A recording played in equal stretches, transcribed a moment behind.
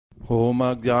Om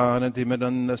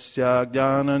Ajnanatimirandasya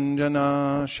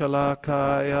Jnananjana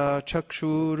Shalakaya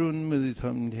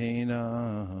Chakshurunmilitam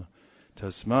Dhena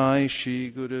Tasmai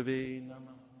Shri Gurave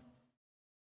Namah.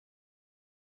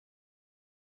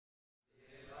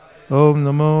 Om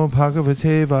Namo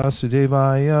Bhagavate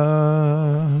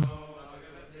Vasudevaya.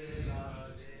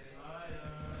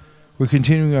 We're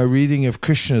continuing our reading of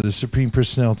Krishna, the Supreme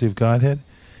Personality of Godhead,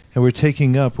 and we're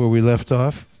taking up where we left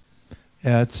off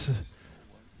at,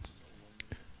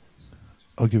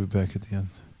 I'll give it back at the end,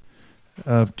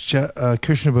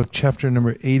 Krishna book, chapter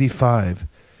number 85.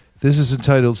 This is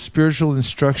entitled Spiritual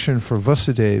Instruction for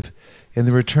Vasudeva and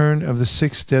the Return of the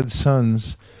Six Dead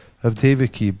Sons of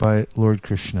Devaki by Lord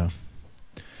Krishna.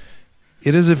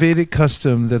 It is a Vedic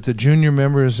custom that the junior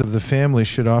members of the family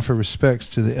should offer respects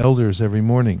to the elders every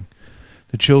morning.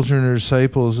 The children or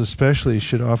disciples especially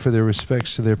should offer their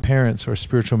respects to their parents or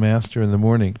spiritual master in the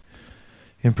morning.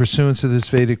 In pursuance of this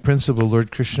Vedic principle,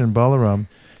 Lord Krishna and Balaram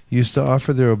used to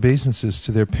offer their obeisances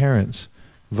to their parents,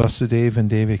 Vasudeva and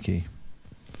Devaki.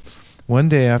 One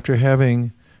day, after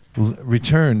having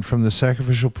returned from the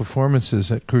sacrificial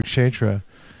performances at Kurukshetra,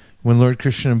 when Lord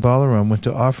Krishna and Balaram went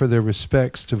to offer their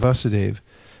respects to Vasudeva,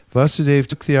 Vasudeva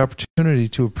took the opportunity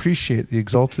to appreciate the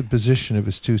exalted position of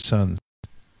his two sons.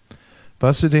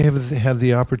 Vasudeva had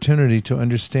the opportunity to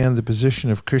understand the position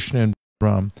of Krishna and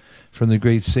Balaram from the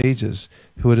great sages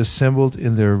who had assembled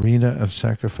in their arena of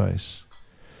sacrifice.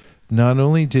 Not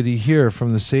only did he hear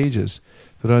from the sages,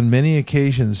 but on many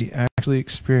occasions he actually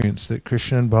experienced that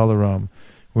Krishna and Balaram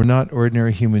were not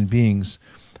ordinary human beings,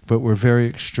 but were very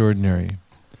extraordinary.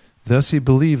 Thus he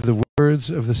believed the words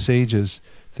of the sages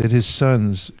that his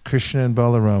sons, Krishna and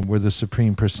Balaram, were the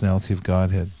Supreme Personality of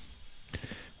Godhead.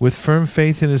 With firm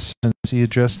faith in his sons, he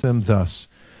addressed them thus: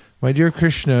 My dear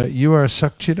Krishna, you are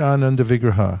Sakchit Ananda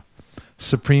Vigraha,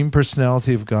 Supreme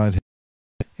Personality of Godhead.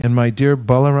 And my dear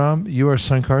Balaram, you are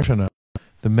Sankarsana,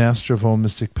 the master of all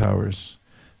mystic powers.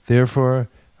 Therefore,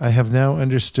 I have now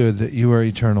understood that you are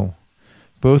eternal.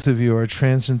 Both of you are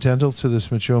transcendental to this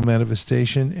material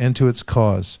manifestation and to its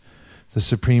cause, the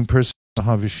Supreme Person,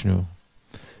 Mahavishnu.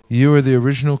 You are the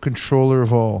original controller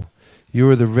of all. You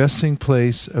are the resting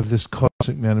place of this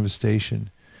cosmic manifestation.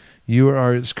 You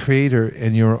are its creator,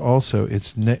 and you are also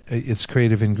its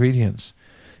creative ingredients.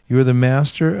 You are the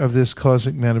master of this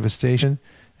cosmic manifestation,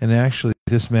 and actually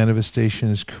this manifestation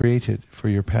is created for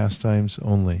your pastimes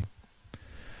only.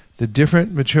 The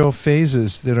different material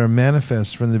phases that are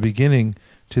manifest from the beginning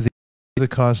to the end of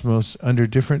the cosmos under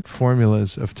different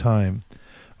formulas of time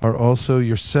are also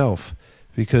yourself,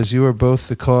 because you are both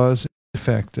the cause and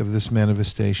effect of this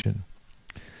manifestation.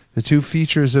 The two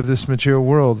features of this material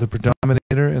world, the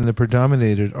predominator and the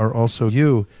predominated, are also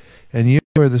you, and you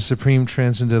are the supreme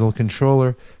transcendental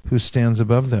controller who stands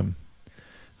above them.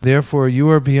 Therefore, you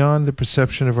are beyond the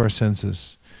perception of our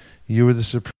senses. You are the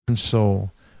supreme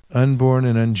soul, unborn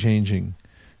and unchanging.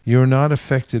 You are not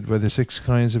affected by the 6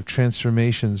 kinds of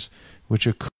transformations which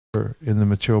occur in the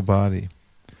material body.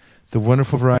 The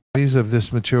wonderful varieties of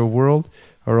this material world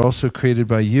are also created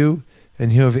by you,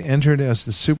 and you have entered as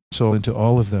the super soul into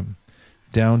all of them,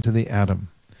 down to the atom.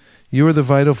 You are the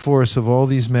vital force of all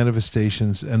these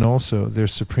manifestations and also their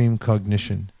supreme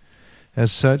cognition.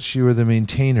 As such, you are the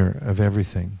maintainer of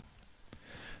everything.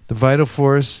 The vital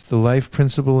force, the life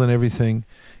principle in everything,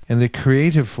 and the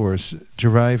creative force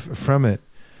derived from it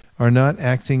are not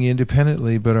acting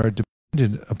independently but are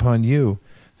dependent upon you,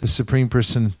 the Supreme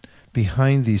Person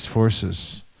behind these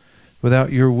forces.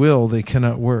 Without your will, they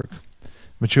cannot work.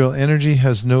 Material energy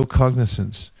has no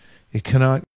cognizance. It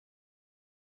cannot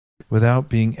without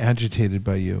being agitated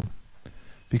by you.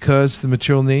 Because the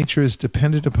material nature is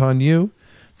dependent upon you,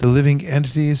 the living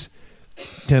entities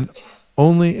can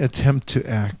only attempt to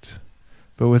act.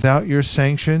 But without your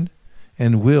sanction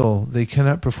and will, they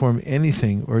cannot perform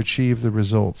anything or achieve the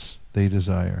results they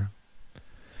desire.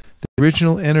 The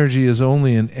original energy is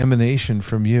only an emanation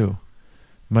from you.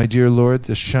 My dear Lord,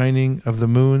 the shining of the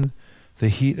moon, the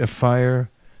heat of fire,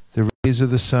 the rays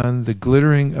of the sun, the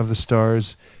glittering of the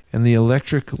stars, and the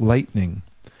electric lightning,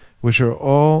 which are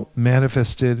all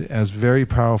manifested as very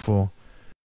powerful,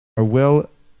 are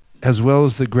as well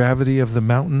as the gravity of the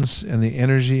mountains and the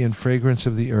energy and fragrance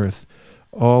of the earth,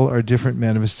 all are different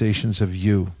manifestations of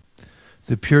you.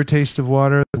 The pure taste of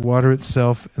water, the water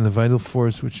itself, and the vital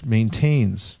force which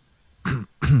maintains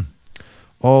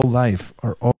all life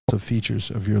are also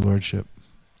features of your Lordship.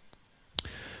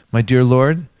 My dear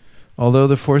Lord, although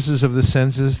the forces of the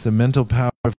senses, the mental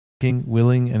power of thinking,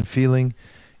 willing, and feeling,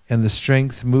 and the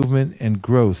strength, movement, and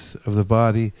growth of the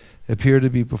body appear to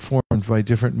be performed by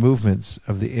different movements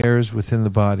of the airs within the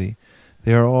body,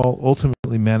 They are all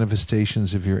ultimately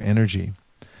manifestations of your energy.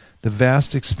 The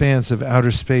vast expanse of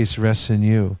outer space rests in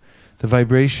you. The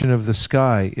vibration of the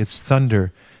sky, its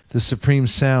thunder, the supreme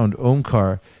sound,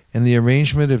 Omkar, and the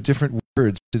arrangement of different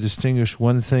words to distinguish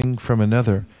one thing from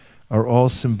another are all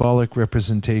symbolic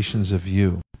representations of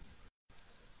you.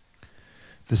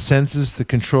 The senses, the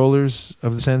controllers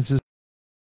of the senses,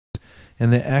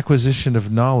 and the acquisition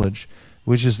of knowledge,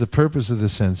 which is the purpose of the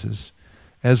senses,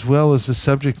 as well as the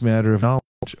subject matter of knowledge,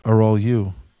 are all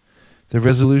you. The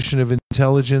resolution of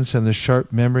intelligence and the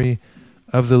sharp memory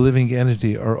of the living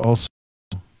entity are also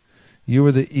you. You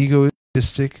are the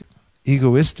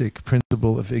egoistic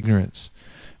principle of ignorance,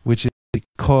 which is the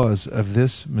cause of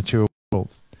this material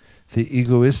world. The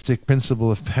egoistic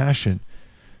principle of passion,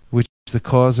 which is the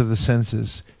cause of the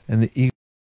senses, and the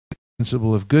egoistic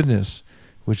principle of goodness,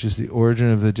 which is the origin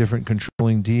of the different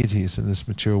controlling deities in this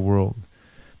material world.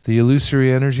 The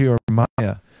illusory energy, or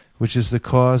Maya, which is the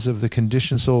cause of the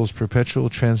conditioned soul's perpetual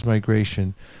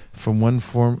transmigration from one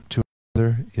form to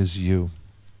another, is you.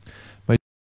 My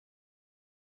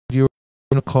you are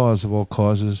the original cause of all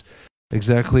causes,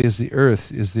 exactly as the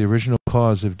earth is the original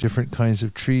cause of different kinds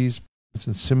of trees, plants,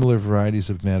 and similar varieties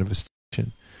of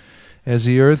manifestation. As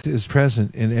the earth is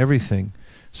present in everything,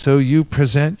 so you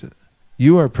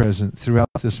are present throughout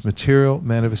this material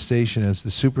manifestation as the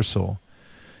Supersoul.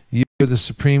 You are the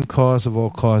supreme cause of all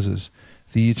causes,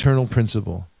 the eternal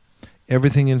principle.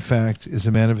 Everything, in fact, is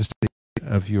a manifestation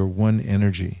of your one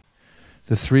energy.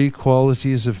 The three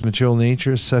qualities of material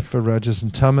nature, Sattva, Rajas,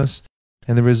 and Tamas,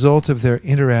 and the result of their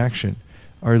interaction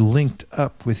are linked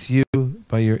up with you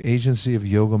by your agency of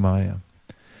Yogamaya.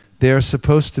 They are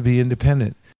supposed to be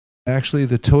independent. Actually,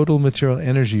 the total material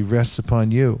energy rests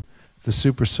upon you, the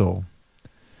Supersoul.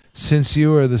 Since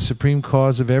you are the supreme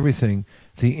cause of everything,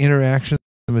 the interaction of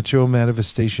the material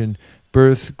manifestation,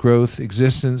 birth, growth,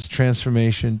 existence,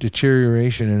 transformation,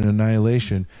 deterioration, and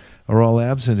annihilation are all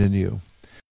absent in you.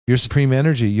 Your supreme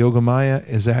energy, Yogamaya,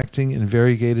 is acting in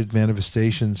variegated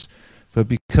manifestations, but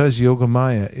because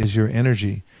Yogamaya is your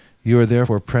energy, you are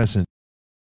therefore present.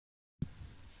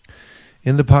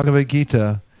 In the Bhagavad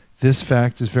Gita, this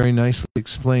fact is very nicely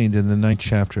explained in the 9th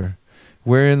chapter,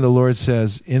 wherein the Lord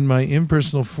says, "In my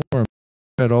impersonal form, I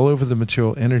spread all over the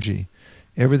material energy.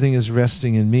 Everything is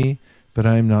resting in me, but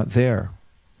I am not there."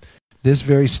 This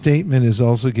very statement is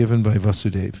also given by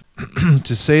Vasudeva.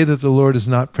 To say that the Lord is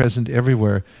not present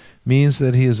everywhere means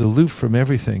that he is aloof from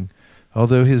everything,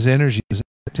 although his energy is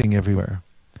acting everywhere.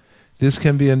 This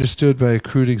can be understood by a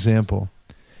crude example.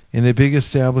 In a big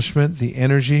establishment, the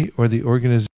energy or the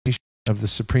organization of the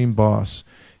supreme boss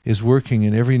is working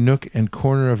in every nook and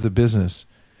corner of the business,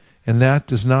 and that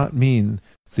does not mean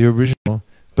the original,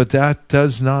 but that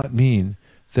does not mean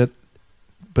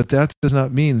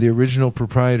the original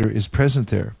proprietor is present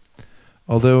there.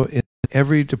 Although in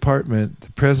every department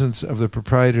the presence of the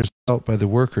proprietor is felt by the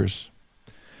workers,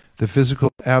 the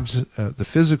physical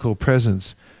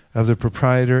presence of the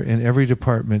proprietor in every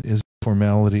department is a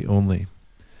formality only.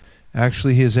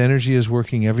 Actually, his energy is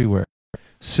working everywhere.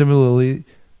 Similarly,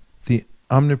 the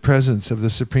omnipresence of the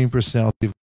Supreme Personality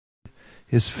of God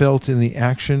is felt in the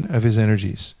action of his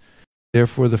energies.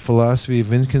 Therefore, the philosophy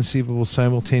of inconceivable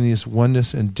simultaneous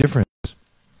oneness and difference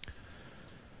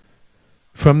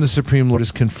from the Supreme Lord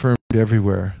is confirmed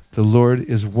everywhere. The Lord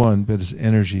is one, but his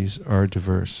energies are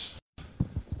diverse.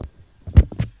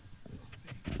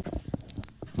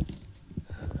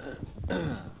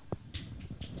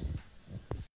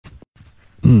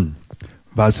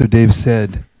 Vasudeva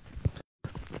said,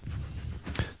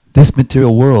 "This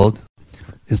material world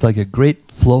is like a great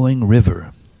flowing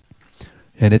river,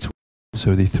 and its waters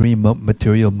are the three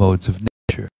material modes of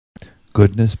nature: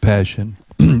 goodness, passion,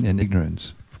 and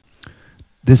ignorance.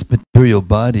 This material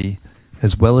body,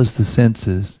 as well as the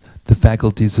senses, the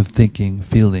faculties of thinking,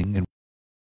 feeling, and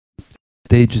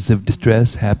stages of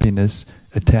distress, happiness,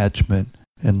 attachment,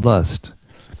 and lust,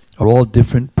 are all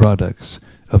different products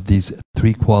of these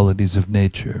three qualities of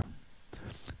nature.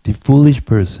 The foolish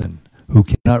person who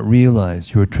cannot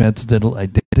realize your transcendental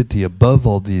identity above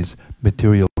all these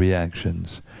material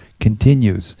reactions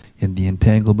continues in the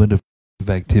entanglement of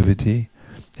activity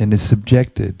and is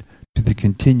subjected to the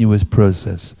continuous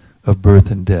process of birth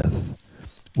and death,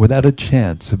 without a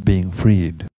chance of being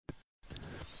freed."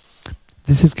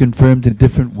 This is confirmed in a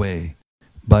different way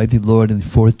by the Lord in the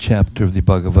 4th chapter of the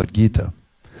Bhagavad Gita.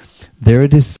 There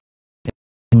it is,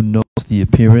 who knows the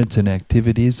appearance and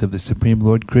activities of the Supreme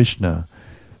Lord Krishna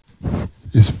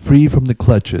is free from the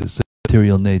clutches of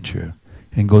material nature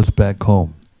and goes back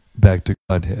home, back to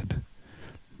Godhead.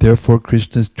 Therefore,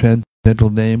 Krishna's transcendental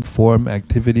name, form,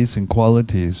 activities, and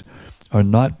qualities are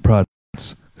not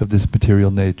products of this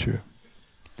material nature.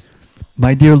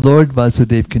 My dear Lord,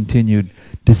 Vasudeva continued,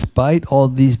 despite all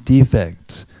these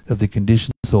defects of the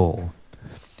conditioned soul,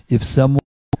 if someone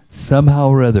somehow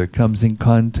or other comes in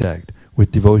contact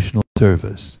with devotional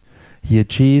service, he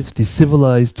achieves the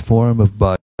civilized form of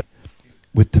body,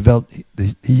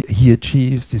 he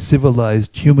achieves the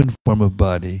civilized human form of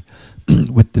body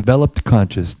with developed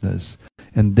consciousness,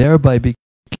 and thereby becomes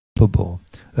capable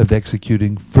of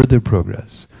executing further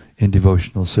progress in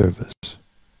devotional service.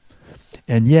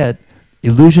 And yet,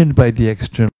 illusioned by the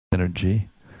external energy,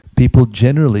 people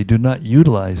generally do not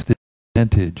utilize the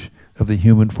advantage of the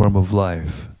human form of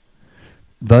life.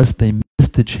 Thus they miss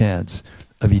the chance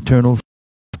of eternal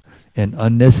freedom and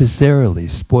unnecessarily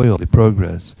spoil the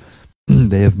progress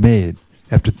they have made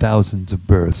after thousands of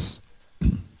births.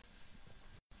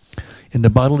 In the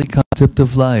bodily concept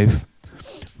of life,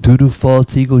 due to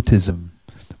false egotism,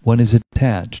 one is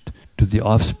attached to the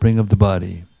offspring of the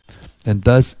body, and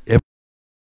thus every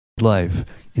life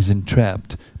is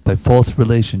entrapped by false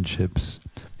relationships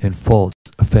and false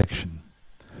affection.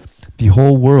 The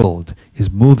whole world is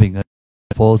moving under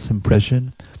false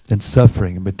impression and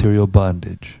suffering in material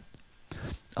bondage.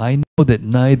 I know that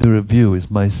neither of you is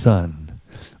my son.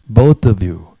 Both of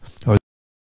you are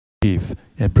the chief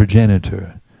and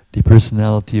progenitor, the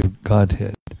personality of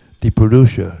Godhead, the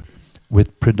Purusha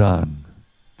with Pradhan.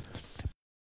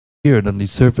 Appeared on the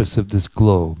surface of this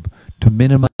globe to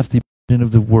minimize the burden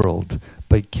of the world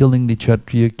by killing the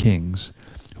Kshatriya kings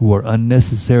who are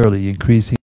unnecessarily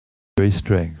increasing their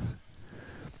strength.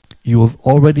 You have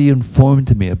already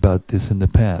informed me about this in the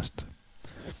past.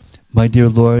 My dear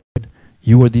Lord,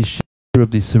 you are the shelter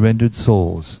of the surrendered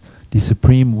souls, the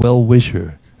supreme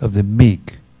well-wisher of the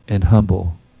meek and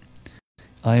humble.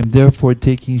 I am therefore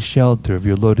taking shelter of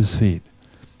your lotus feet,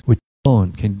 which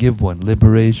alone can give one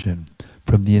liberation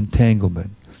from the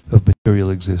entanglement of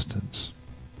material existence.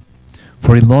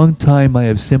 For a long time I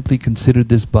have simply considered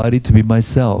this body to be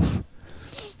myself,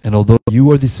 and although you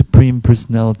are the Supreme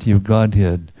Personality of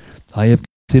Godhead, I have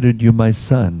considered you my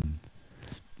son.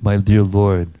 My dear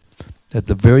Lord, at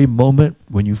the very moment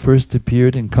when you first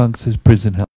appeared in Kamsa's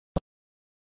prison house, it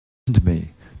occurred to me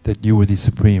that you were the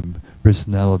Supreme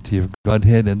Personality of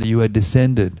Godhead and that you had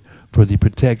descended for the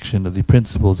protection of the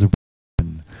principles of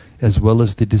religion, as well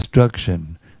as the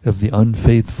destruction of the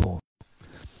unfaithful.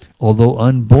 Although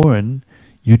unborn,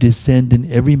 you descend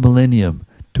in every millennium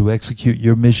to execute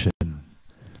your mission.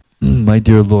 My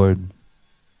dear Lord,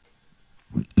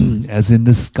 as in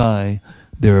the sky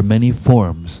there are many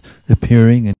forms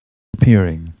appearing and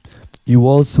disappearing, you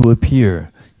also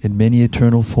appear in many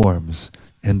eternal forms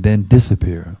and then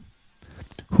disappear.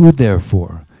 Who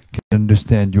therefore can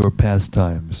understand your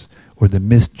pastimes or the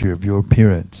mystery of your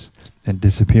appearance and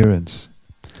disappearance?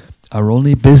 Our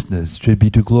only business should be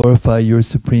to glorify your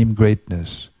supreme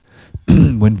greatness.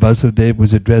 When Vasudeva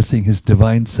was addressing his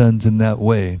divine sons in that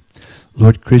way,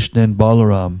 Lord Krishna and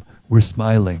Balaram were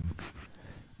smiling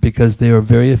because they are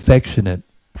very affectionate.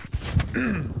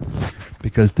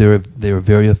 Because they are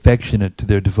very affectionate to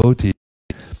their devotees,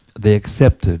 they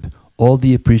accepted all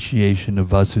the appreciation of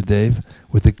Vasudeva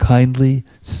with a kindly,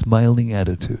 smiling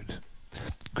attitude.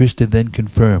 Krishna then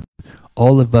confirmed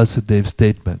all of Vasudeva's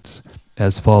statements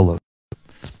as follows.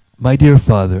 My dear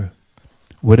Father,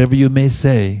 whatever you may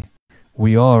say,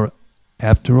 we are,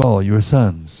 after all, your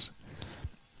sons.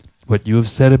 What you have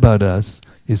said about us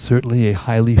is certainly a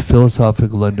highly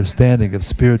philosophical understanding of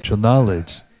spiritual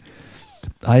knowledge.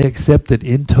 I accept it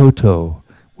in toto,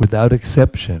 without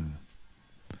exception.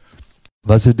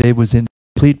 Vasudeva was in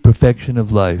complete perfection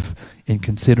of life in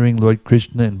considering Lord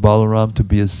Krishna and Balaram to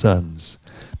be his sons.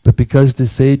 But because the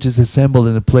sages assembled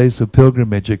in a place of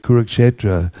pilgrimage at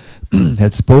Kurukshetra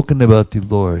had spoken about the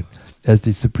Lord as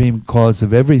the supreme cause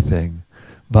of everything,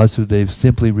 Vasudeva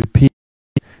simply repeated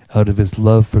out of his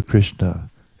love for Krishna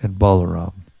and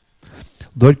Balaram.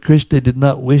 Lord Krishna did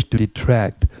not wish to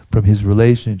detract from his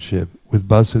relationship with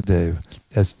Vasudeva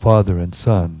as father and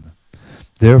son.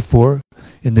 Therefore,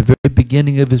 in the very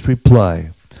beginning of his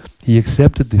reply, he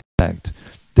accepted the fact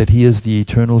that he is the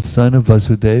eternal son of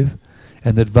Vasudeva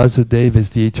and that Vasudeva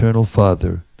is the eternal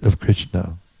father of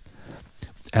Krishna.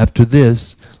 After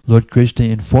this, Lord Krishna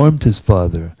informed his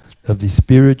father of the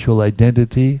spiritual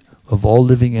identity of all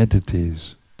living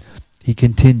entities. He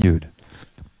continued,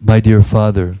 My dear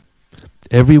father,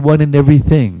 everyone and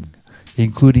everything,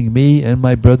 including me and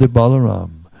my brother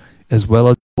Balaram, as well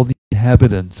as all the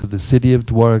inhabitants of the city of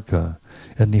Dwarka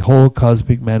and the whole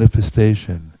cosmic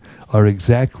manifestation, are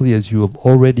exactly as you have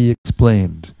already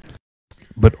explained.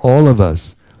 But all of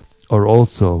us are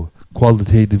also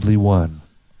qualitatively one.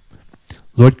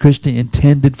 Lord Krishna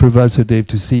intended for Vasudeva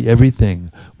to see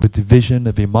everything with the vision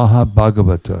of a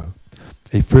Mahabhagavata,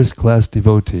 a first-class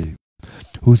devotee,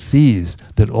 who sees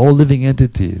that all living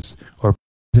entities are part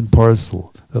and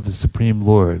parcel of the Supreme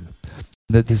Lord, and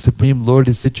that the Supreme Lord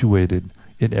is situated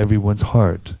in everyone's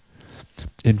heart.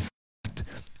 In fact,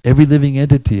 every living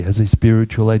entity has a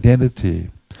spiritual identity,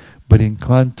 but in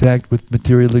contact with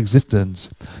material existence,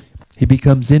 he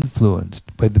becomes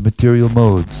influenced by the material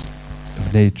modes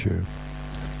of nature.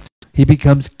 He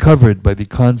becomes covered by the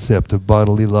concept of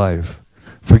bodily life,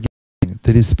 forgetting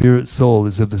that his spirit soul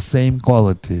is of the same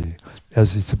quality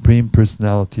as the Supreme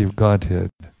Personality of Godhead.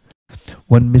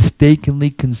 One mistakenly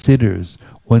considers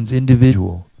one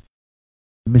individual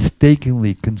to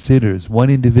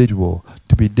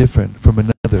be different from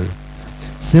another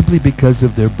simply because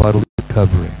of their bodily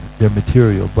covering, their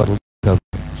material bodily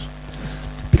coverings.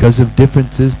 Because of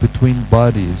differences between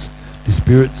bodies, the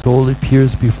spirit soul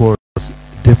appears before us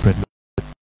different.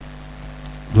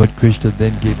 Lord Krishna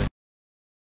then gave it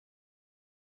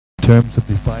in terms of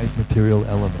the 5 material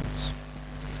elements.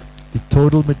 The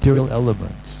total material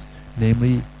elements,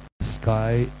 namely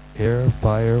sky, air,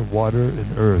 fire, water,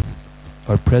 and earth,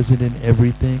 are present in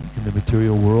everything in the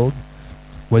material world,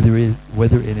 whether in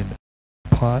a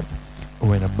pot,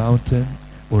 or in a mountain,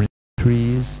 or in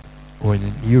trees, or in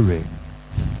an earring.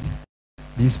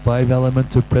 These 5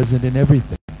 elements are present in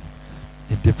everything,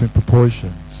 in different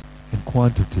proportions and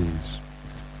quantities.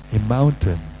 A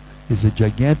mountain is a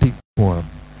gigantic form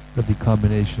of the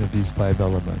combination of these 5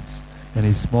 elements, and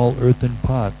a small earthen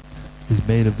pot is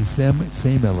made of the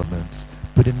same elements,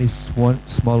 but in a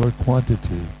smaller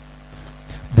quantity.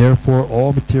 Therefore,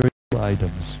 all material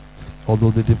items, although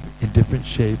in different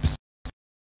shapes,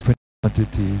 different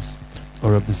quantities,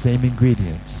 are of the same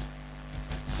ingredients.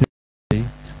 Similarly,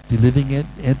 the living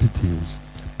entities,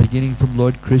 beginning from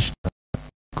Lord Krishna,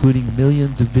 including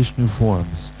millions of Vishnu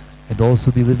forms, and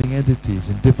also the living entities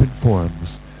in different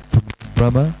forms, from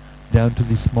Brahma down to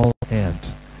the small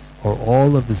ant, are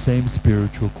all of the same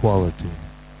spiritual quality.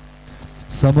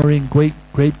 Some are in great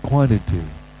quantity,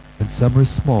 and some are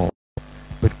small,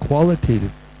 but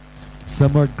qualitative.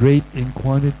 Some are great in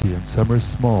quantity, and some are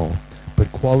small,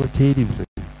 but qualitatively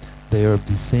they are of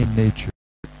the same nature.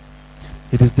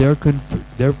 It is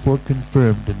therefore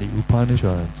confirmed in the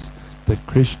Upanishads that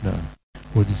Krishna,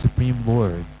 or the Supreme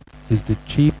Lord, is the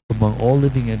chief among all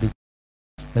living entities,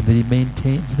 and that he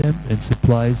maintains them and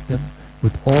supplies them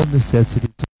with all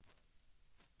necessities.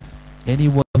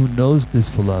 Anyone who knows this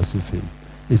philosophy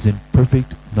is in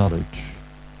perfect knowledge.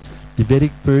 The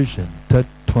Vedic version, Tat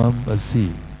Tvam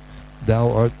Asi,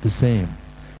 thou art the same,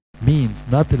 means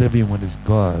not that everyone is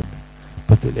God,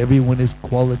 but that everyone is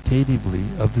qualitatively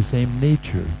of the same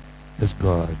nature as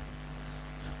God.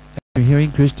 After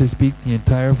hearing Krishna speak the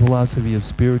entire philosophy of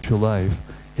spiritual life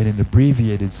in an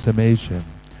abbreviated summation,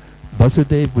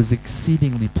 Vasudeva was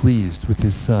exceedingly pleased with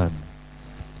his son.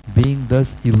 Being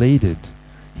thus elated,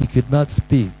 he could not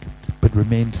speak, but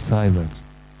remained silent.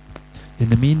 In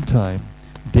the meantime,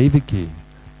 Devaki,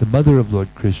 the mother of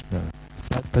Lord Krishna,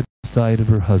 sat by the side of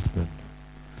her husband.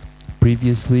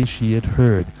 Previously she had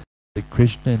heard that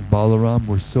Krishna and Balaram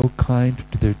were so kind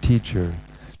to their teacher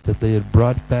that they had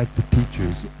brought back the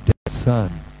teacher's dead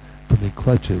son from the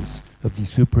clutches of the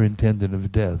superintendent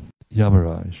of death,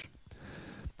 Yamaraj.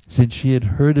 Since she had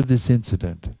heard of this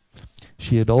incident,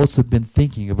 she had also been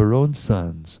thinking of her own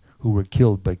sons who were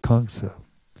killed by Kamsa,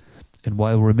 and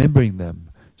while remembering them,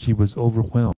 she was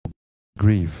overwhelmed with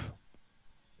grief.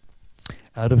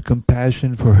 Out of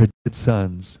compassion for her dead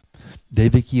sons,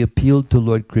 Devaki appealed to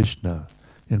Lord Krishna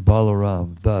and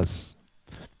Balaram thus: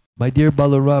 "My dear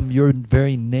Balaram, your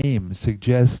very name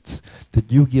suggests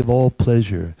that you give all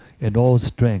pleasure and all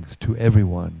strength to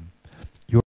everyone.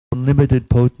 Your unlimited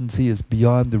potency is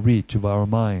beyond the reach of our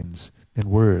minds and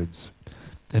words.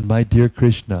 And my dear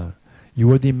Krishna, you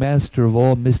are the master of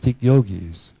all mystic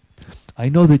yogis. I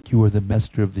know that you are the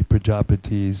master of the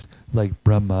Prajapatis, like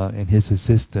Brahma and his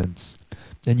assistants,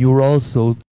 and you are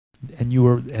also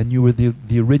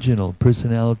the original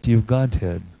personality of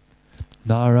Godhead,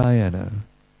 Narayana.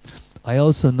 I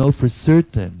also know for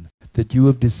certain that you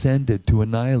have descended to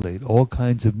annihilate all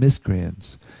kinds of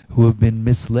miscreants who have been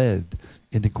misled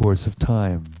in the course of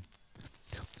time.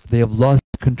 They have lost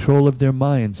control of their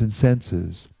minds and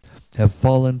senses, have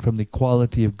fallen from the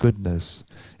quality of goodness,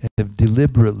 and have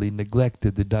deliberately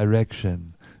neglected the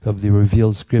direction of the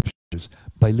revealed scriptures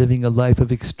by living a life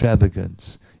of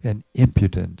extravagance and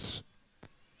impudence.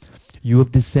 You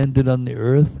have descended on the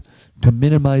earth to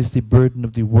minimize the burden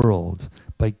of the world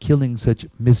by killing such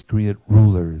miscreant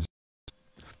rulers.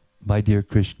 My dear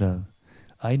Krishna,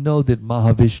 I know that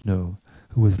Mahavishnu,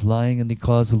 who is lying in the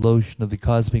causal ocean of the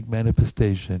cosmic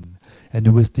manifestation, and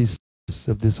who is the source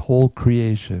of this whole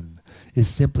creation, is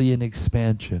simply an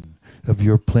expansion of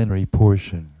your plenary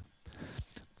portion.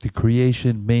 The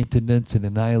creation, maintenance, and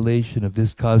annihilation of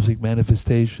this cosmic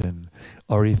manifestation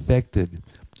are effected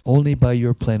only by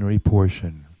your plenary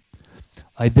portion.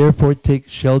 I therefore take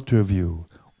shelter of you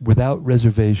without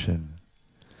reservation.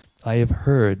 I have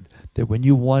heard that when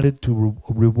you wanted to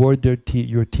reward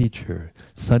your teacher,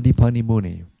 Sandipani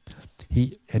Muni,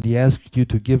 he asked you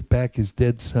to give back his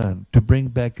dead son, to bring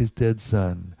back his dead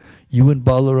son, you and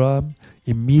Balaram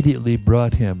immediately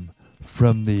brought him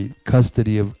from the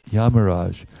custody of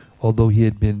Yamaraj, although he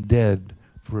had been dead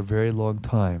for a very long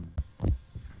time.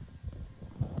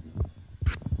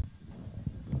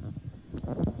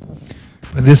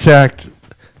 By this act,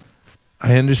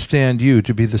 I understand you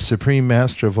to be the supreme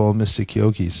master of all mystic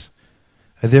yogis.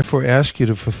 I therefore ask you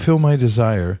to fulfill my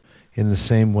desire in the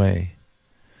same way.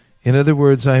 In other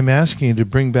words, I am asking you to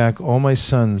bring back all my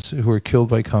sons who were killed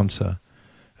by Kamsa.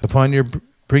 Upon your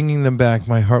bringing them back,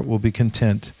 my heart will be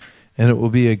content, and it will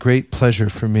be a great pleasure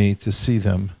for me to see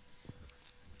them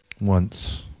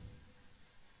once.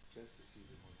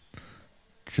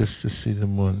 Just to see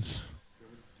them once.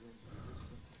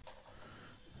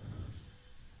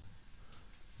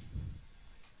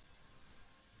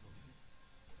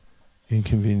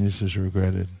 Inconvenience is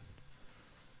regretted.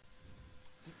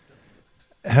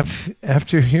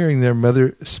 After hearing their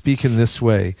mother speak in this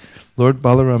way, Lord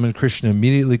Balaram and Krishna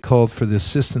immediately called for the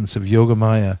assistance of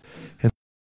Yogamaya and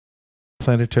the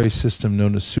planetary system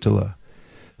known as Sutala.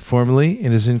 Formerly,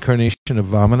 in his incarnation of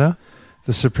Vamana,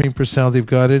 the Supreme Personality of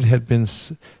Godhead had been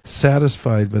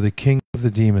satisfied by the king of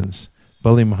the demons,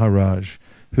 Bali Maharaj,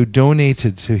 who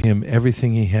donated to him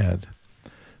everything he had.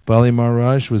 Bali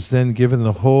Maharaj was then given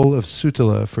the whole of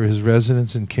Sutala for his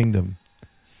residence and kingdom.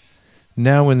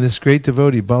 Now when this great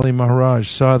devotee, Bali Maharaj,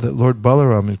 saw that Lord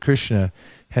Balaram and Krishna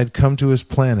had come to his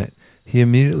planet, he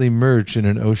immediately merged in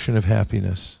an ocean of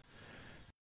happiness.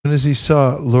 As soon as he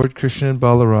saw Lord Krishna and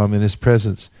Balaram in his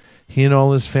presence, he and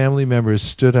all his family members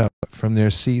stood up from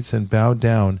their seats and bowed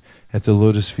down at the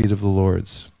lotus feet of the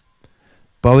lords.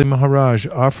 Bali Maharaj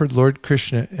offered Lord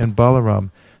Krishna and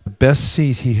Balaram the best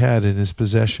seat he had in his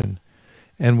possession,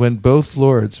 and when both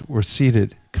lords were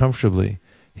seated comfortably,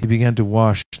 he began to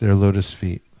wash their lotus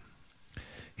feet.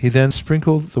 He then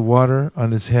sprinkled the water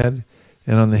on his head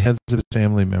and on the heads of his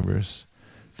family members.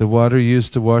 The water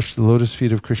used to wash the lotus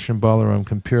feet of Krishna and Balaram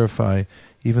can purify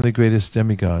even the greatest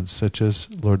demigods, such as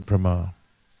Lord Brahma.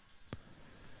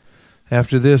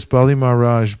 After this, Bali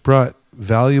Maharaj brought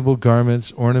valuable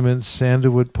garments, ornaments,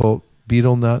 sandalwood pulp,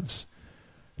 betel nuts,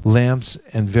 lamps,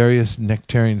 and various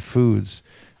nectarian foods,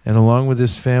 and along with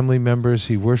his family members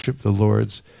he worshipped the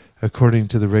lords according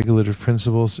to the regulative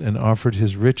principles and offered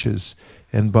his riches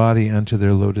and body unto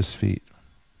their lotus feet.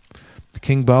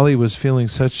 King Bali was feeling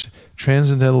such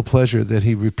transcendental pleasure that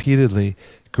he repeatedly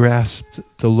grasped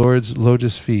the Lord's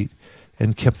lotus feet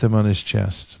and kept them on his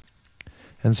chest.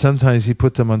 And sometimes he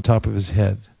put them on top of his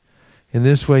head. In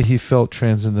this way he felt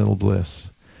transcendental bliss.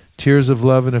 Tears of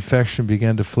love and affection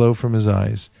began to flow from his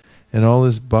eyes, and all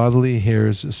his bodily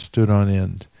hairs stood on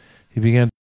end. He began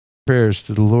to make prayers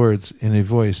to the Lords in a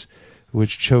voice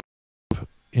which choked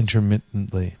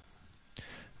intermittently.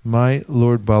 My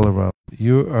Lord Balaram,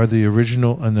 you are the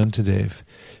original Anantadev.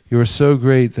 You are so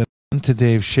great that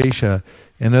Anantadev, Shesha,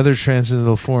 and other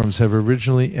transcendental forms have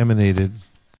originally emanated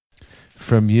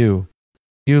from you.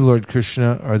 You, Lord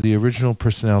Krishna, are the original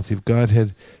personality of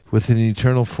Godhead with an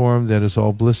eternal form that is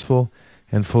all blissful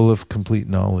and full of complete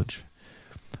knowledge.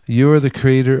 You are the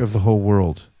creator of the whole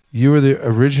world. You are the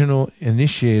original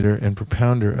initiator and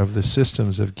propounder of the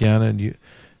systems of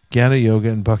Jnana Yoga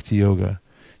and Bhakti Yoga.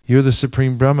 You are the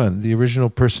Supreme Brahman, the original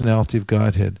personality of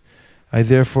Godhead. I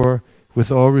therefore,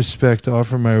 with all respect,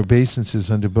 offer my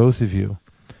obeisances unto both of you.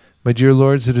 My dear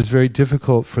lords, it is very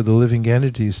difficult for the living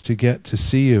entities to get to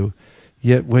see you,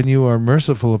 yet when you are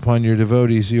merciful upon your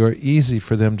devotees, you are easy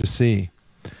for them to see.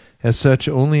 As such,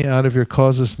 only out of your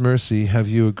causeless mercy have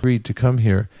you agreed to come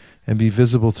here and be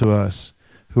visible to us,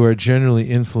 who are generally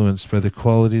influenced by the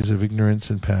qualities of ignorance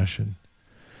and passion.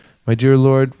 My dear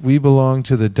Lord, we belong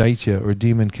to the Daitya or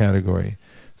demon category.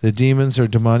 The demons are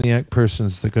demoniac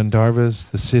persons, the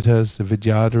Gandharvas, the Siddhas, the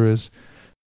Vidyadharas,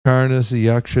 the Karnas, the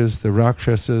Yakshas, the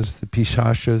Rakshasas, the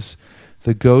Pishashas,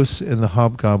 the ghosts, and the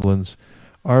hobgoblins,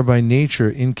 are by nature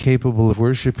incapable of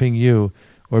worshipping you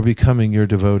or becoming your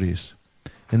devotees.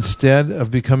 Instead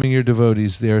of becoming your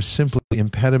devotees, they are simply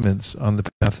impediments on the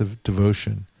path of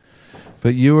devotion.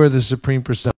 But you are the Supreme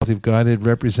Personality of Godhead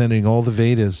representing all the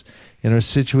Vedas and are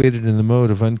situated in the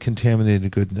mode of uncontaminated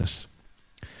goodness.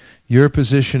 Your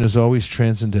position is always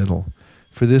transcendental.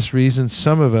 For this reason,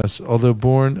 some of us, although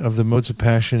born of the modes of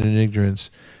passion and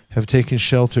ignorance, have taken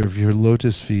shelter of your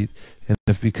lotus feet and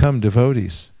have become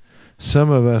devotees. Some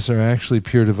of us are actually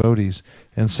pure devotees,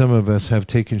 and some of us have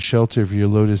taken shelter of your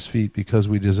lotus feet because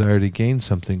we desire to gain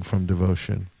something from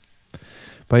devotion.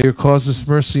 By your causeless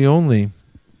mercy only,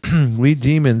 we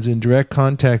demons in direct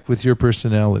contact with your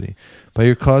personality. By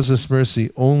your causeless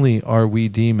mercy only are we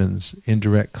demons in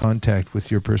direct contact with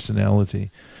your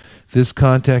personality. This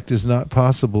contact is not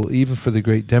possible even for the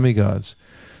great demigods.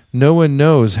 No one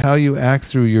knows how you act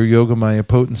through your Yogamaya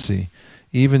potency.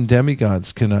 Even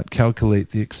demigods cannot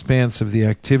calculate the expanse of the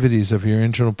activities of your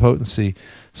internal potency,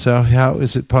 so how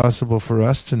is it possible for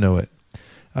us to know it?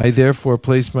 I therefore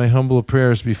place my humble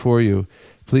prayers before you.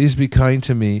 Please be kind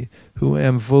to me, who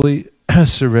am fully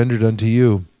surrendered unto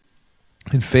you,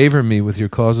 and favor me with your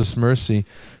causeless mercy,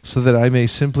 so that I may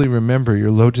simply remember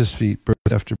your lotus feet birth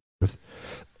after birth.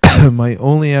 My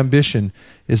only ambition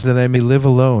is that I may live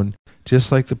alone,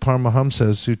 just like the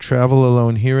Paramahamsas who travel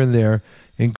alone here and there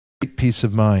in great peace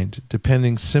of mind,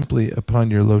 depending simply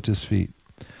upon your lotus feet.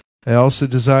 I also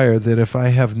desire that if I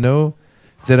have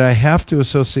to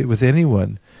associate with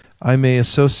anyone, I may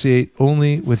associate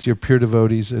only with your pure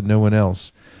devotees and no one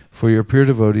else, for your pure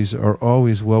devotees are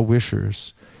always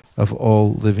well-wishers of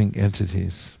all living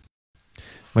entities.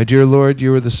 My dear Lord,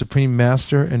 you are the Supreme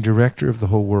Master and Director of the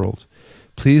whole world.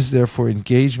 Please therefore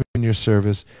engage me in your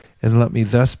service and let me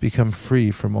thus become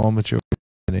free from all material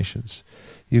inclinations.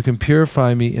 You can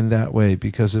purify me in that way,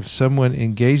 because if someone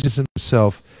engages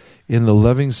himself in the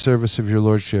loving service of your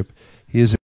Lordship, he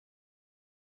is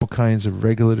all kinds of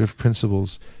regulative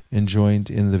principles enjoined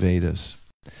in the Vedas.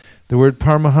 The word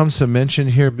Paramahamsa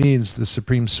mentioned here means the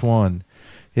supreme swan.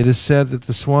 It is said that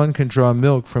the swan can draw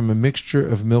milk from a mixture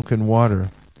of milk and water.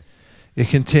 It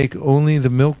can take only the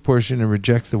milk portion and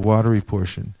reject the watery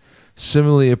portion.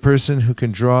 Similarly, a person who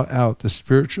can draw out the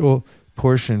spiritual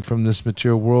portion from this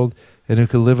material world and who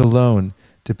can live alone,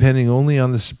 depending only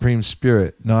on the Supreme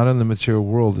Spirit, not on the material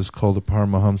world, is called a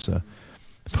Paramahamsa.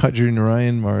 Padri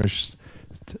Narayan Maharaj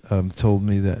told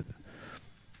me that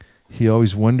he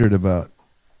always wondered about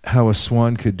how a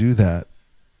swan could do that,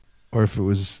 or if it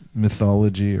was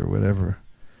mythology or whatever.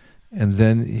 And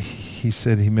then he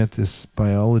said he met this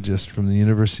biologist from the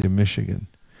University of Michigan,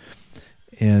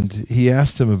 and he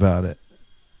asked him about it,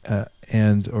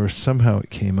 or somehow it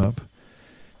came up,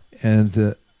 and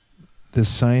the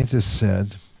scientist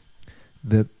said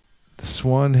that the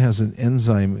swan has an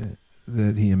enzyme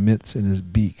that he emits in his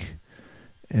beak,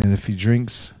 and if he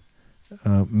drinks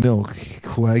milk, he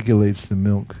coagulates the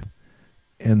milk,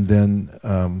 and then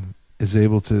is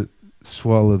able to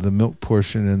swallow the milk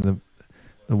portion, and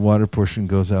the water portion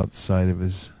goes outside of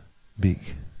his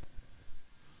beak.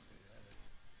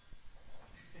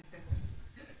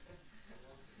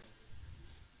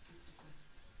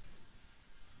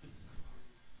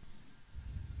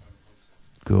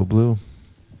 Go blue.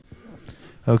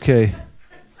 Okay.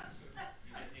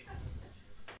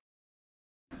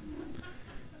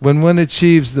 When one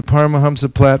achieves the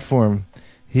Paramahamsa platform,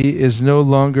 he is no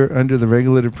longer under the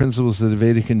regulative principles of the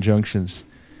Vedic injunctions.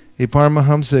 A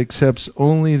Paramahamsa accepts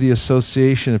only the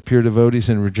association of pure devotees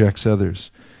and rejects others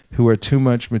who are too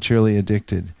much materially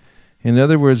addicted. In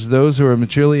other words, those who are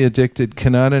materially addicted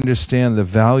cannot understand the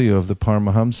value of the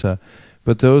Paramahamsa,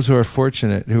 but those who are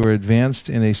fortunate, who are advanced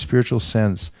in a spiritual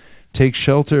sense, take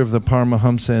shelter of the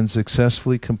Paramahamsa and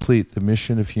successfully complete the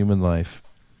mission of human life.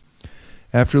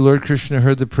 After Lord Krishna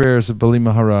heard the prayers of Bali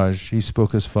Maharaj, he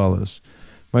spoke as follows.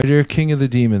 My dear king of the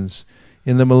demons,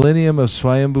 in the millennium of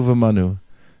Swayambhuva Manu,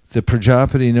 the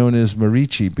Prajapati known as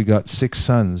Marichi begot 6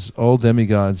 sons, all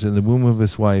demigods, in the womb of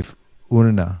his wife,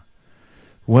 Urna.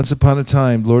 Once upon a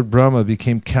time, Lord Brahma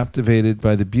became captivated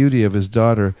by the beauty of his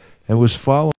daughter and was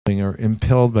following her,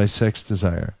 impelled by sex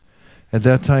desire. At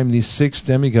that time, these 6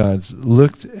 demigods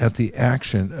looked at the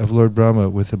action of Lord Brahma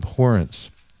with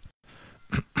abhorrence.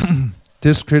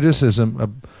 This criticism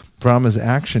of Brahma's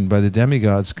action by the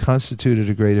demigods constituted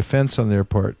a great offense on their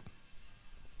part.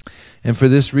 And for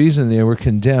this reason they were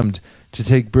condemned to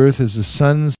take birth as the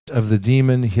sons of the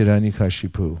demon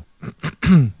Hiranyakashipu.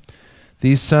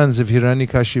 These sons of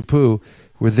Hiranyakashipu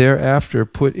were thereafter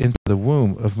put into the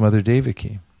womb of Mother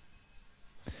Devaki.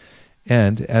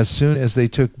 And as soon as they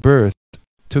took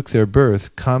their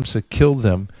birth, Kamsa killed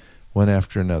them one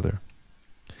after another.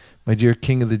 My dear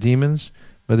king of the demons,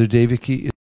 Mother Devaki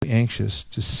is anxious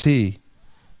to see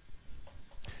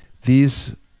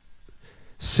these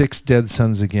 6 dead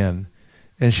sons again,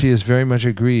 and she is very much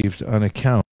aggrieved on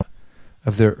account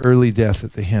of their early death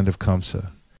at the hand of Kamsa.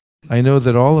 I know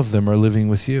that all of them are living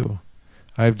with you.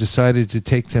 I have decided to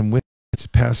take them with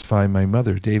pacify my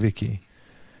mother, Devaki.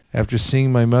 After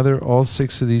seeing my mother, all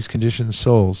 6 of these conditioned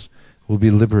souls will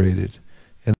be liberated.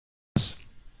 And thus,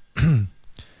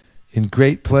 in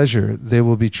great pleasure, they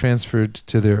will be transferred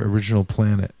to their original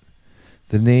planet.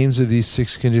 The names of these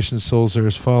 6 conditioned souls are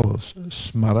as follows: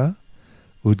 Smara,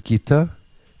 Udgita,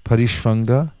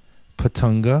 Parishvanga,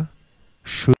 Patanga,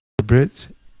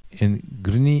 Shurabrit, and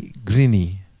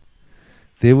Grini.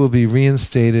 They will be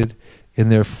reinstated in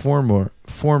their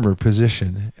former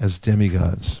position as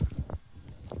demigods.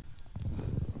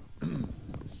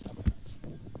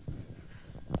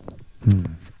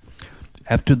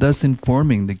 After thus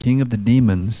informing the king of the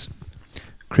demons,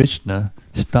 Krishna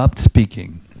stopped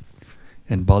speaking,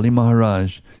 and Bali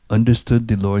Maharaj understood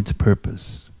the Lord's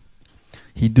purpose.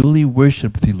 He duly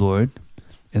worshipped the Lord,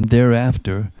 and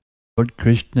thereafter Lord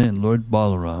Krishna and Lord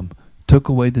Balaram took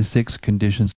away the 6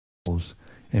 conditioned souls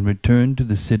and returned to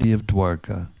the city of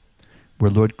Dwarka,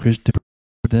 where Lord Krishna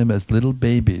prepared them as little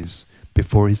babies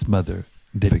before his mother,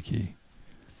 Devaki.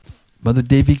 Mother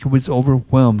Devaki was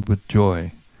overwhelmed with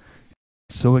joy,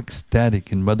 so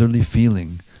ecstatic in motherly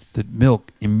feeling that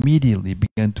milk immediately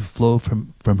began to flow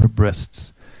from her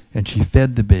breasts, and she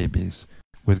fed the babies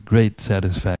with great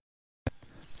satisfaction.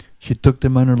 She took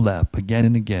them on her lap again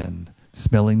and again,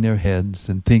 smelling their heads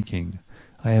and thinking,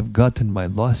 "I have gotten my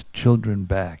lost children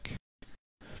back."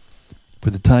 For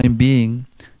the time being,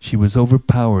 she was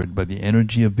overpowered by the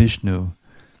energy of Vishnu,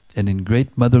 and in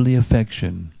great motherly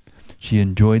affection, she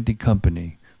enjoyed the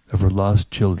company of her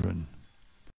lost children.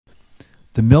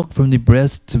 The milk from the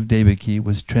breasts of Devaki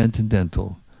was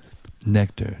transcendental,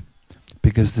 nectar,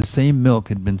 because the same milk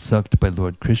had been sucked by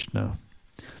Lord Krishna.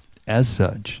 As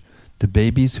such, the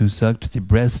babies who sucked the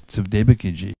breasts of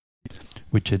Devaki-ji,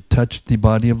 which had touched the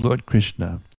body of Lord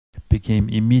Krishna,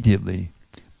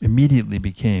 immediately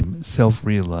became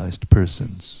self-realized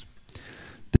persons.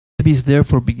 The babies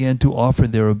therefore began to offer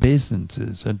their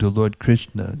obeisances unto Lord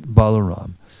Krishna,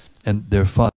 Balaram, and their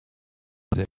father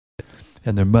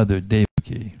and their mother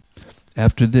Devaki.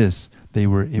 After this, they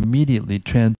were immediately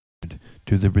transferred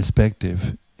to the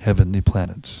respective heavenly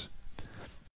planets.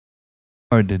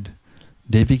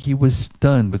 Devaki was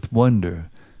stunned with wonder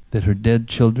that her dead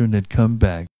children had come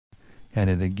back and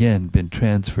had again been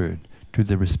transferred to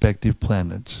the respective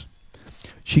planets.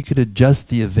 She could adjust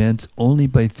the events only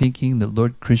by thinking that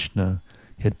Lord Krishna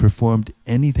can perform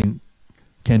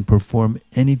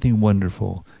anything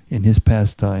wonderful in his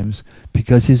pastimes,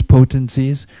 because his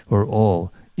potencies are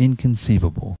all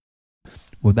inconceivable.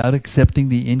 Without accepting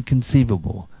the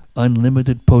inconceivable,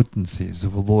 unlimited potencies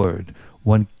of the Lord,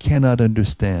 one cannot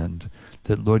understand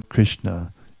that Lord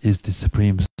Krishna is the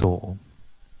Supreme Soul.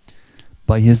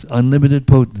 By his unlimited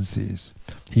potencies,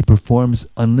 he performs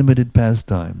unlimited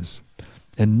pastimes,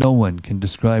 and no one can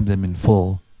describe them in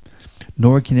full,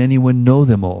 nor can anyone know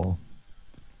them all.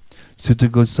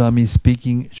 Sutta Goswami,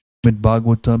 speaking Srimad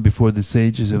Bhagavatam before the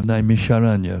sages of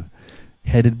Naimisharanya,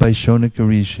 headed by Shonaka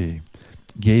Rishi,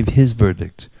 gave his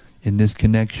verdict in this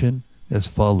connection as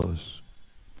follows: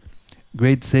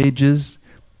 Great sages,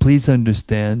 please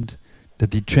understand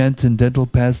that the transcendental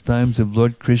pastimes of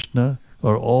Lord Krishna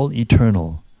are all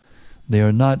eternal. They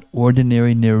are not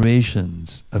ordinary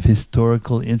narrations of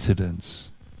historical incidents.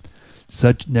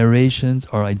 Such narrations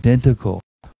are identical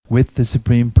with the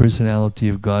Supreme Personality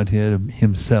of Godhead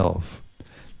himself.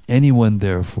 Anyone,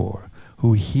 therefore,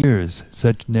 who hears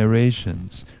such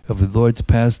narrations of the Lord's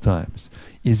pastimes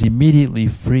is immediately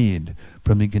freed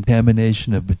from the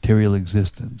contamination of material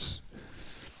existence.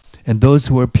 And those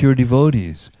who are pure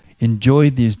devotees enjoy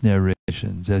these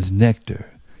narrations as nectar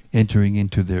entering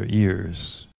into their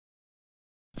ears.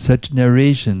 Such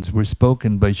narrations were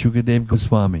spoken by Shukadeva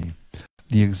Goswami,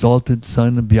 the exalted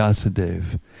son of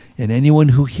Vyasadeva, and anyone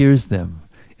who hears them,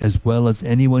 as well as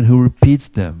anyone who repeats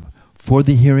them for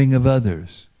the hearing of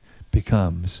others,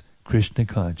 becomes Krishna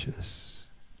conscious.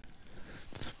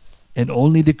 And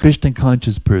only the Krishna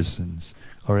conscious persons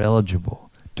are eligible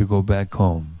to go back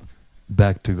home,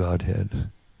 back to Godhead.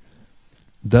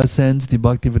 Thus ends the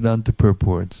Bhaktivedanta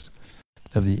purports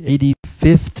of the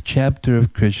 85th chapter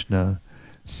of Krishna,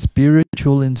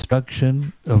 spiritual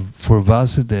instruction for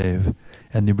Vasudeva,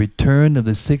 and the return of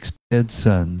the 6 dead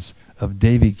sons of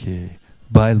Devaki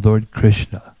by Lord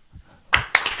Krishna.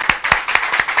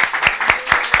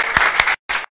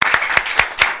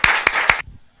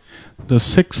 The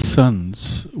 6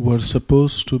 sons were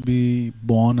supposed to be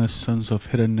born as sons of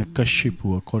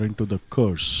Hiranyakashipu according to the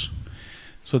curse.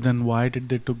 So then why did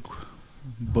they took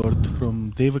birth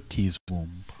from Devaki's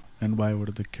womb, and why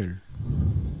were they killed?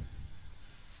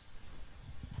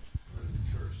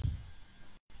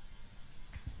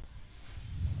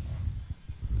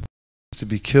 to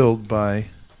be killed by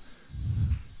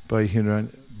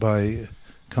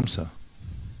Kamsa.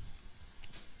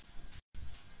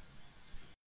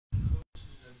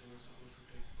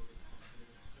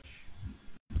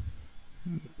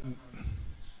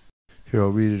 Here, I'll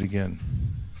read it again.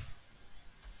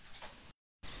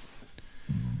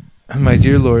 My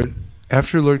dear Lord,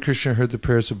 after Lord Krishna heard the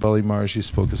prayers of Bali Maharaj, he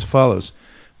spoke as follows.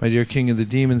 My dear king of the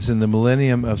demons, in the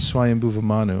millennium of Swayambhuva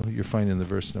Manu, you're finding the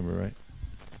verse number, right?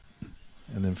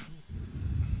 And then,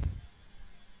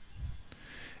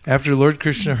 after Lord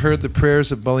Krishna heard the prayers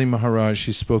of Bali Maharaj,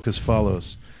 he spoke as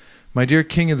follows. My dear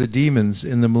king of the demons,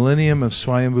 in the millennium of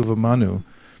Swayambhuva Manu,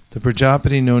 the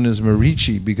Prajapati known as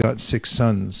Marichi begot 6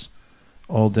 sons,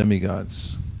 all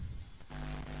demigods,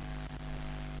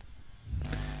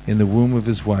 in the womb of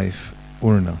his wife,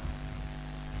 Urna.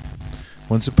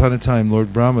 Once upon a time,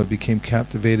 Lord Brahma became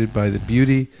captivated by the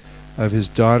beauty of his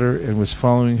daughter and was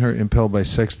following her, impelled by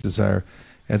sex desire.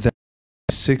 At that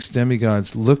time, 6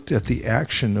 demigods looked at the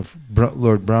action of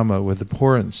Lord Brahma with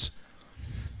abhorrence.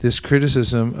 This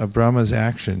criticism of Brahma's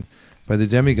action by the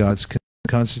demigods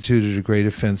constituted a great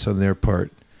offense on their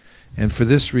part, and for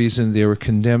this reason they were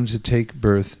condemned to take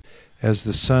birth as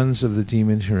the sons of the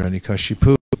demon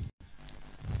Hiranyakashipu.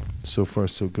 So far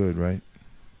so good, right?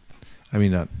 I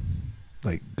mean, not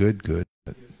like good,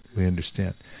 but we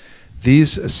understand.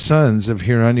 These sons of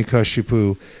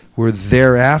Hiranyakashipu were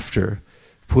thereafter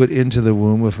put into the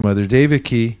womb of Mother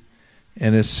Devaki,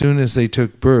 and as soon as they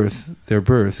took their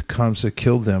birth, Kamsa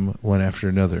killed them one after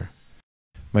another.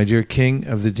 My dear king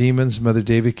of the demons, Mother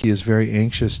Devaki is very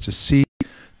anxious to see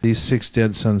these 6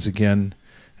 dead sons again,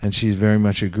 and she is very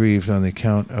much aggrieved on the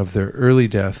account of their early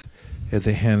death at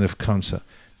the hand of Kamsa.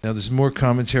 Now there's more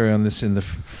commentary on this in the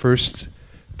first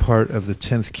part of the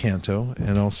 10th canto,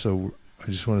 and also I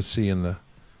just want to see in the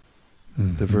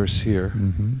verse here.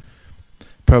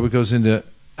 Prabhupada goes into,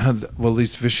 well, at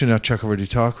least Vishwanath Chakravarti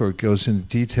Thakur goes into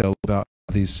detail about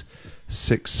how these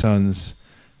 6 sons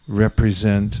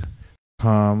represent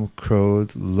Kam,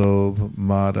 Krodh, Lobh,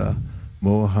 Mada,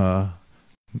 Moha,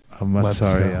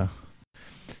 Matsarya,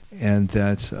 and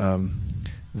that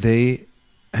they,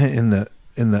 in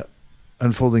the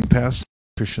unfolding past of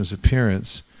Krishna's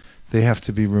appearance, they have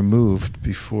to be removed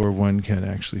before one can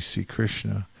actually see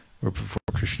Krishna, or before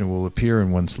Krishna will appear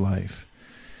in one's life.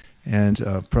 And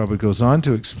Prabhupada goes on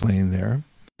to explain there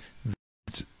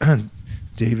that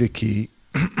Devaki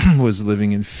was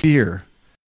living in fear,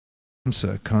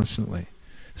 Kamsa, constantly.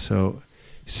 So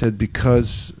he said,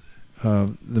 because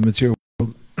the material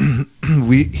world,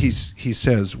 he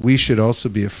says, we should also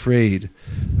be afraid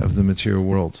of the material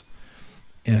world.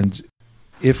 And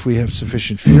if we have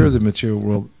sufficient fear of the material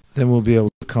world, then we'll be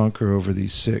able to conquer over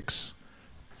these 6.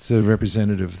 The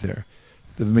representative there.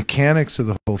 The mechanics of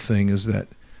the whole thing is that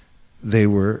they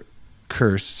were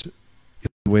cursed in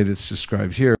the way that's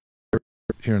described here in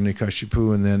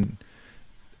Hiranyakashipu, and then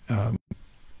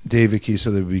Devaki,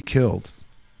 so they would be killed.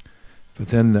 But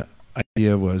then the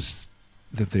idea was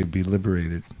that they'd be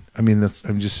liberated. I mean,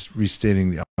 I'm just restating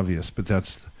the obvious, but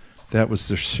that was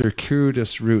the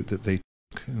circuitous route that they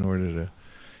took in order to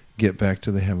get back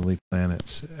to the heavenly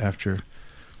planets after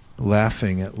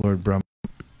laughing at Lord Brahma.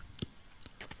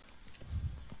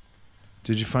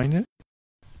 Did you find it?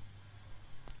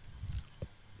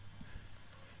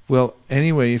 Well,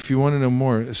 anyway, if you want to know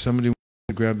more, if somebody wants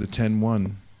to grab the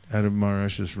 10.1 out of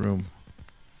Maharaj's room.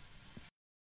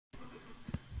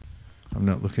 I'm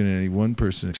not looking at any one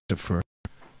person except for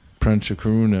Prancha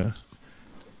Karuna,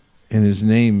 and his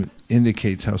name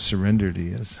indicates how surrendered he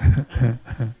is.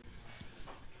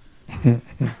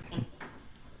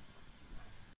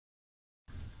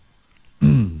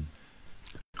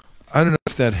 I don't know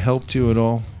if that helped you at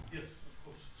all. Yes, of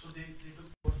course. So they took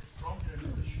birth from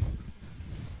Hiranyakashipu.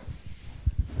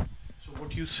 So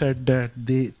what you said, that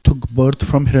they took birth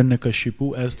from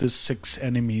Hiranyakashipu as the 6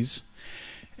 enemies,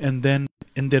 and then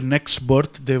in their next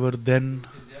birth they were then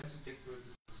Condemned to take birth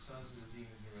as the sons of the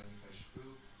demon Hiranyakashipu.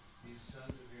 These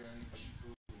sons of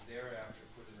Hiranyakashipu were thereafter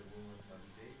put in the womb of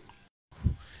Mother Devi.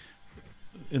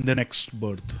 in the next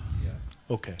birth. Yeah.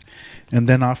 Okay. And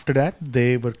then after that,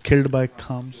 they were killed by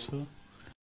Kamsa.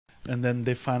 And then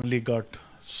they finally got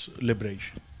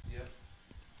liberation. Yep.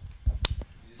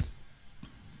 Just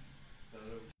thought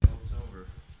it's over.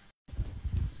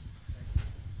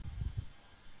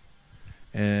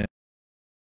 And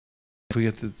if we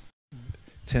get the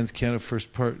 10th canto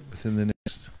first part within the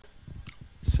next,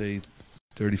 say,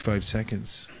 35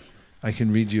 seconds, I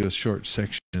can read you a short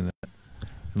section in that,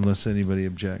 unless anybody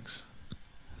objects.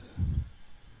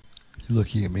 You're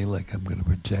looking at me like I'm going to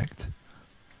reject.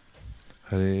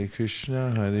 Hare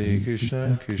Krishna,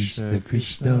 Krishna Krishna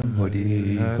Krishna, Hare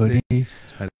Hare Hare,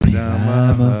 Hare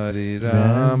Rama, Hare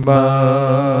Rama,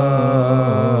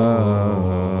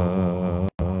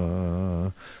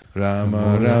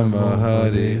 Rama Rama,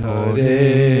 Hare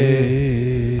Hare.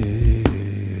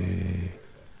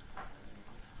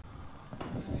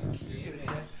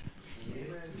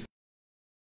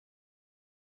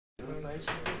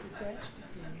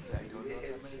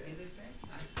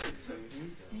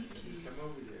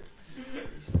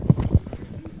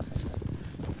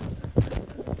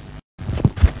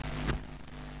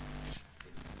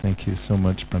 Thank you so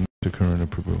much, Pandita Karuna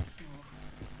Prabhu.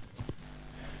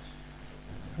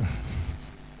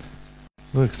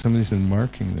 Look, somebody's been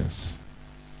marking this.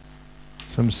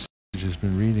 Some sage has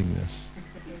been reading this.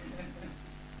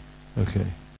 Okay.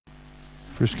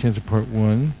 First Canto Part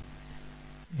 1.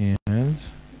 And a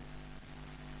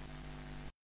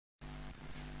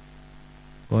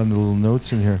lot of little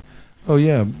notes in here. Oh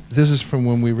yeah, this is from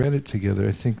when we read it together.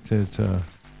 I think that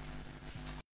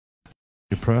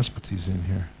Praspati's in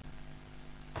here.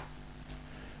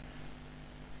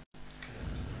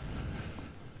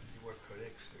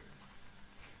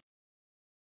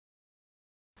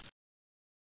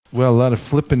 Well, a lot of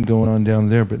flipping going on down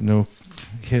there, but no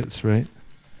hits, right?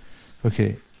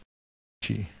 Okay.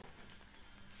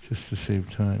 Just to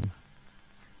save time.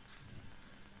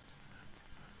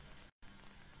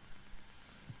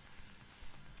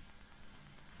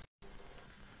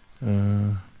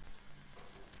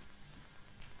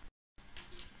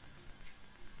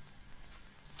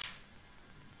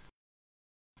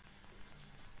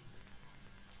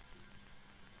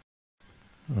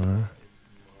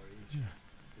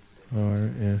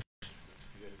 R.S.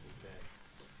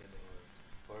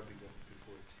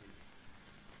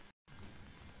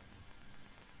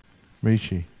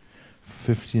 Rishi,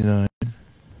 59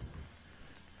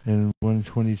 and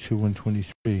 122,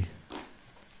 123.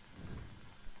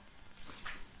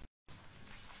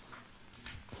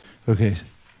 Okay.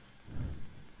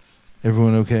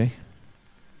 Everyone okay?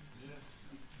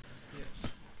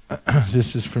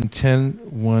 This is from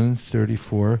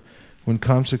 10:134. When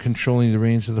Kamsa controlling the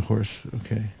reins of the horse.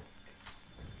 Okay.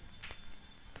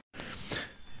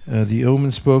 The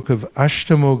omen spoke of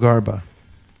Ashtamo Garbha,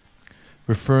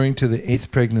 referring to the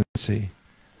 8th pregnancy,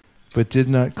 but did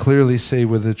not clearly say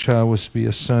whether the child was to be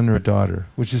a son or a daughter,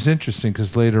 which is interesting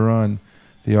because later on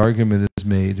the argument is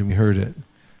made, and we heard it,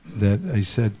 that I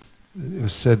said it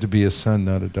was said to be a son,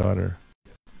 not a daughter.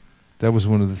 That was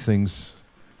one of the things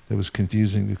that was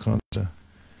confusing to Kamsa.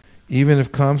 Even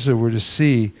if Kamsa were to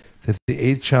see that the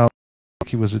 8th child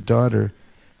was a daughter,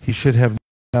 he should have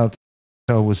known out the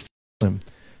child was him.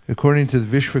 According to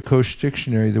the Vishvakosh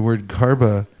dictionary, the word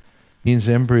garbha means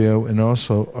embryo and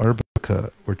also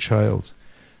arbaka, or child.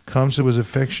 Kamsa was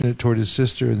affectionate toward his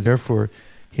sister, and therefore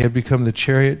he had become the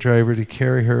chariot driver to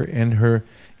carry her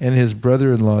and his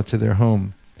brother-in-law to their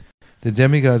home. The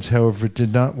demigods, however,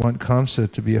 did not want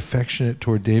Kamsa to be affectionate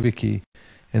toward Devaki,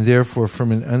 and therefore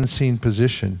from an unseen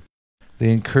position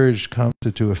they encouraged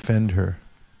Kamsa to offend her.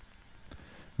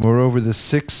 Moreover, the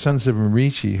 6 sons of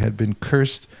Marichi had been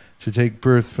cursed to take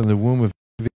birth from the womb of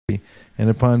Devaki, and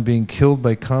upon being killed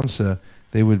by Kamsa,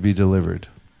 they would be delivered.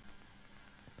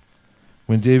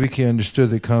 When Devaki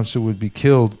understood that Kamsa would be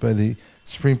killed by the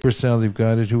Supreme Personality of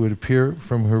Godhead who would appear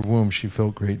from her womb, she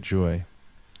felt great joy.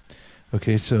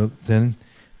 Okay, so then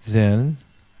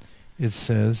it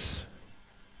says,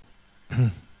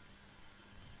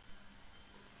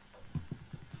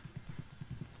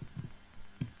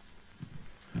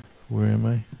 where am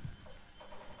I?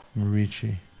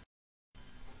 Marichi.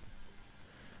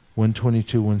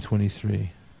 122,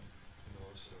 123.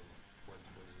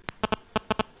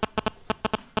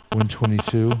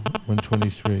 122,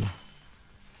 123.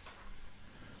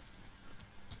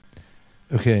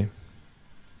 Okay.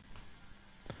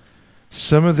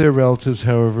 Some of their relatives,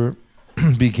 however,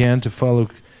 began to follow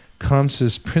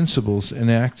Kamsa's principles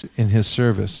and act in his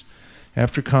service.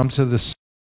 After Kamsa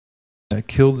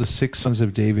killed the 6 sons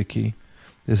of Devaki,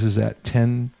 this is at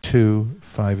 10:2,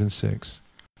 5, and 6.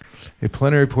 A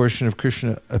plenary portion of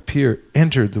Krishna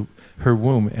entered her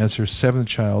womb as her 7th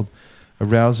child,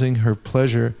 arousing her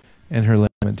pleasure and her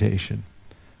lamentation.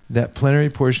 That plenary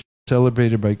portion is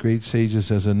celebrated by great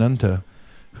sages as Ananta,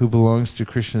 who belongs to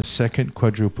Krishna's 2nd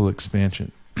quadruple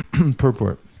expansion.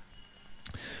 Purport.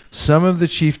 Some of the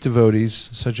chief devotees,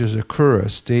 such as Akrura,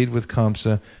 stayed with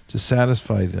Kamsa to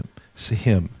satisfy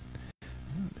him.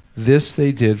 This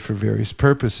they did for various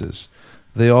purposes.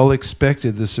 They all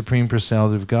expected the Supreme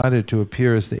Personality of Godhead to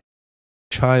appear as the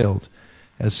child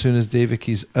as soon as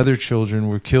Devaki's other children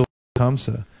were killed by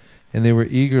Kamsa, and they were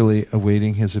eagerly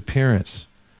awaiting his appearance.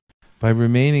 By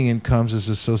remaining in Kamsa's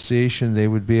association, they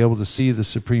would be able to see the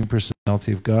Supreme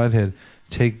Personality of Godhead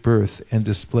take birth and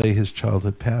display his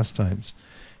childhood pastimes,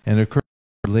 and occur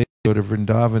later go to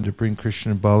Vrindavan to bring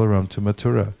Krishna and Balaram to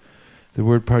Mathura. The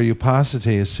word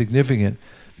Paryupasate is significant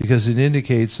because it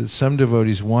indicates that some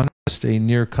devotees wanted to stay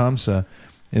near Kamsa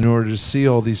in order to see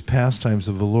all these pastimes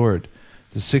of the Lord.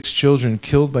 The 6 children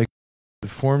killed by Kamsa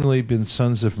had formerly been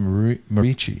sons of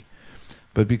Marichi,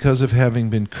 but because of having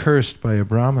been cursed by a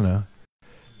Brahmana,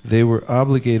 they were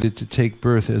obligated to take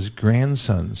birth as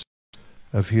grandsons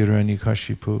of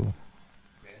Hiranyakashipu.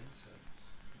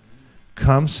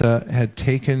 Kamsa had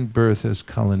taken birth as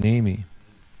Kalanemi,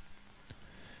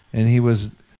 and he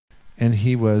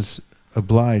was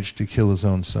obliged to kill his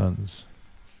own sons.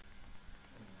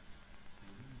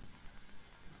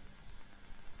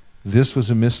 This was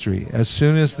a mystery. As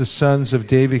soon as the sons of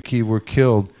Devaki were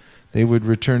killed, they would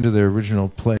return to their original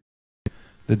place.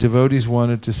 The devotees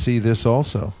wanted to see this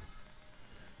also.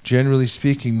 Generally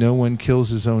speaking, no one kills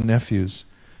his own nephews,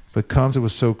 but Kamsa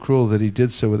was so cruel that he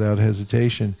did so without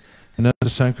hesitation. Ananda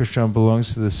Sankarshan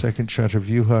belongs to the second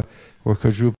Chaturvyuha or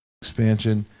Kajrupa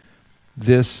expansion.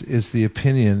 This is the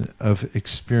opinion of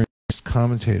experienced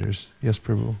commentators. Yes,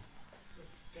 Prabhu?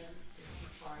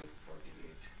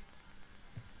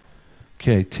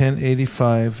 Okay,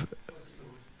 1085,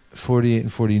 48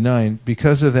 and 49.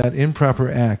 Because of that improper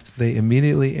act, they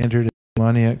immediately entered a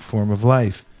demoniac form of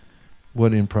life.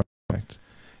 What improper act?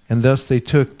 And thus they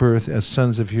took birth as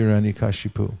sons of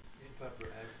Hiranyakashipu.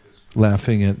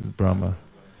 Laughing at Brahma.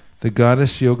 The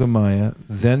goddess Yogamaya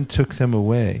then took them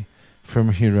away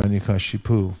from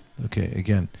Hiranyakashipu. Okay,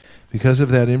 again. Because of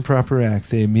that improper act,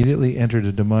 they immediately entered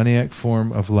a demoniac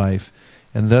form of life,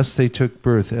 and thus they took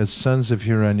birth as sons of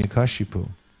Hiranyakashipu.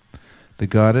 The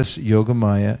goddess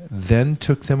Yogamaya then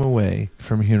took them away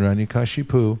from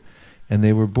Hiranyakashipu, and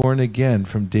they were born again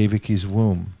from Devaki's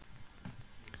womb.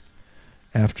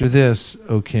 After this,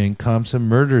 O king, Kamsa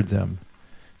murdered them.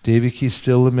 Devaki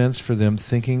still laments for them,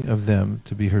 thinking of them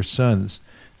to be her sons.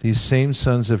 These same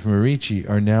sons of Marichi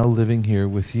are now living here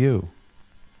with you.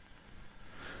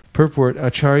 Purport: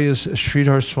 Acharyas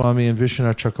Sridhar Swami and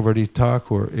Vishwanath Chakravarti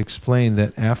Thakur explain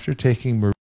that after taking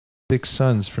Marichi's 6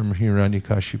 sons from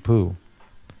Hiranyakashipu,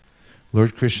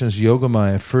 Lord Krishna's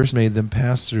Yogamaya first made them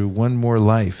pass through one more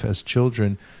life as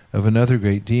children of another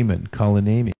great demon,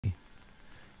 Kalanemi.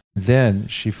 Then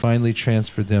she finally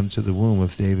transferred them to the womb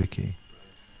of Devaki.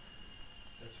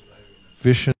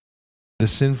 Vishnu, the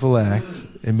sinful act,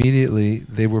 immediately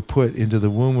they were put into the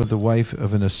womb of the wife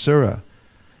of an Asura.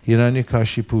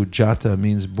 Hiranyakashipu, Jata,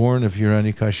 means born of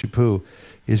Hiranyakashipu,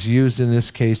 is used in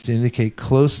this case to indicate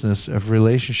closeness of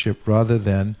relationship rather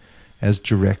than as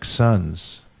direct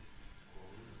sons.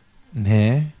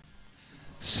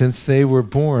 Since they were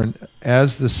born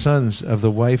as the sons of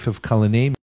the wife of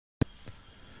Kalanemi,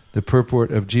 the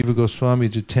purport of Jiva Goswami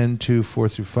to 10.2,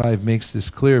 4-5 makes this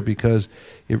clear because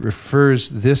it refers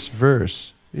to this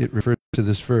verse.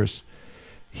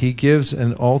 He gives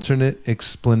an alternate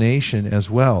explanation as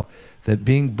well, that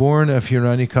being born of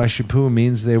Hiranyakashipu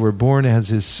means they were born as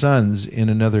his sons in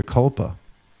another kalpa.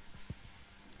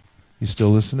 You still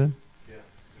listening? Yeah.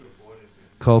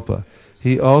 Kalpa.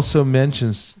 He also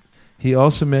mentions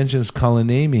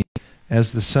Kalanemi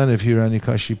as the son of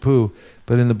Hiranyakashipu,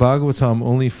 but in the Bhagavatam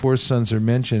only 4 sons are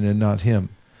mentioned and not him.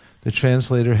 The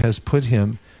translator has put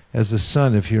him as the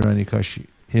son of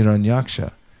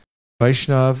Hiranyaksha.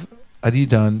 Vaishnav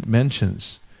Adidan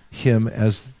mentions him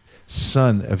as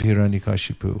son of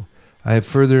Hiranyakashipu. I have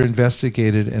further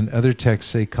investigated, and other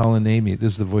texts say Kalanemi,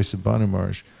 this is the voice of Banu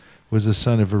Maharaj, was the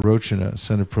son of Virochana,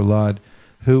 son of Prahlad,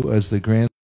 who was the grandson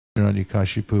of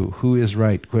Hiranyakashipu. Who is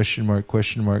right? Question mark,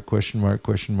 question mark, question mark,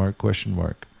 question mark, question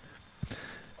mark.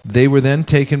 They were then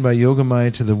taken by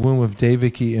Yogamaya to the womb of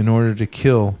Devaki in order to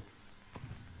kill.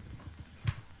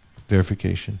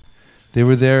 Verification. They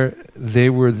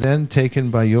were then taken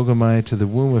by Yogamaya to the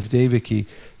womb of Devaki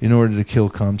in order to kill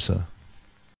Kamsa.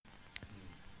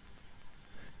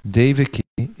 Devaki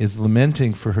is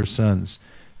lamenting for her sons.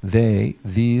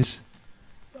 These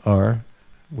are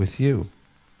with you.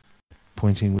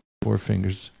 Pointing with 4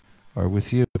 fingers, are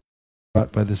with you.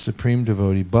 Brought by the supreme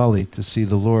devotee Bali to see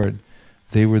the Lord.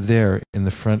 They were there in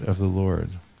the front of the Lord.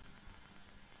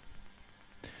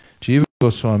 Jiva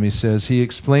Goswami says he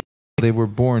explained how they were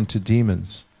born to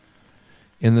demons.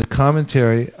 In the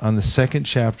commentary on the 2nd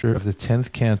chapter of the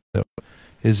 10th canto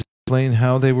is explained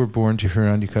how they were born to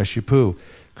Hiranyakashipu.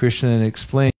 Krishna then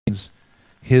explains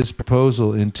his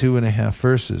proposal in 2.5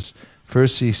 verses.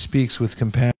 First he speaks with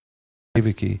compassion to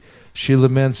Devaki. She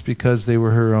laments because they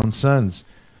were her own sons.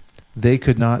 they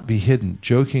could not be hidden.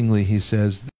 Jokingly, he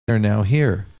says, they are now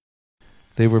here.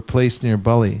 They were placed near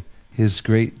Bali, his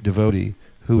great devotee,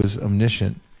 who was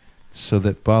omniscient, so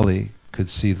that Bali could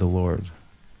see the Lord.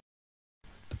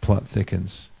 The plot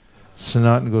thickens.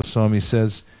 Sanatana Goswami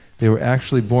says they were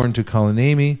actually born to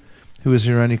Kalanemi, who is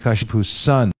Hiranyakashipu's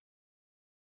son.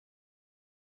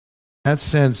 In that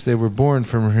sense, they were born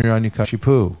from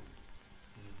Hiranyakashipu.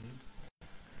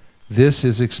 This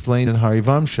is explained in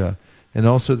Harivamsha, and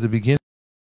also at the beginning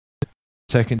of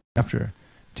the second chapter.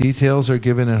 Details are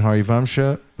given in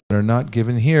Harivamsha, but are not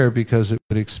given here because it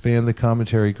would expand the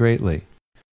commentary greatly.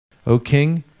 O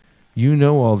king, you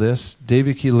know all this.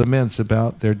 Devaki laments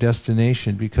about their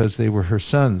destination because they were her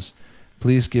sons.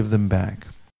 Please give them back.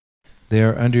 They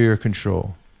are under your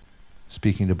control.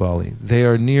 Speaking to Bali. They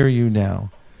are near you now.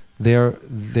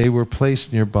 They were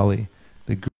placed near Bali,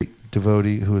 the great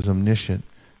devotee who is omniscient,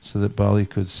 so that Bali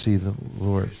could see the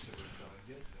Lord.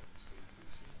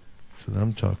 That's what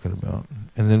I'm talking about.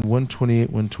 And then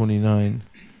 128, 129.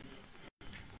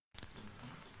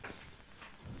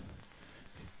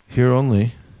 Here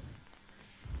only.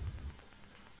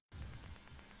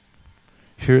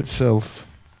 Here itself.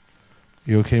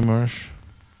 You okay, Marsh?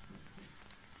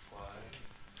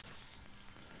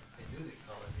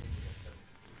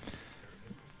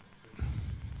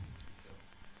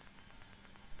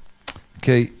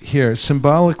 Okay, here,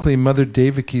 symbolically, Mother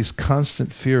Devaki's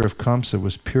constant fear of Kamsa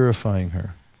was purifying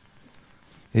her.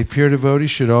 A pure devotee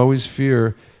should always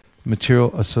fear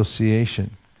material association.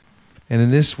 And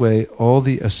in this way, all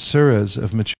the asuras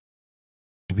of material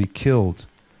will be killed,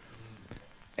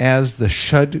 as the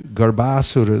Shad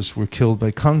Garbhasuras were killed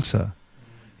by Kamsa.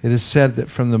 It is said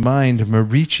that from the mind,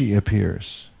 Marichi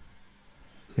appears.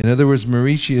 In other words,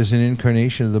 Marichi is an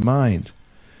incarnation of the mind.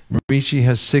 Marichi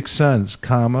has 6 sons,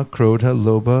 Kama, Krodha,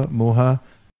 Lobha, Moha,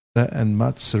 and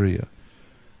Matsarya.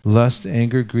 Lust,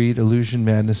 anger, greed, illusion,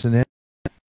 madness, and envy.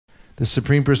 The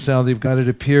Supreme Personality of Godhead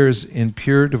appears in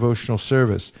pure devotional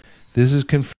service. This is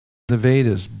confirmed in the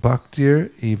Vedas. Bhaktir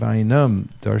evainam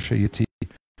darshayati.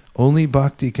 Only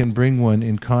bhakti can bring one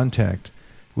in contact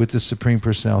with the Supreme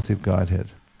Personality of Godhead.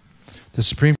 The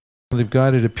Supreme Personality of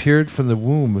Godhead appeared from the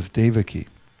womb of Devaki.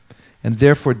 And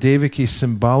therefore Devaki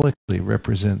symbolically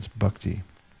represents bhakti.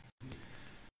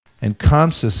 And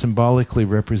Kamsa symbolically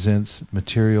represents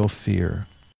material fear.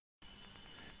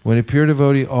 When a pure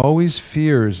devotee always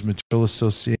fears material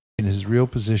association, his real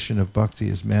position of bhakti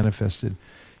is manifested,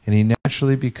 and he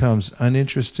naturally becomes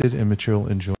uninterested in material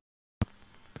enjoyment.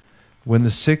 When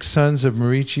the 6 sons of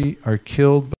Marichi are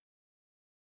killed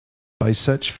by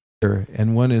such fear,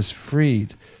 and one is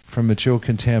freed from material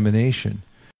contamination,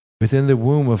 within the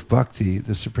womb of bhakti,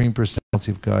 the Supreme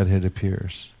Personality of Godhead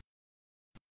appears.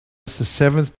 The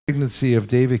 7th pregnancy of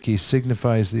Devaki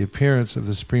signifies the appearance of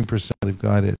the Supreme Personality of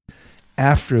Godhead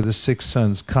after the 6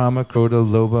 sons, Kama, Krodha,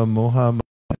 Lobha, Moha,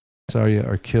 and Matsarya,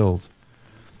 are killed.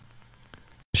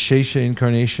 The Shesha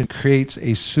incarnation creates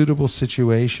a suitable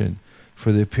situation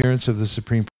for the appearance of the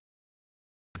Supreme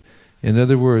Personality. In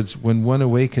other words, when one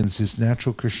awakens his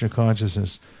natural Krishna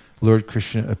consciousness, Lord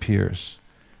Krishna appears.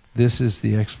 This is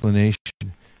the explanation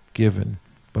given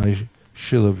by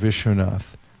Srila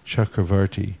Vishwanath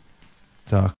Chakravarti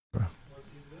Thakura.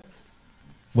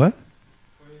 What?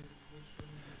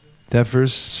 That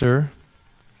verse, sir,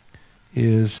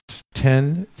 is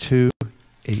 10 to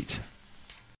 8.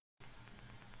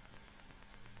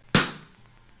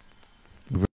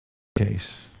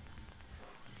 Case.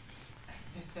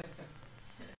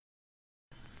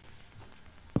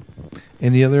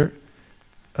 Any other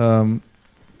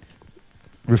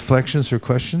reflections or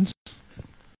questions?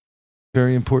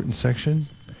 Very important section.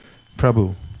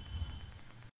 Prabhu.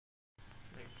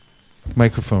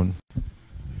 Microphone.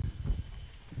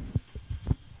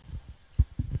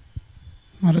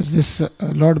 Maharaj, this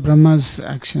Lord Brahma's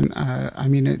action,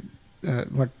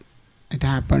 what it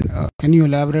happened, can you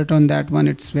elaborate on that one?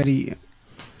 It's very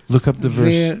Look up the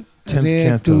verse. 10th rare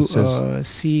canto to says,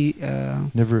 see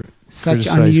never such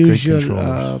criticize great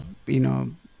unusual,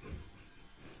 controllers.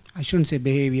 I shouldn't say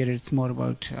behavior, it's more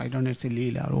about, I don't know, it's a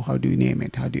leela, or how do you name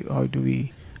it? How do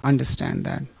we understand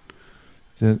that?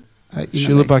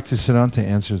 Srila Bhaktisiddhanta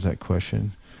answers that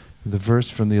question. The verse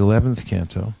from the 11th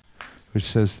canto, which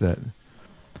says that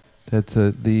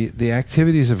the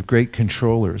activities of great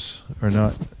controllers are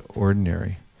not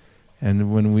ordinary.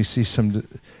 And when we see some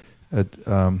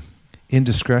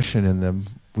indiscretion in them,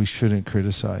 we shouldn't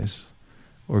criticize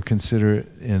or consider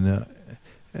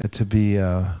it to be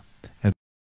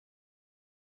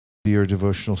your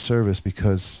devotional service,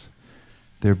 because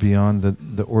they're beyond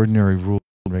the ordinary rules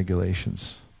and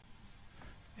regulations.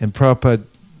 And Prabhupada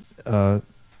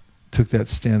took that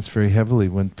stance very heavily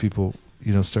when people,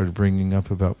 started bringing up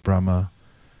about Brahma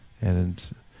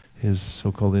and his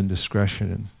so-called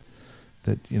indiscretion, and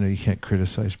that, you can't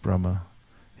criticize Brahma.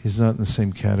 He's not in the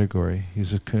same category.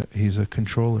 He's a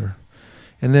controller.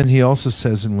 And then he also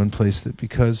says in one place that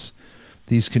because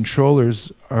these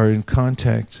controllers are in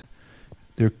contact,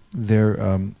 their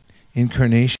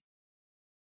incarnation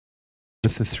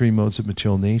with the three modes of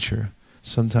material nature,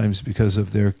 sometimes because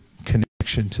of their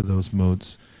connection to those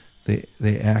modes,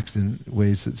 they act in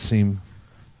ways that seem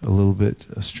a little bit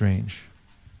strange.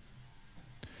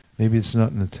 Maybe it's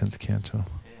not in the 10th canto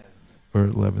or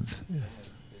 11th. Yeah.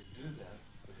 They do that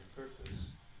for the purpose.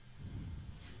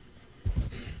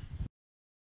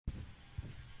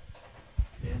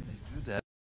 And they do that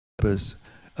for the purpose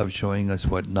of showing us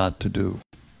what not to do.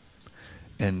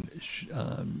 And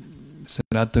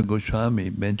Sanatana Goswami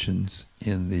mentions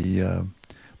in the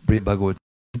Brihad Bhagavad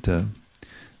Gita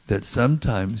that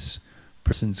sometimes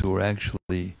persons who are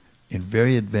actually in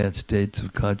very advanced states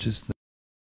of consciousness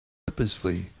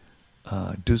purposefully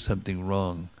do something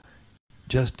wrong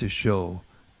just to show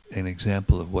an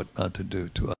example of what not to do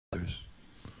to others.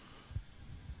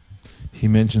 He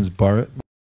mentions Bharat.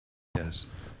 Yes.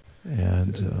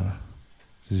 And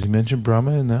does he mention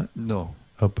Brahma in that? No.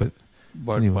 Oh, but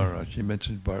Bharat anyway. Maharaj. He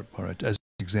mentioned Bharat Maharaj as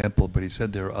an example, but he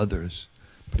said there are others.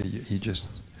 But he just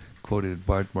quoted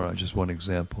Bharat Maharaj as one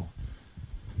example.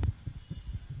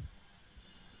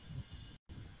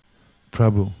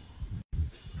 Prabhu.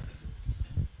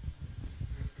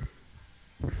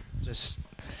 Just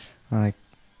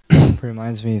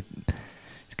reminds me,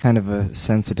 it's kind of a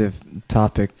sensitive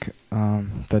topic,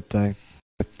 but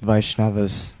with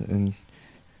Vaishnavas and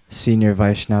senior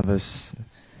Vaishnavas,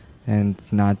 and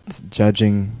not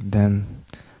judging them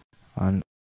on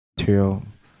material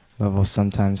level,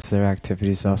 sometimes their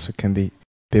activities also can be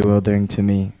bewildering to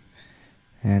me,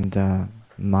 and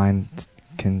mind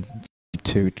can lead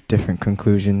to different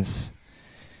conclusions.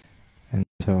 And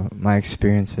so my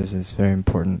experiences is very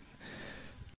important.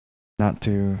 Not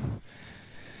to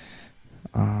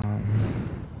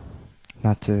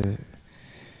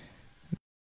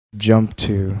jump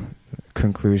to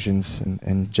conclusions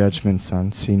and judgments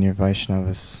on senior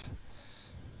Vaishnavas.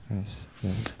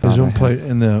 There's one part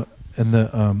in the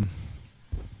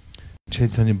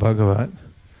Chaitanya Bhagavat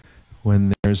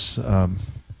when there's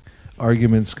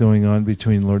arguments going on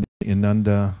between Lord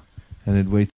Nityananda and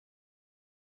Advaita.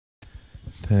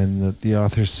 Then the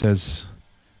author says,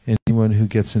 anyone who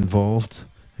gets involved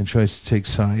and tries to take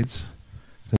sides,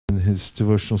 then his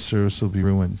devotional service will be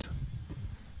ruined.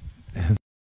 And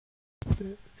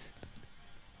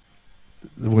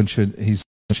he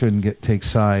shouldn't take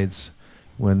sides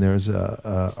when there's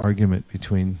a argument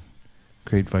between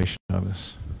great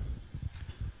Vaishnavas.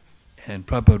 And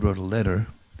Prabhupada wrote a letter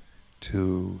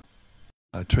to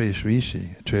Treya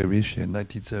Rishi in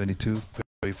 1972,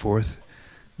 February 4th.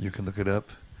 You can look it up.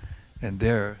 And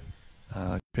there,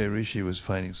 Treya Rishi was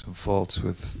finding some faults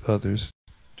with others.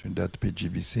 Turned out to be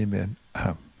GBC men.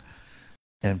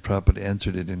 And Prabhupada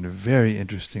answered it in a very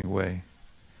interesting way.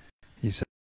 He said,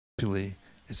 actually,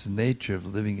 it's the nature of a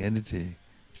living entity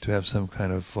to have some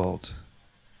kind of fault.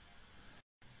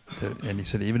 And he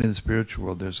said, even in the spiritual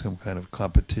world, there's some kind of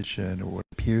competition or what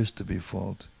appears to be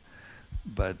fault.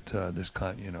 But there's,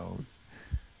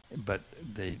 but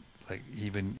they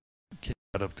even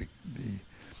brought up the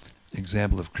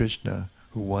example of Krishna,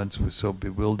 who once was so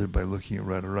bewildered by looking at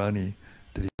Radharani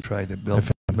that he tried to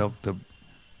milk the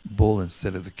bull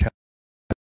instead of the cow.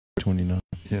 29.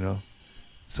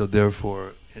 So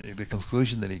therefore, the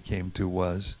conclusion that he came to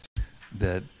was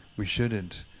that we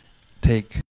shouldn't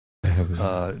take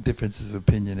differences of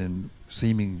opinion and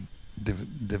seeming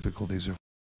difficulties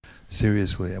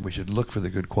seriously, and we should look for the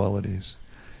good qualities.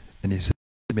 And he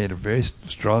made a very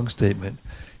strong statement.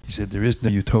 He said there is no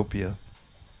utopia,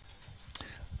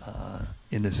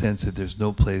 in the sense that there's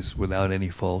no place without any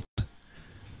fault.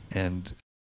 And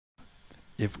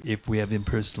if we have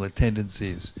impersonal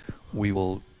tendencies, we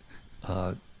will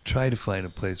try to find a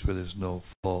place where there's no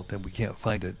fault, and we can't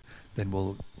find it, then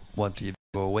we'll want to either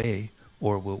go away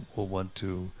or we'll want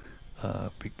to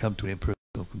come to an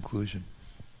impersonal conclusion.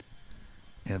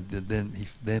 And then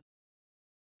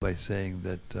by saying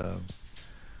that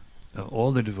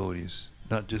all the devotees,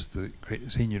 not just the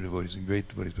great senior devotees and great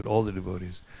devotees, but all the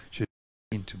devotees should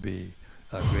aim to be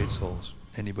great souls.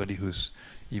 Anybody who's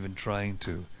even trying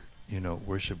to,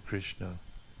 worship Krishna.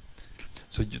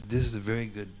 So this is a very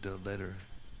good letter.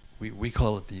 We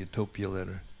call it the Utopia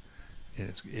letter,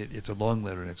 and it's a long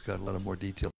letter and it's got a lot of more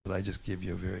detail. But I just give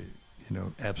you a very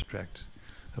abstract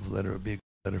of a letter, a big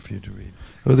letter for you to read.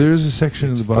 Oh, there is a section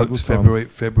in the Bhagavatam.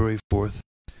 February 4th,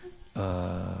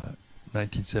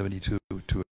 1972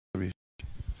 to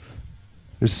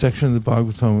There's a section of the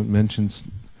Bhagavatam that mentions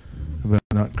about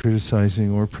not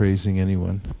criticizing or praising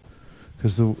anyone,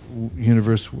 because the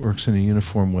universe works in a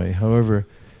uniform way. However,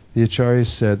 the Acharyas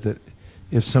said that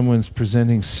if someone's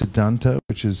presenting siddhanta,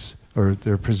 or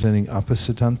they're presenting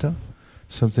apasiddhanta,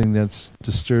 something that's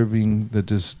disturbing the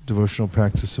devotional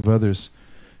practice of others,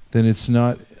 then it's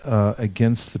not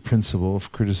against the principle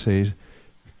of criticism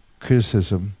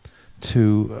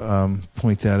to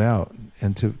point that out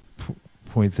and to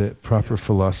point the proper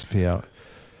philosophy out.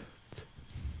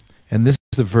 And this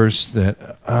is the verse that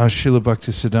Srila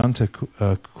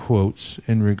Bhaktisiddhanta quotes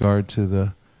in regard to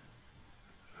the...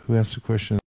 Who asked the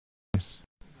question?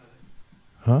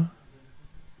 Huh?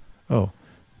 Oh.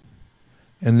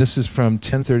 And this is from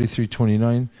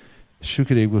 1033.29.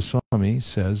 Shukadeva Goswami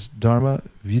says, Dharma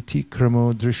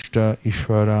vitikramo drishta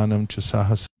ishvaranam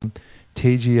chasahasam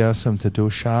tejiyasam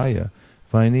tadoshaya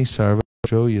vaini sarva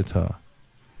joyata.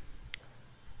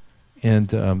 And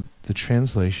the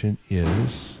translation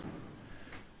is,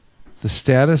 the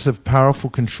status of powerful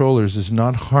controllers is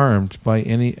not harmed by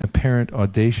any apparent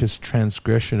audacious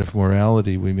transgression of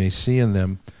morality we may see in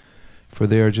them, for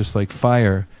they are just like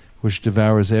fire, which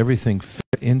devours everything fit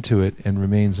into it and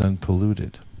remains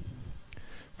unpolluted.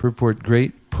 Purport: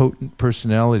 great potent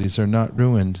personalities are not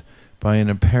ruined by an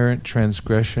apparent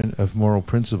transgression of moral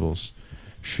principles.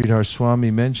 Sridhar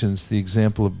Swami mentions the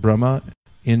example of Brahma,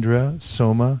 Indra,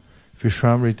 Soma,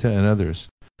 Vishwamrita, and others.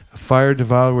 A fire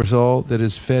devours all that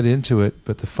is fed into it,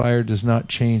 but the fire does not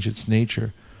change its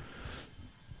nature.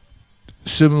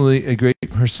 Similarly, a great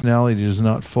personality does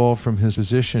not fall from his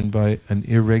position by an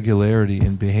irregularity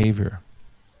in behavior.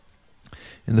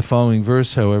 In the following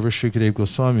verse, however, Shukadeva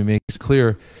Goswami makes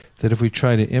clear that if we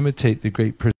try to imitate the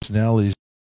great personalities,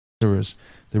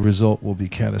 the result will be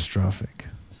catastrophic.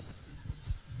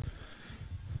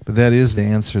 But that is the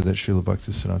answer that Srila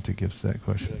Bhaktisiddhanta gives to that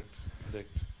question.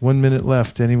 1 minute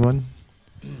left. Anyone?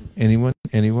 Anyone?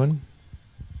 Anyone?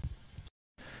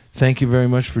 Thank you very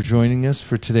much for joining us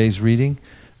for today's reading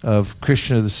of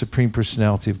Krishna, the Supreme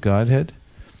Personality of Godhead.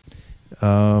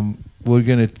 We're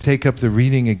going to take up the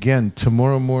reading again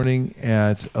tomorrow morning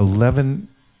at 11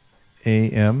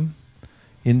 a.m.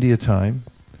 India time,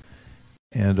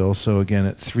 and also again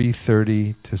at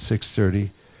 3:30 to 6:30.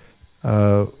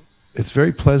 It's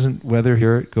very pleasant weather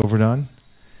here at Govardhan,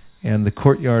 and the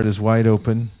courtyard is wide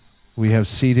open. We have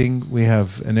seating, we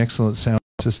have an excellent sound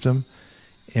system,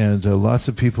 and lots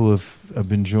of people have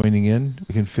been joining in.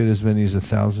 We can fit as many as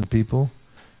 1,000 people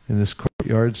in this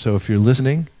courtyard, so if you're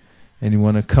listening and you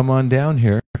want to come on down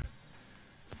here,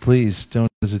 please don't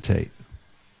hesitate.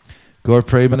 Gaur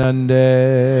Premanande.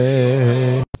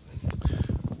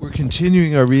 We're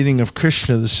continuing our reading of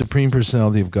Krishna, the Supreme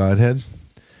Personality of Godhead,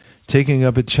 taking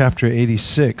up at chapter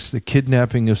 86, the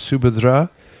kidnapping of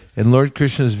Subhadra, and Lord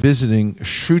Krishna's visiting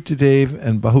Shrutadev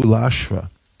and Bahulashva.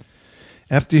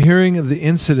 After hearing of the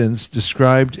incidents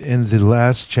described in the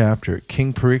last chapter,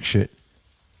 King Parikshit...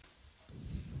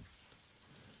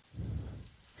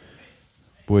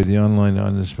 Boy, the online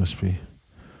audience must be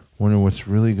wondering what's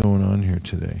really going on here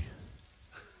today.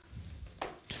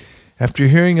 After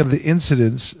hearing of the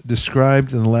incidents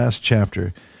described in the last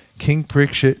chapter, King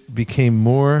Parikshit became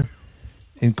more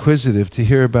inquisitive to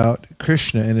hear about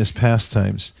Krishna and his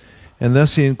pastimes, and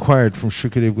thus he inquired from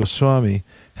Shukadeva Goswami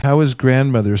how his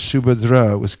grandmother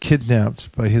Subhadra was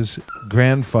kidnapped by his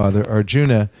grandfather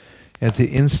Arjuna at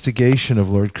the instigation of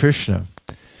Lord Krishna.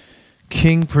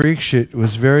 King Parikshit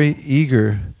was very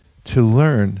eager to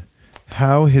learn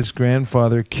how his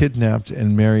grandfather kidnapped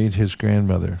and married his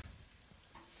grandmother.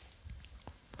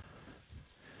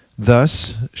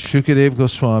 Thus, Shukadeva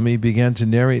Goswami began to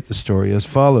narrate the story as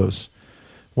follows.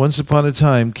 Once upon a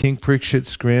time, King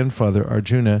Parikshit's grandfather,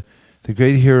 Arjuna, the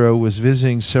great hero, was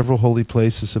visiting several holy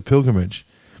places of pilgrimage.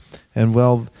 And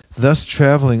while thus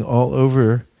traveling all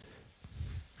over,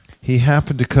 he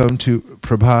happened to come to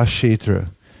Prabhas Kshetra.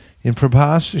 In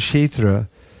Prabhas Kshetra,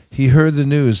 he heard the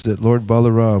news that Lord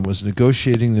Balaram was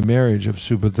negotiating the marriage of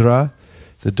Subhadra,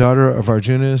 the daughter of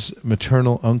Arjuna's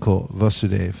maternal uncle,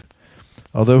 Vasudeva.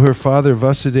 Although her father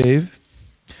Vasudeva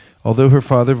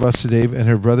and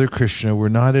her brother Krishna were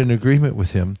not in agreement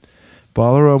with him,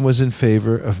 Balaram was in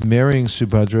favor of marrying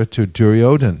Subhadra to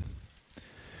Duryodhana.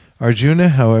 Arjuna,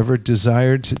 however,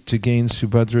 desired to gain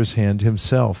Subhadra's hand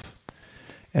himself.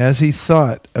 As he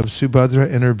thought of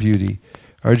Subhadra and her beauty,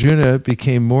 Arjuna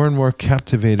became more and more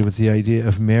captivated with the idea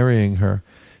of marrying her,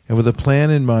 and with a plan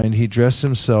in mind, he dressed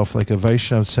himself like a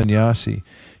Vaishnava sannyasi,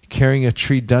 carrying a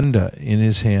tridanda in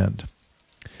his hand.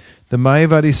 The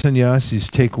Mayavadi sannyasis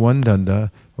take one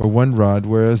danda, or 1 rod,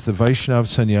 whereas the Vaishnava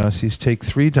sannyasis take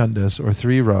 3 dandas, or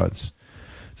 3 rods.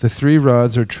 The 3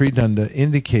 rods, or tridanda,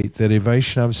 indicate that a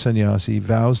Vaishnava sannyasi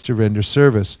vows to render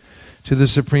service to the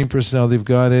Supreme Personality of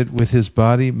Godhead with his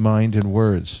body, mind, and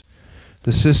words.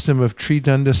 The system of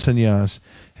tridanda sannyas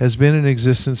has been in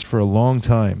existence for a long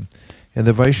time, and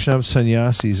the Vaishnava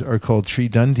sannyasis are called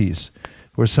tridandis,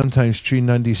 or sometimes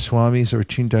tridandi swamis or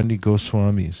tridandi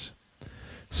goswamis.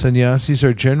 Sannyasis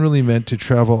are generally meant to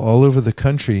travel all over the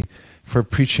country for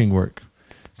preaching work.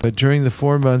 But during the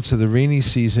 4 months of the rainy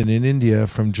season in India,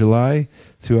 from July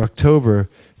through October,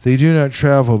 they do not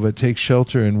travel but take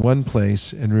shelter in one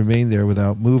place and remain there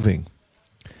without moving.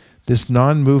 This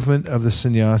non-movement of the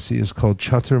sannyasi is called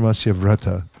Chaturmasya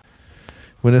Vrata.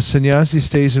 When a sannyasi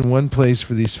stays in one place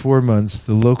for these 4 months,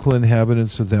 the local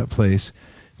inhabitants of that place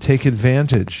take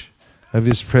advantage of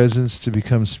his presence to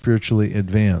become spiritually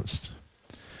advanced.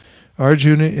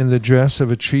 Arjuna, in the dress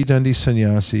of a tridandi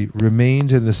sannyasi,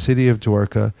 remained in the city of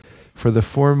Dwarka for the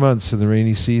 4 months of the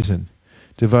rainy season,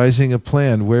 devising a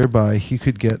plan whereby he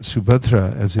could get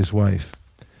Subhadra as his wife.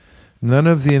 None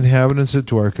of the inhabitants of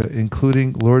Dwarka,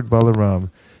 including Lord Balaram,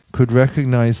 could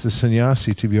recognize the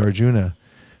sannyasi to be Arjuna.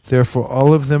 Therefore,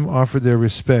 all of them offered their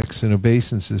respects and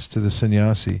obeisances to the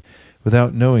sannyasi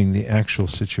without knowing the actual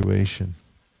situation.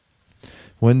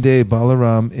 One day,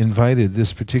 Balaram invited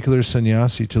this particular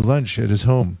sannyasi to lunch at his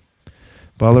home.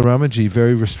 Balaramaji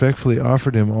very respectfully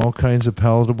offered him all kinds of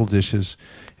palatable dishes,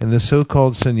 and the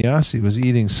so-called sannyasi was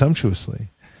eating sumptuously.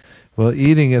 While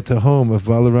eating at the home of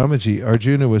Balaramaji,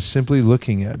 Arjuna was simply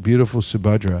looking at beautiful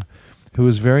Subhadra, who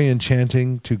was very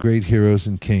enchanting to great heroes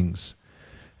and kings.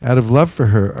 Out of love for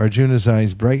her, Arjuna's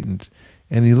eyes brightened,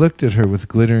 and he looked at her with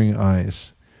glittering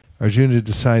eyes. Arjuna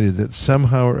decided that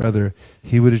somehow or other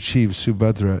he would achieve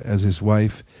Subhadra as his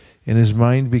wife, and his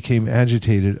mind became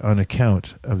agitated on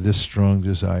account of this strong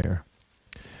desire.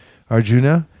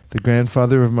 Arjuna, the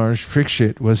grandfather of Maharaj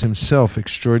Parikshit, was himself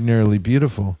extraordinarily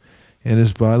beautiful, and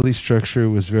his bodily structure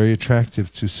was very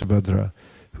attractive to Subhadra,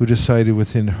 who decided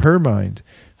within her mind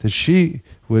that she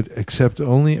would accept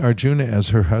only Arjuna as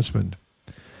her husband.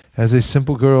 As a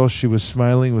simple girl, she was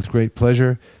smiling with great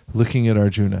pleasure, looking at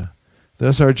Arjuna.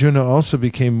 Thus Arjuna also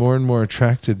became more and more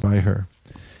attracted by her.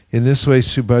 In this way,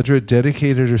 Subhadra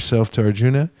dedicated herself to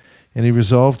Arjuna, and he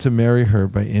resolved to marry her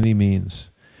by any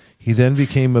means. He then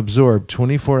became absorbed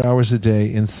 24 hours a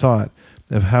day in thought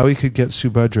of how he could get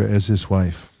Subhadra as his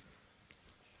wife.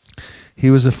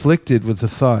 He was afflicted with the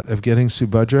thought of getting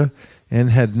Subhadra and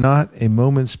had not a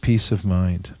moment's peace of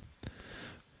mind.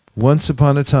 Once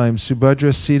upon a time,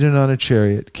 Subhadra, seated on a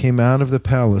chariot, came out of the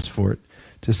palace fort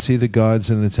to see the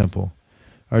gods in the temple.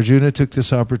 Arjuna took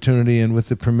this opportunity, and with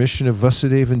the permission of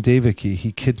Vasudeva and Devaki,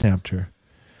 he kidnapped her.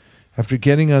 After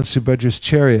getting on Subhadra's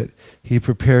chariot, he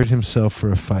prepared himself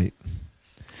for a fight.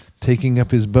 Taking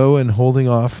up his bow and holding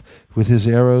off with his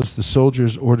arrows, the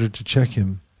soldiers ordered to check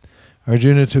him.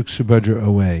 Arjuna took Subhadra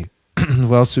away.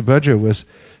 While Subhadra was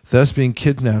thus being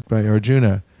kidnapped by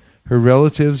Arjuna, her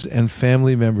relatives and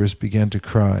family members began to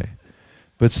cry.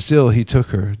 But still he took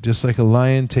her, just like a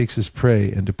lion takes his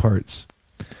prey and departs.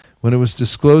 When it was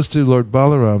disclosed to Lord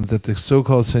Balaram that the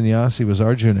so-called sannyasi was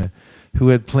Arjuna, who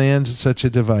had planned such a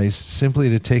device simply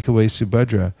to take away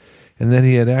Subhadra, and that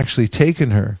he had actually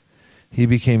taken her, he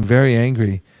became very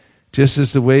angry. Just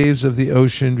as the waves of the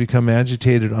ocean become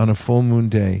agitated on a full moon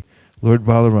day, Lord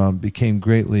Balaram became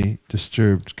greatly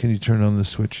disturbed. Can you turn on the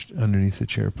switch underneath the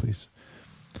chair, please?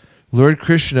 Lord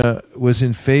Krishna was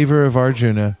in favor of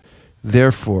Arjuna.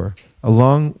 Therefore,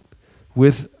 along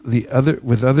with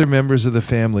other members of the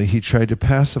family, he tried to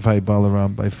pacify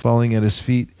Balaram by falling at his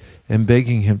feet and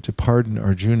begging him to pardon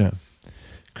Arjuna.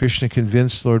 Krishna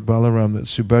convinced Lord Balaram that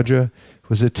Subhadra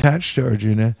was attached to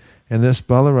Arjuna, and thus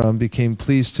Balaram became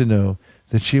pleased to know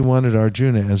that she wanted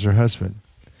Arjuna as her husband.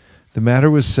 The matter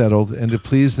was settled, and to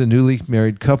please the newly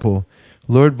married couple,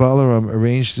 Lord Balaram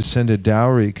arranged to send a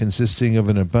dowry consisting of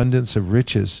an abundance of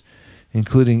riches,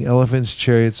 including elephants,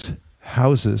 chariots,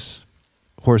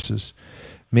 horses,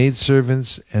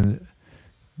 maidservants, and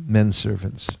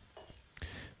menservants.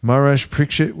 Maharaj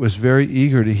Parikshit was very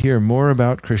eager to hear more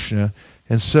about Krishna,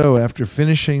 and so, after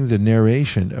finishing the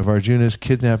narration of Arjuna's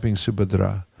kidnapping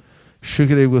Subhadra,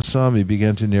 Shukadeva Goswami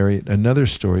began to narrate another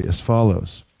story as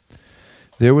follows.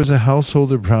 There was a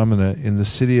householder Brahmana in the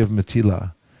city of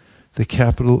Mithila, the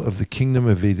capital of the kingdom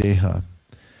of Videha.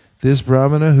 This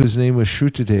Brahmana, whose name was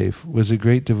Shrutadev, was a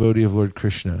great devotee of Lord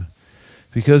Krishna.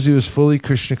 Because he was fully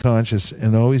Krishna conscious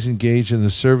and always engaged in the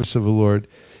service of the Lord,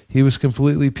 he was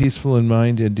completely peaceful in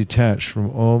mind and detached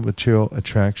from all material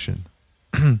attraction.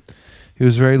 He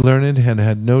was very learned and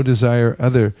had no desire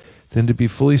other than to be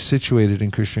fully situated in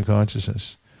Krishna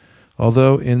consciousness.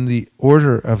 Although in the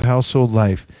order of household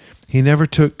life, he never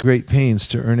took great pains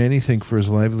to earn anything for his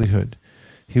livelihood.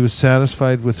 He was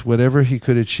satisfied with whatever he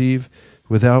could achieve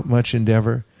without much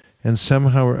endeavor, and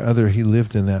somehow or other he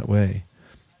lived in that way.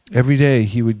 Every day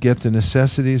he would get the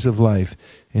necessities of life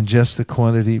in just the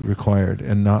quantity required,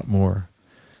 and not more.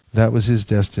 That was his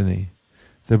destiny.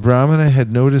 The Brahmana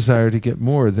had no desire to get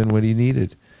more than what he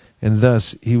needed, and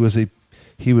thus he was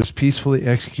peacefully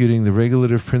executing the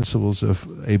regulative principles of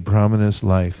a Brahmana's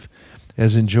life,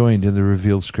 as enjoined in the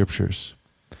revealed scriptures.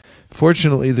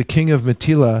 Fortunately, the king of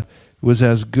Mithila was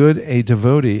as good a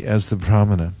devotee as the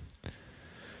Brahmana.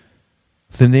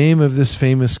 The name of this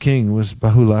famous king was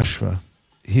Bahulashva.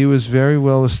 He was very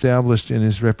well established in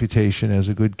his reputation as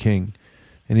a good king,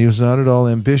 and he was not at all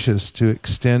ambitious to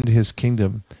extend his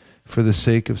kingdom for the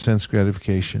sake of sense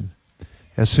gratification.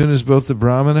 As soon as both the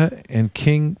Brahmana and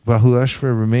King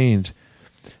Bahulashva remained,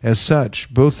 as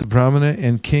such, both the Brahmana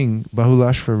and King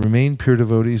Bahulashva remained pure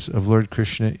devotees of Lord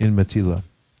Krishna in Mithila.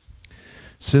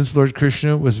 Since Lord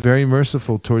Krishna was very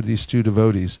merciful toward these two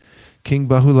devotees, King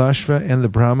Bahulashva and the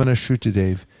Brahmana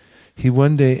Shrutadev, he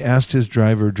one day asked his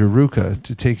driver Daruka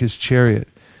to take his chariot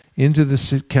into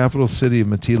the capital city of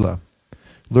Mithila.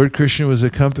 Lord Krishna was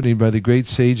accompanied by the great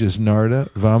sages Narada,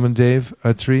 Vamandev,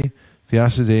 Atri,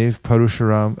 Vyasadev,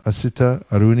 Parusharam, Asita,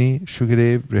 Aruni,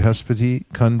 Shukadev, Brihaspati,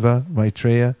 Kanva,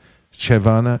 Maitreya,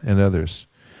 Chaivana, and others.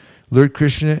 Lord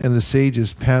Krishna and the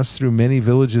sages passed through many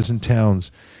villages and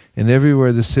towns, and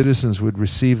everywhere the citizens would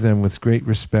receive them with great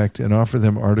respect and offer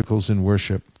them articles in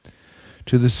worship.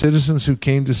 To the citizens who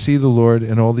came to see the Lord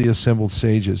and all the assembled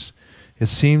sages, it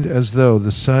seemed as though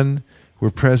the sun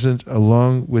were present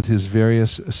along with his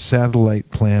various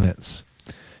satellite planets.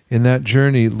 In that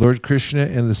journey, Lord Krishna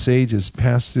and the sages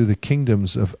passed through the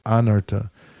kingdoms of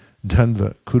Anarta,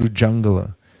 Dhanva,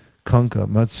 Kurujangala, Kanka,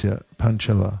 Matsya,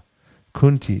 Panchala,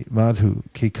 Kunti, Madhu,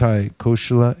 Kekai,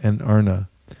 Koshala, and Arna.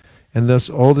 And thus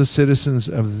all the citizens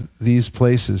of these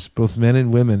places, both men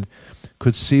and women,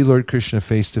 could see Lord Krishna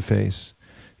face to face.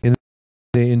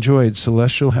 They enjoyed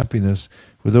celestial happiness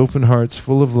with open hearts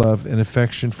full of love and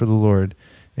affection for the Lord.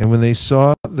 And when they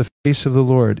saw the face of the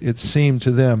Lord, it seemed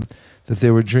to them that they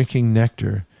were drinking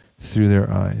nectar through their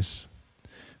eyes.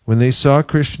 When they saw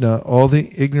Krishna, all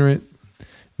the ignorant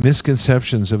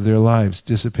misconceptions of their lives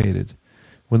dissipated.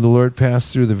 When the Lord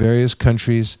passed through the various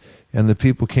countries and the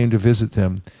people came to visit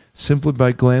them, simply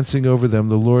by glancing over them,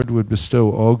 the Lord would bestow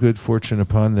all good fortune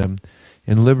upon them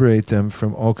and liberate them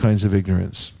from all kinds of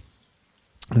ignorance.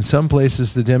 In some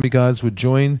places, the demigods would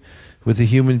join with the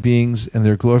human beings, and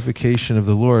their glorification of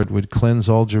the Lord would cleanse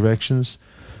all directions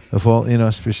of all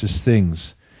inauspicious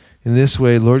things. In this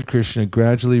way, Lord Krishna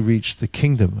gradually reached the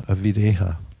kingdom of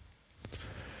Videha.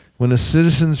 When the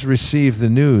citizens received the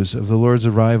news of the Lord's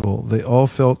arrival, they all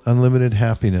felt unlimited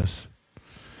happiness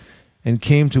and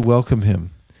came to welcome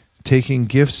him, taking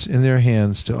gifts in their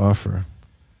hands to offer.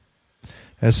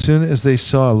 As soon as they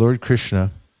saw Lord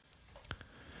Krishna,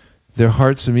 their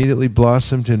hearts immediately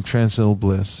blossomed in transcendental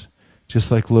bliss, just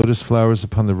like lotus flowers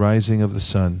upon the rising of the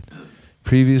sun.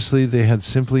 Previously, they had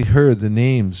simply heard the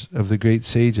names of the great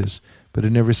sages, but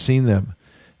had never seen them.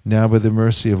 Now, by the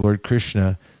mercy of Lord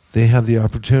Krishna, they have the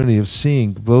opportunity of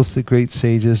seeing both the great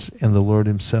sages and the Lord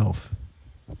himself.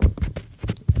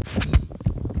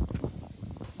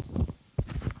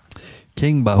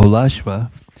 King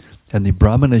Bahulashva and the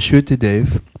Brahmana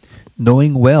Shrutadev,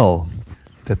 knowing well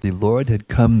that the Lord had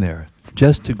come there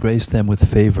just to grace them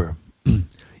with favor,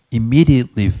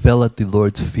 immediately fell at the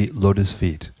Lord's lotus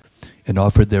feet and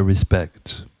offered their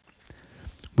respects.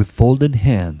 With folded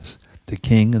hands, the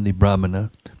king and the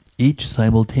Brahmana each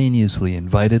simultaneously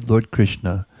invited Lord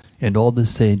Krishna and all the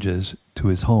sages to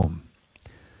his home.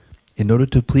 In order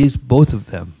to please both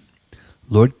of them,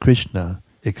 Lord Krishna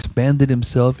expanded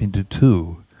himself into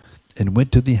two and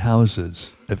went to the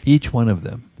houses of each one of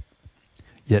them.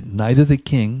 Yet neither the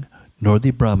king nor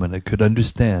the Brahmana could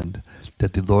understand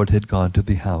that the Lord had gone to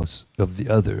the house of the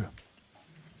other.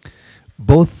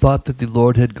 Both thought that the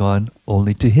Lord had gone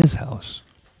only to his house,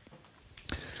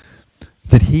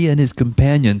 that he and his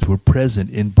companions were present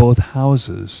in both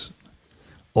houses,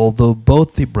 although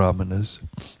both the Brahmanas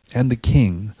and the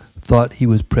king thought he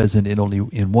was present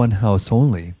in one house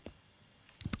only,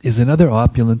 is another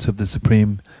opulence of the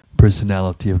Supreme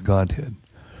Personality of Godhead.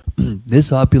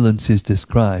 This opulence is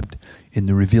described in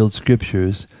the revealed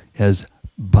scriptures as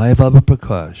Bhaivava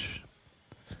Prakash.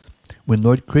 When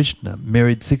Lord Krishna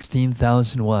married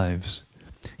 16,000 wives,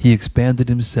 he expanded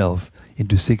himself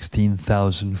into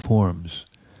 16,000 forms,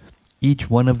 each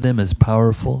one of them as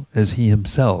powerful as he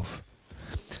himself.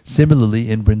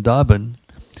 Similarly, in Vrindavan,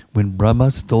 When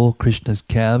Brahma stole Krishna's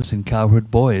calves and cowherd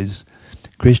boys,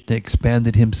 Krishna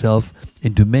expanded himself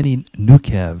into many new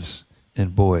calves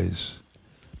and boys.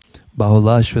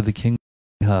 Bahulashva, the king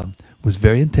was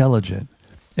very intelligent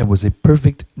and was a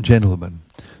perfect gentleman.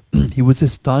 He was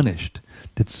astonished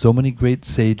that so many great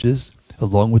sages,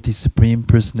 along with the Supreme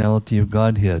Personality of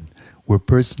Godhead, were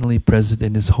personally present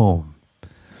in his home.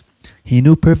 He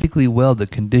knew perfectly well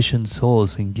that conditioned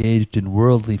souls engaged in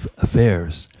worldly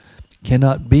affairs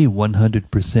cannot be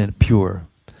 100% pure,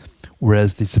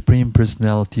 whereas the Supreme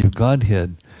Personality of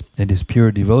Godhead and his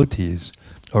pure devotees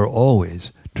are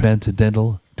always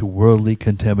transcendental to worldly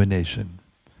contamination.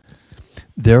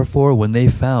 Therefore, when they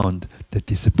found that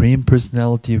the Supreme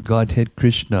Personality of Godhead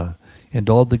Krishna and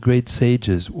all the great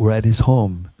sages were at his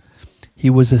home, he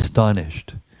was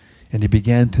astonished, and he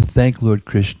began to thank Lord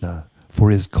Krishna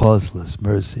for his causeless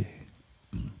mercy.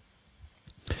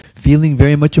 Feeling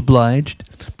very much obliged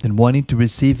and wanting to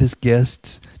receive his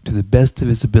guests to the best of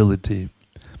his ability,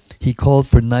 he called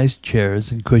for nice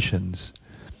chairs and cushions,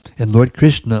 and Lord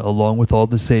Krishna, along with all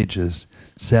the sages,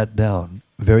 sat down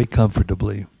very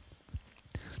comfortably.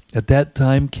 At that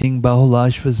time, King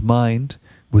Bahulashva's mind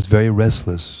was very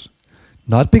restless,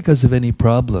 not because of any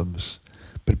problems,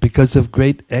 but because of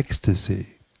great ecstasy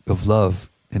of love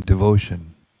and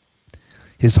devotion.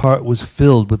 His heart was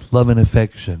filled with love and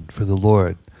affection for the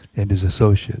Lord and his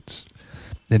associates,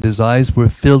 and his eyes were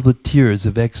filled with tears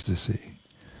of ecstasy.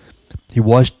 He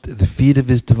washed the feet of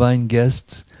his divine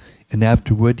guests, and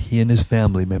afterward he and his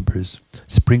family members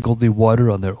sprinkled the water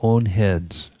on their own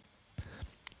heads.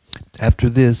 After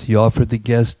this, he offered the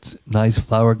guests nice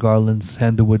flower garlands,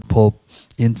 sandalwood pulp,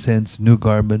 incense, new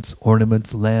garments,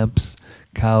 ornaments, lamps,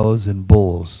 cows, and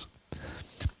bulls.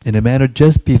 In a manner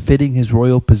just befitting his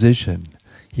royal position,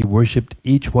 he worshipped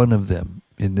each one of them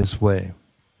in this way.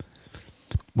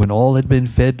 When all had been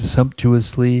fed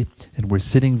sumptuously and were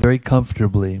sitting very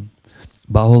comfortably,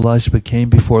 Bahulashva came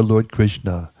before Lord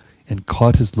Krishna and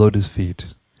caught his lotus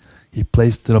feet. He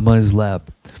placed them on his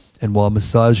lap, and while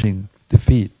massaging the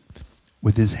feet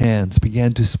with his hands,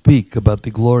 began to speak about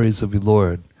the glories of the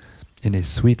Lord in a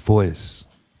sweet voice.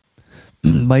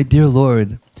 My dear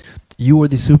Lord, you are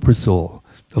the supersoul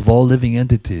of all living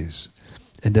entities,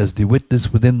 and as the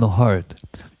witness within the heart,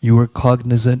 you are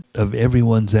cognizant of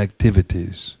everyone's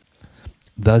activities.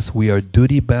 Thus we are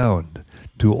duty-bound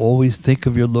to always think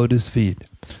of your lotus feet,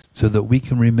 so that we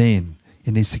can remain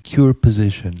in a secure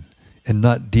position and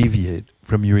not deviate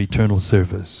from your eternal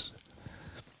service.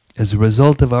 As a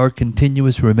result of our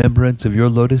continuous remembrance of your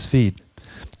lotus feet,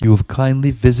 you have kindly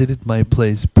visited my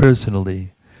place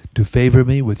personally to favor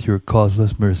me with your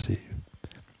causeless mercy.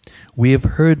 We have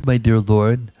heard, my dear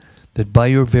Lord, that by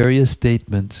your various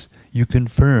statements you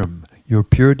confirm your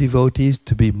pure devotees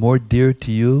to be more dear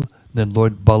to you than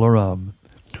Lord Balaram,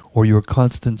 or your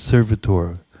constant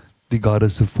servitor, the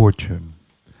goddess of fortune.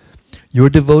 Your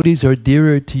devotees are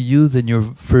dearer to you than your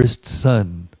first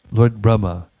son, Lord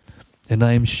Brahma, and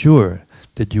I am sure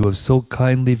that you have so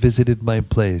kindly visited my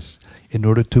place in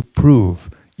order to prove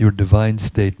your divine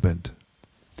statement.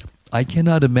 I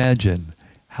cannot imagine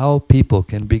how people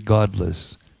can be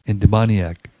godless and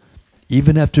demoniac,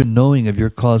 even after knowing of your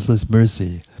causeless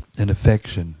mercy and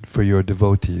affection for your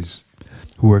devotees,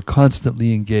 who are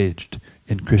constantly engaged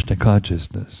in Krishna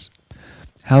consciousness.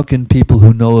 How can people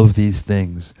who know of these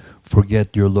things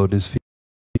forget your lotus feet?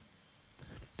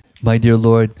 My dear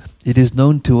Lord, it is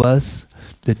known to us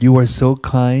that you are so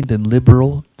kind and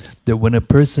liberal that when a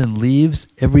person leaves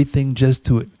everything just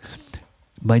to it.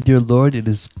 My dear Lord, it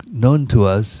is known to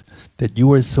us that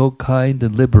you are so kind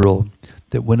and liberal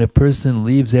that when a person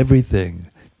leaves everything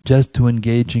just to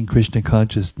engage in Krishna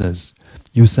consciousness,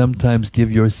 you sometimes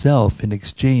give yourself in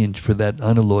exchange for that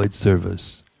unalloyed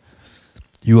service.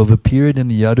 You have appeared in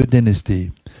the Yadu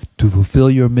dynasty to fulfill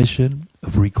your mission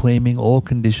of reclaiming all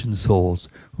conditioned souls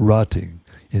rotting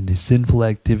in the sinful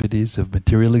activities of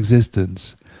material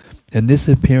existence, and this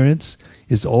appearance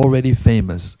is already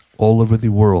famous all over the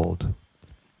world.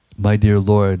 My dear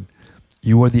Lord,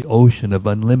 you are the ocean of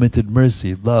unlimited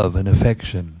mercy, love, and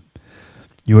affection.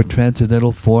 Your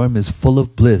transcendental form is full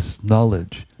of bliss,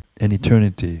 knowledge, and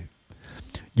eternity.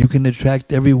 You can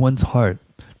attract everyone's heart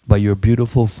by your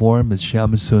beautiful form as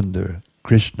Shyamasundar,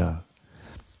 Krishna.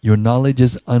 Your knowledge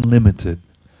is unlimited,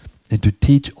 and to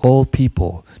teach all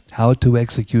people how to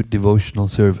execute devotional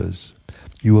service,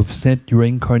 you have sent your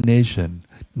incarnation,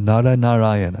 Nara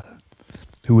Narayana,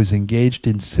 who is engaged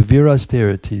in severe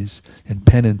austerities and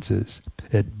penances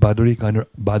at Badrinarayana.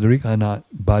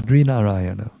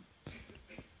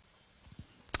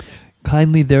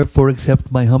 Kindly therefore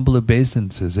accept my humble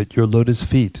obeisances at your lotus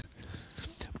feet.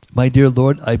 My dear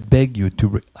Lord, I beg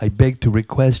to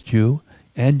request you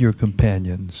and your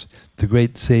companions, the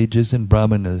great sages and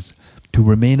brahmanas, to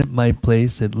remain at my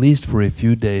place at least for a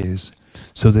few days,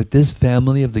 so that this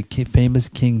family of the famous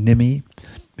King Nimi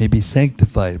may be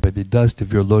sanctified by the dust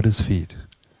of your lotus feet.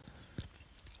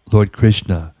 Lord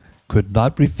Krishna could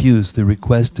not refuse the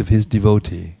request of his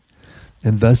devotee,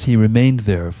 and thus he remained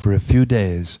there for a few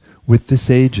days with the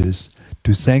sages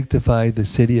to sanctify the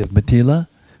city of Mithila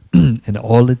and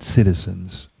all its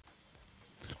citizens.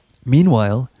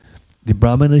 Meanwhile, the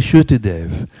Brahmana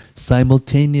Shrutadev,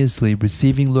 simultaneously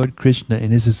receiving Lord Krishna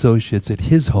and his associates at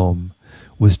his home,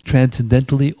 was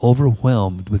transcendently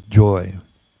overwhelmed with joy.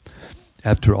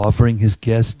 After offering his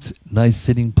guests nice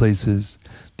sitting places,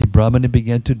 the Brahmana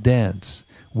began to dance,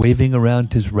 waving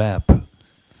around his wrap.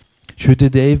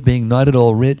 Shrutadev, being not at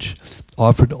all rich,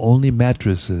 offered only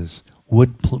mattresses,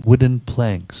 wooden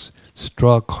planks,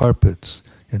 straw carpets,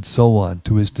 and so on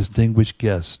to his distinguished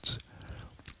guests,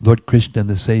 Lord Krishna and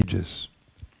the sages.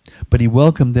 But he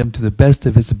welcomed them to the best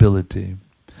of his ability.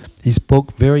 He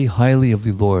spoke very highly of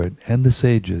the Lord and the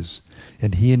sages,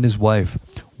 and he and his wife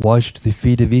washed the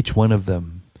feet of each one of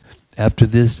them. After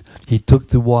this, he took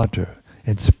the water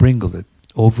and sprinkled it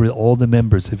over all the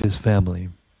members of his family.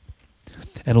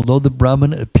 And although the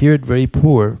Brahmana appeared very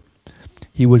poor,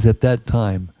 he was at that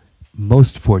time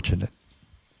most fortunate.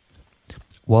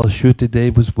 While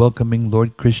Shrutadev was welcoming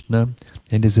Lord Krishna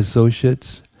and his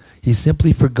associates, he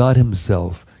simply forgot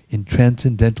himself in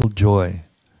transcendental joy.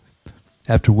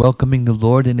 After welcoming the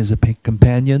Lord and his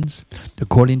companions,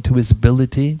 according to his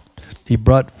ability, he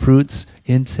brought fruits,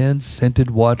 incense,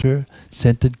 scented water,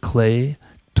 scented clay,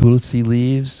 tulsi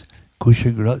leaves,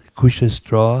 kusha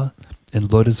straw,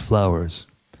 and lotus flowers.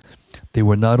 They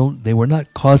were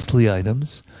not costly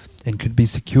items and could be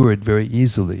secured very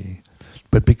easily,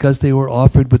 but because they were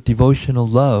offered with devotional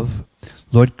love,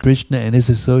 Lord Krishna and his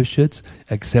associates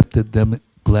accepted them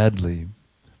gladly.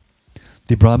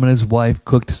 The Brahmana's wife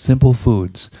cooked simple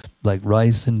foods like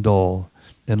rice and dal,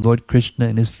 and Lord Krishna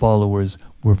and his followers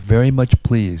were very much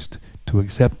pleased to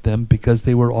accept them because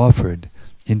they were offered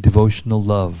in devotional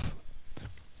love.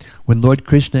 When Lord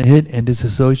Krishna and his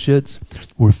associates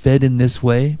were fed in this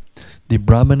way, the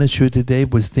Brahmana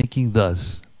Shrutadev was thinking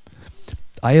thus: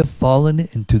 I have fallen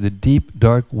into the deep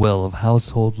dark well of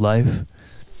household life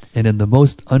and am the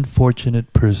most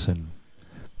unfortunate person.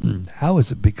 How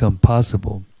has it become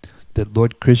possible that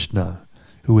Lord Krishna,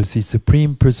 who is the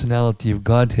Supreme Personality of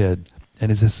Godhead,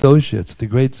 and his associates, the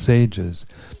great sages,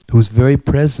 whose very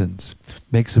presence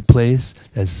makes a place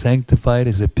as sanctified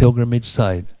as a pilgrimage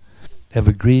site, have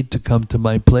agreed to come to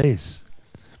my place?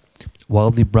 While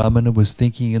the Brahmana was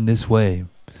thinking in this way,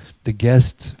 the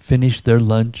guests finished their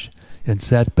lunch and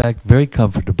sat back very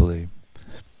comfortably.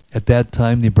 At that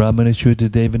time, the Brahmana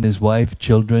Shrutadev and his wife,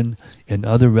 children, and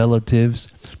other relatives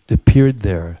appeared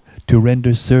there to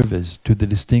render service to the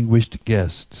distinguished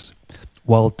guests.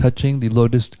 While touching the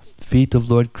lotus feet of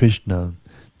Lord Krishna,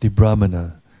 the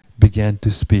Brahmana began to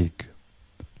speak.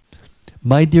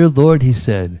 My dear Lord, he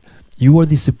said, you are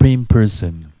the Supreme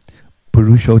Person,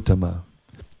 Purushottama,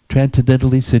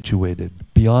 transcendentally situated,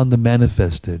 beyond the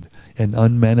manifested and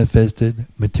unmanifested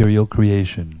material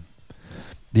creation.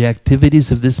 The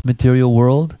activities of this material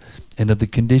world and of the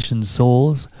conditioned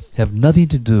souls have nothing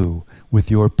to do with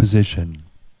your position.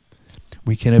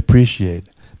 We can appreciate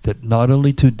that not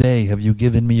only today have you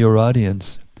given me your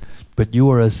audience, but you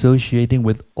are associating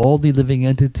with all the living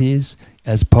entities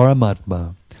as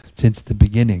Paramatma since the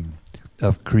beginning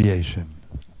of creation.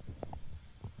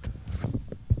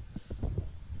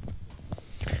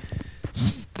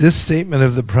 This statement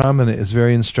of the Brahmana is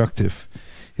very instructive.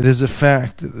 It is a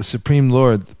fact that the Supreme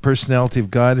Lord, the personality of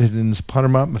Godhead in his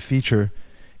Paramatma feature,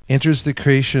 enters the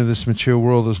creation of this material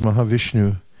world as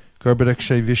Mahavishnu,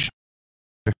 Garbhodakshay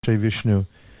Vishnu,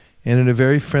 and in a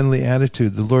very friendly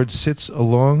attitude, the Lord sits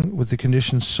along with the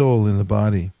conditioned soul in the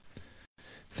body.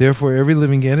 Therefore, every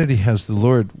living entity has the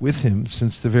Lord with him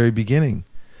since the very beginning.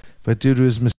 But due to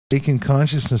his mistaken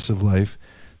consciousness of life,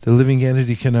 the living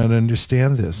entity cannot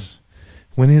understand this.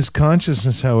 When his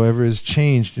consciousness, however, is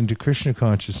changed into Krishna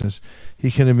consciousness,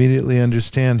 he can immediately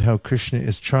understand how Krishna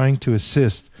is trying to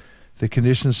assist the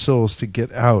conditioned souls to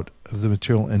get out of the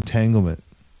material entanglement.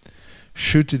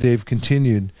 Shrutadev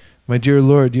continued, my dear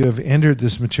Lord, you have entered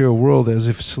this material world as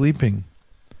if sleeping.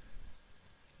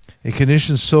 A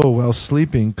conditioned soul, while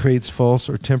sleeping, creates false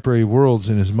or temporary worlds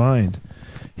in his mind.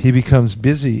 He becomes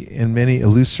busy in many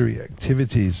illusory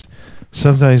activities,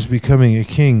 sometimes becoming a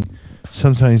king,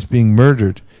 sometimes being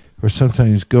murdered, or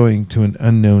sometimes going to an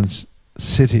unknown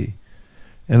city.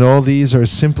 And all these are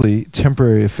simply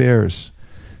temporary affairs.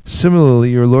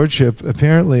 Similarly, your Lordship,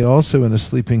 apparently also in a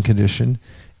sleeping condition,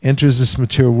 enters this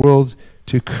material world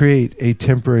to create a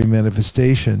temporary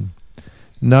manifestation,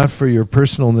 not for your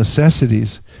personal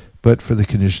necessities, but for the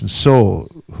conditioned soul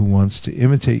who wants to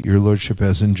imitate your Lordship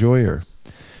as enjoyer.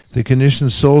 The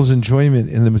conditioned soul's enjoyment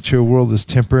in the material world is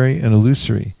temporary and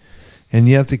illusory, and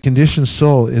yet the conditioned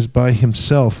soul is by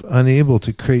himself unable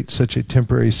to create such a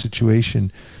temporary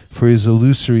situation for his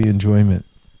illusory enjoyment.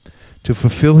 To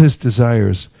fulfill his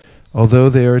desires, although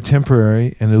they are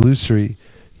temporary and illusory,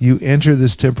 you enter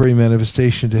this temporary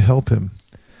manifestation to help him.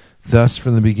 Thus,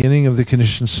 from the beginning of the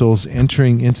conditioned soul's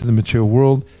entering into the material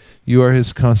world, you are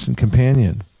his constant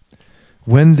companion.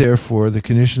 When, therefore, the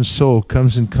conditioned soul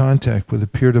comes in contact with a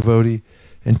pure devotee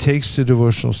and takes to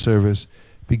devotional service,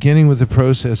 beginning with the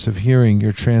process of hearing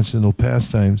your transcendental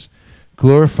pastimes,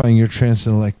 glorifying your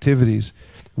transcendental activities,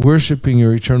 worshipping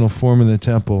your eternal form in the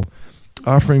temple,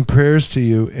 offering prayers to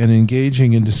you, and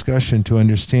engaging in discussion to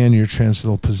understand your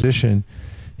transcendental position,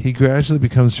 he gradually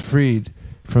becomes freed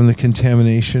from the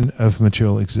contamination of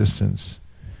material existence.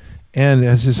 And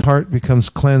as his heart becomes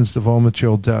cleansed of all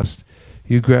material dust,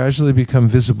 you gradually become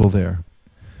visible there.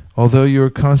 Although you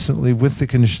are constantly with the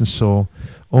conditioned soul,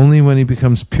 only when he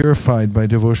becomes purified by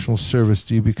devotional service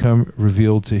do you become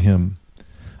revealed to him.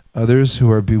 Others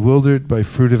who are bewildered by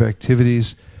fruitive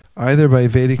activities, either by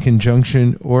Vedic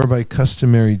injunction or by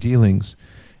customary dealings,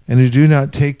 and who do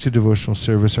not take to devotional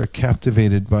service, are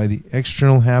captivated by the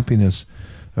external happiness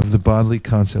of the bodily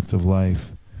concept of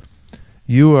life.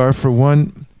 You are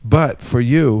but for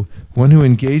you, one who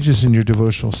engages in your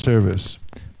devotional service,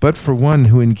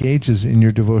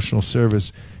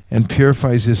 and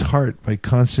purifies his heart by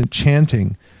constant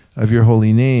chanting of your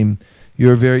holy name, you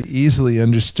are very easily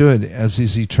understood as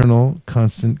his eternal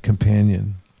constant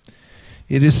companion.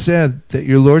 It is said that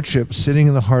your Lordship, sitting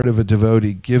in the heart of a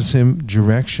devotee, gives him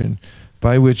direction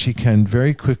by which he can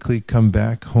very quickly come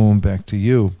back to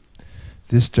you.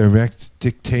 This direct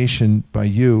dictation by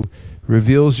you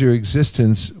reveals your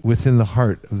existence within the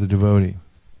heart of the devotee.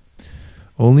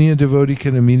 Only a devotee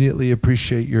can immediately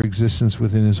appreciate your existence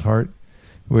within his heart,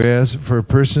 whereas for a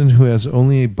person who has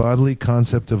only a bodily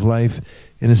concept of life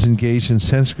and is engaged in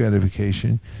sense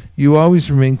gratification, you always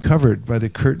remain covered by the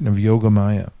curtain of Yoga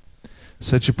Maya.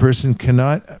 Such a person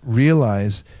cannot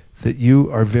realize that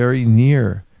you are very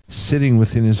near, sitting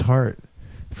within his heart.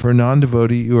 For a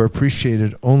non-devotee, you are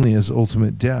appreciated only as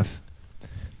ultimate death.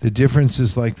 The difference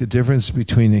is like the difference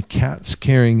between a cat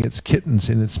carrying its kittens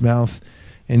in its mouth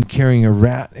and carrying a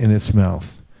rat in its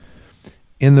mouth.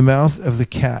 In the mouth of the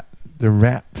cat, the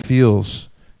rat feels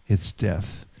its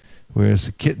death, whereas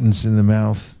the kittens in the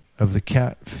mouth of the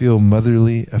cat feel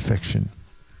motherly affection.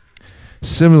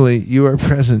 Similarly, you are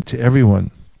present to everyone,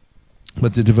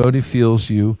 but the devotee feels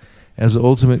you as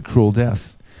ultimate cruel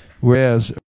death,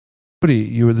 whereas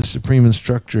you are the supreme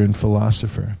instructor and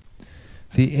philosopher.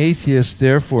 The atheist,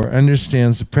 therefore,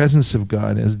 understands the presence of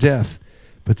God as death,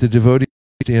 but the devotee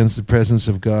understands the presence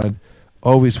of God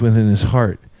always within his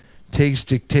heart, takes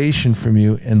dictation from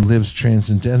you, and lives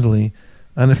transcendentally,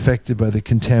 unaffected by the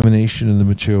contamination of the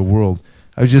material world.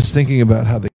 I was just thinking about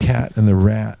how the cat and the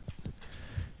rat,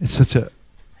 it's such a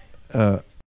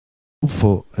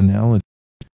helpful analogy.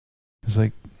 It's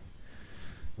like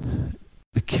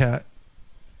the cat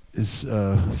is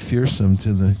fearsome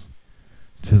to the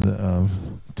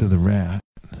rat,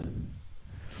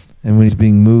 and when he's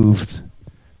being moved,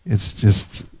 it's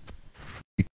just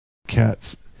the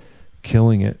cat's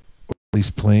killing it, or at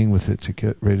least playing with it to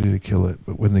get ready to kill it.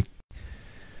 But when the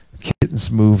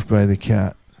kitten's moved by the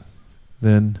cat,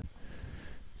 then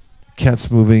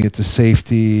cat's moving it to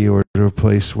safety or to a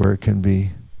place where it can be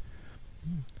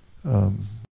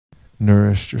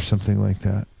nourished or something like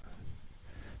that.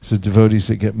 So devotees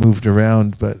that get moved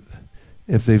around, but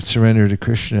if they've surrendered to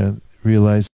Krishna,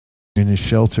 realize they're in his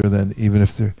shelter, then even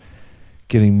if they're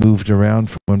getting moved around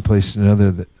from one place to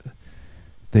another, that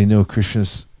they know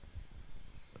Krishna's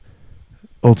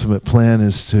ultimate plan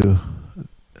is to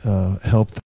help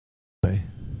them. I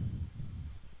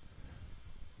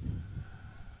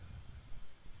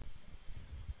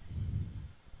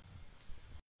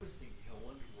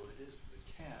wonder what it is. The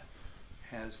cat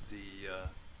has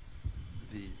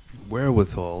the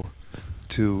wherewithal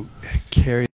to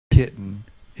carry the kitten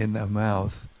in the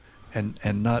mouth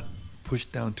and not push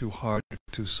down too hard,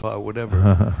 too soft,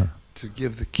 whatever, to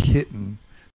give the kitten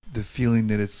the feeling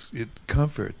that it's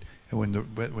comfort. And when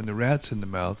the rat's in the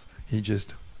mouth, he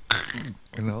just,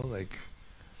 like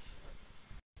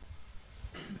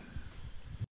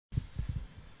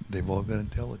they've all got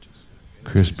intelligence.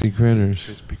 Crispy critters.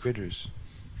 Crispy critters.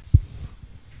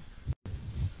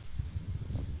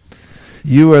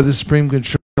 You are the supreme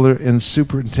controller and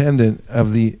superintendent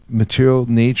of the material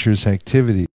nature's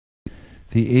activity.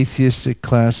 The atheistic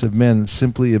class of men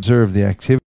simply observe the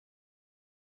activity,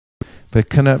 but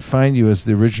cannot find you as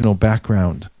the original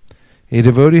background. A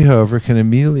devotee, however, can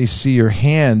immediately see your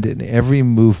hand in every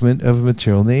movement of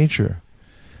material nature.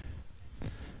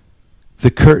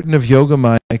 The curtain of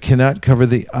Yogamaya cannot cover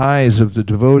the eyes of the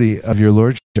devotee of your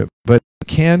lordship, but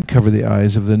can cover the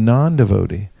eyes of the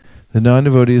non-devotee. The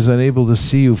non-devotee is unable to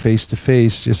see you face to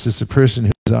face, just as a person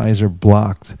whose eyes are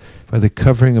blocked by the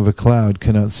covering of a cloud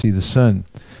cannot see the sun,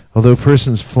 although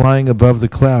persons flying above the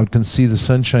cloud can see the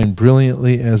sunshine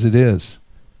brilliantly as it is.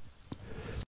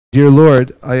 Dear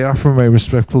Lord, I offer my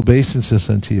respectful obeisances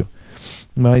unto you.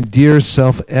 My dear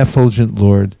self-effulgent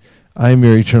Lord, I am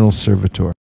your eternal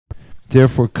servitor.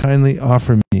 Therefore kindly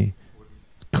order me,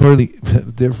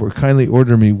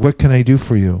 what can I do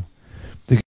for you?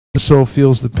 The soul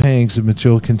feels the pangs of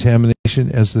material contamination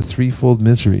as the threefold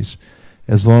miseries,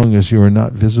 as long as you are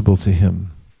not visible to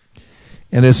him.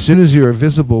 And as soon as you are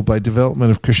visible by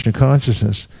development of Krishna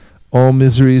consciousness, all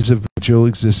miseries of material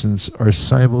existence are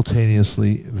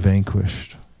simultaneously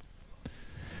vanquished.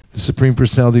 The Supreme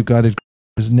Personality of Godhead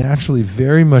is naturally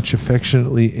very much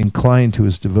affectionately inclined to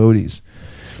his devotees.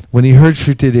 When he heard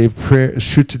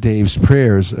Shrutadev's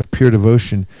prayers of pure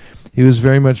devotion, he was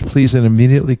very much pleased and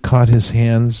immediately caught his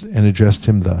hands and addressed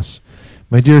him thus.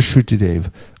 My dear Shrutadev,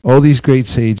 all these great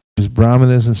sages,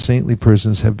 brahmanas, and saintly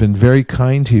persons have been very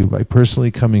kind to you by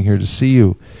personally coming here to see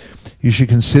you. You should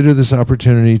consider this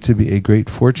opportunity to be a great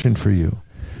fortune for you.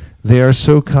 They are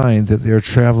so kind that they are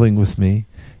traveling with me,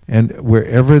 and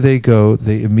wherever they go,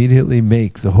 they immediately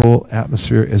make the whole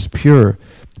atmosphere as pure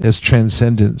as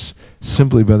transcendence,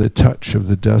 simply by the touch of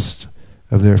the dust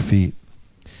of their feet.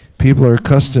 People are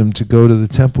accustomed to go to the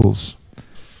temples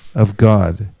of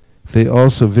God. They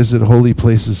also visit holy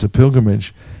places of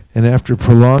pilgrimage, and after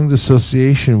prolonged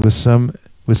association with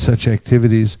such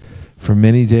activities for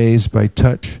many days by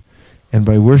touch and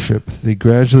by worship, they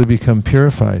gradually become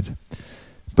purified.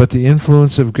 But the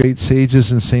influence of great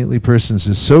sages and saintly persons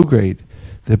is so great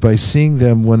that by seeing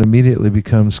them one immediately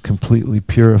becomes completely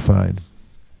purified.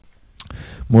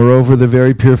 Moreover, the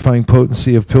very purifying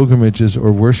potency of pilgrimages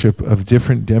or worship of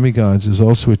different demigods is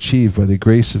also achieved by the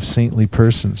grace of saintly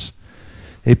persons.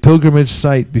 A pilgrimage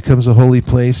site becomes a holy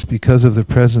place because of the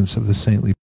presence of the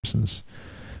saintly persons.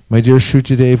 My dear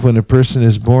Shrutadev, when a person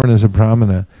is born as a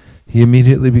brahmana, he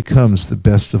immediately becomes the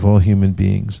best of all human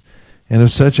beings. And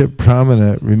if such a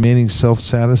brahmana, remaining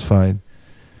self-satisfied,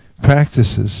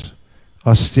 practices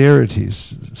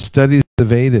austerities, studies the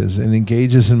Vedas, and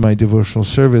engages in my devotional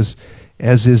service,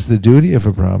 as is the duty of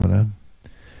a brahmana,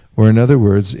 or in other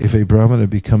words, if a brahmana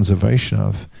becomes a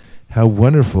Vaishnav, how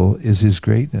wonderful is his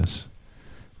greatness.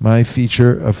 My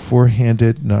feature of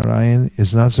four-handed Narayan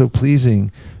is not so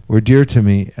pleasing or dear to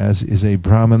me as is a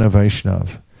Brahmana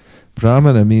Vaishnav.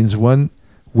 Brahmana means one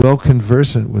well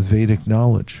conversant with Vedic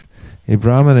knowledge. A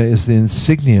Brahmana is the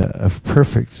insignia of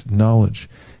perfect knowledge,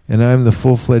 and I am the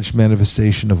full-fledged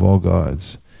manifestation of all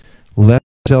gods. Less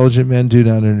intelligent men do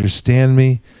not understand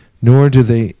me, nor do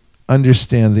they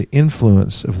understand the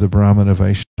influence of the Brahmana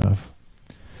Vaishnav.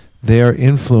 They are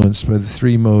influenced by the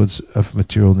three modes of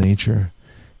material nature,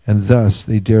 and thus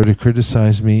they dare to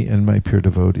criticize me and my pure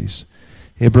devotees.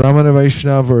 A Brahmana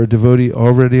Vaishnava or a devotee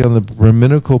already on the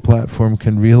Brahminical platform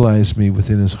can realize me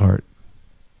within his heart.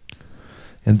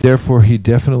 And therefore he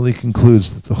definitely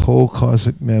concludes that the whole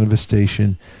cosmic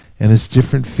manifestation and its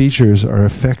different features are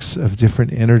effects of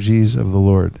different energies of the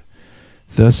Lord.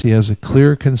 Thus he has a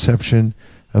clear conception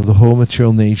of the whole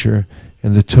material nature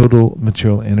and the total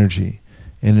material energy.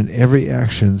 And in every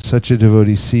action, such a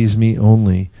devotee sees me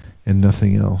only and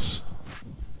nothing else.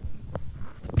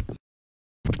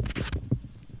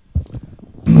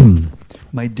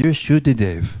 My dear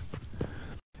Shrutadev,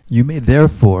 you may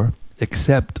therefore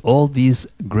accept all these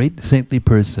great saintly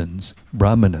persons,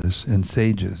 brahmanas and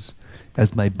sages,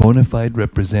 as my bona fide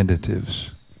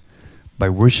representatives. By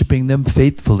worshipping them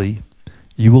faithfully,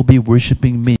 you will be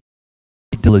worshipping me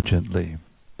diligently.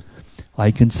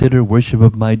 I consider worship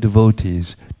of my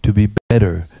devotees to be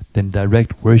better than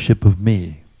direct worship of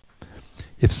me.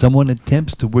 If someone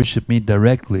attempts to worship me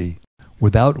directly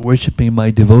without worshipping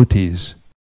my devotees,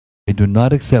 I do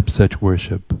not accept such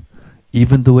worship,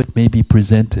 even though it may be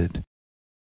presented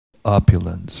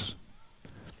opulence.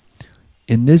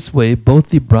 In this way, both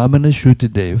the Brahmana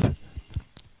Shrutadev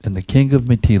and the king of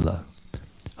Mithila,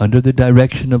 under the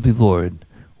direction of the Lord,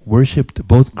 worshipped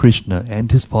both Krishna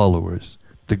and his followers,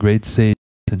 the great sages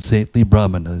and saintly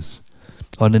Brahmanas,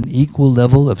 on an equal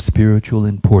level of spiritual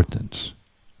importance.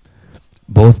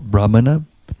 Both Brahmana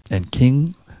and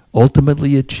king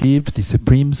ultimately achieves the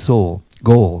supreme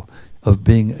goal of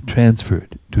being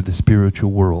transferred to the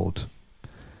spiritual world.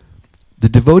 The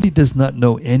devotee does not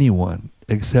know anyone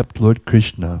except Lord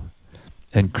Krishna,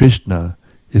 and Krishna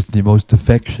is the most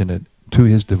affectionate to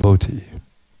his devotee.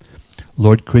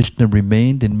 Lord Krishna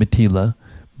remained in Mithila,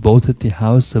 both at the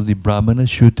house of the Brahmana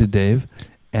Shrutadev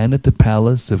and at the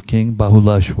palace of King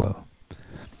Bahulashva.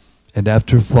 And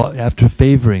after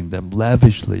favoring them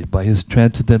lavishly by his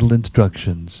transcendental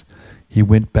instructions, he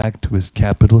went back to his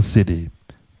capital city,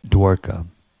 Dwarka.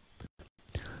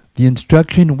 The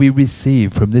instruction we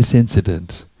receive from this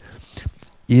incident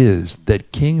is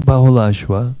that King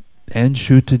Bahulashva and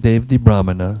Shrutadev the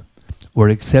Brahmana were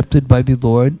accepted by the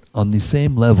Lord on the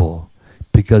same level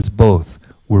because both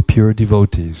were pure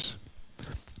devotees.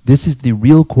 This is the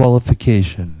real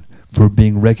qualification for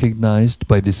being recognized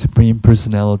by the Supreme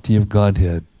Personality of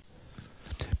Godhead.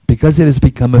 Because it has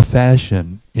become a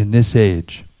fashion in this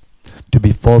age to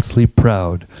be falsely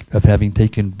proud of having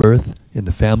taken birth in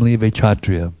the family of a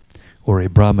Kshatriya or a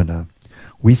Brahmana,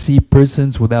 we see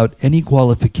persons without any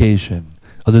qualification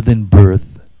other than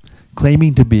birth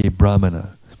claiming to be a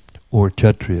Brahmana or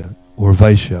Kshatriya or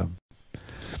Vaishya.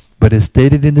 But as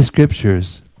stated in the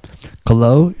scriptures,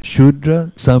 Kalo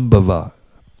Shudra Sambhava.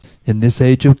 In this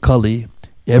age of Kali,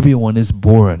 everyone is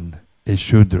born a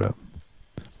Shudra.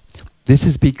 This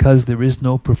is because there is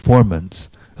no performance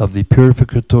of the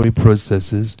purificatory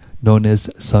processes known as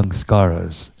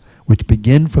sanskaras, which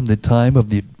begin from the time of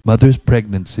the mother's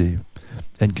pregnancy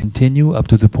and continue up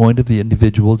to the point of the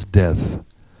individual's death.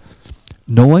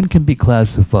 No one can be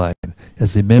classified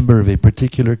as a member of a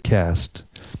particular caste,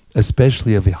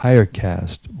 especially of a higher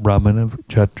caste, Brahmana,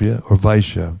 Kshatriya, or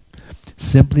Vaishya,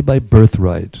 simply by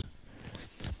birthright.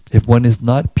 If one is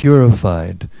not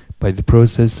purified by the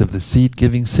process of the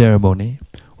seed-giving ceremony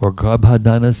or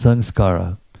Garbhadana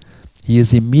Sanskara, he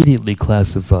is immediately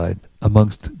classified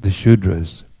amongst the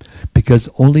Shudras, because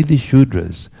only the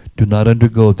Shudras do not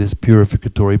undergo this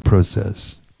purificatory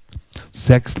process.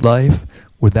 Sex life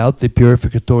without the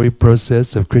purificatory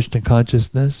process of Krishna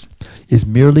consciousness is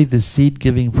merely the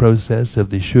seed-giving process of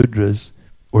the Shudras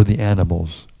or the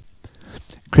animals.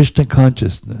 Krishna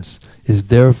consciousness is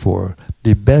therefore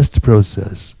the best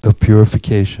process of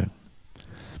purification.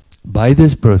 By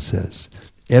this process,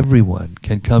 everyone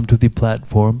can come to the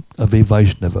platform of a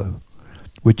Vaishnava,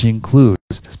 which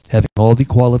includes having all the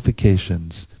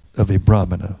qualifications of a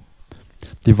Brahmana.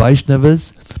 The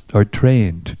Vaishnavas are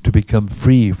trained to become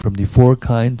free from the 4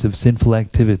 kinds of sinful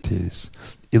activities: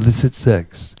 illicit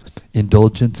sex,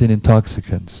 indulgence in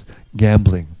intoxicants,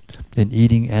 gambling, and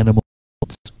eating animals.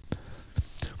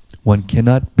 One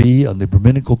cannot be on the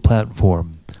Brahminical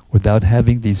platform without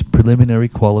having these preliminary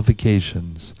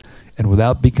qualifications, and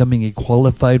without becoming a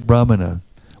qualified Brahmana,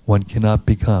 one cannot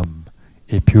become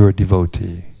a pure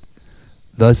devotee.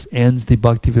 Thus ends the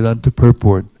Bhaktivedanta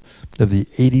purport of the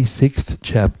 86th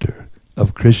chapter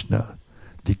of Krishna,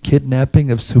 the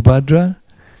kidnapping of Subhadra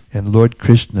and Lord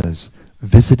Krishna's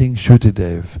visiting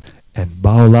Shrutadev and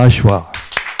Bahulashva.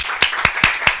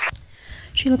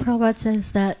 Srila Prabhupada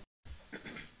says that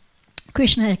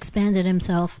Krishna expanded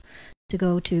himself to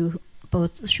go to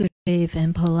both Shrutadev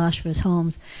and Bahulashva's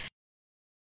homes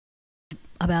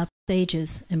about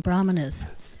sages and brahmanas,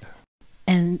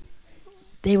 and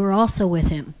they were also with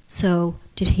him. So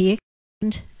did he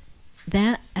expand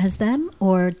that as them,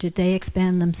 or did they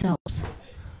expand themselves?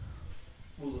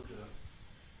 We'll look it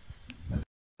up.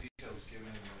 Details given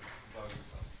in the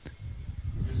Bhagavatam.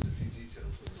 Just a few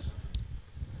details of this.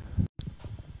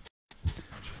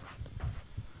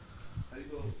 How do you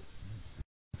go?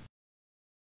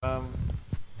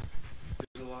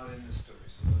 There's a lot in this story,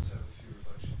 so let's have a few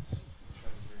reflections. Try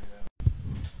to bring it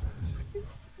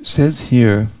out. It says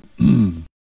here,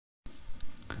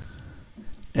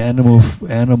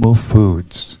 animal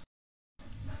foods.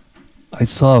 I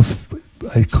saw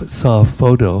a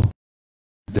photo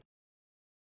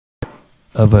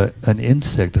of an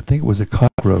insect. I think it was a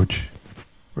cockroach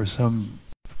or some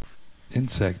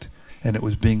insect, and it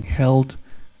was being held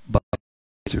by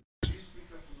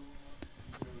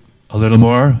a little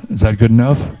more. Is that good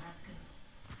enough?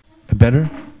 Better?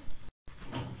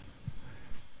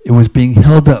 It was being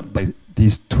held up by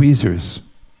these tweezers.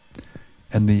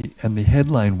 And the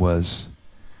headline was,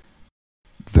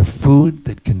 "The food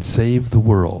that can save the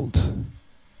world."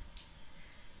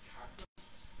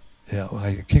 Yeah,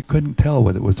 I couldn't tell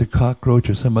whether it was a cockroach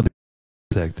or some other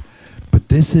insect. But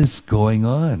this is going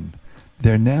on.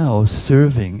 They're now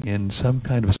serving in some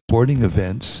kind of sporting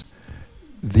events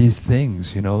these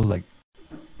things, like,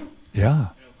 yeah.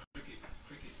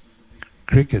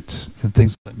 Crickets and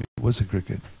things like that. It was a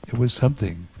cricket. It was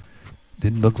something.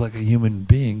 Didn't look like a human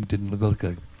being. Didn't look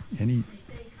like any. They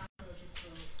say cockroaches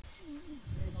will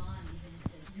live on even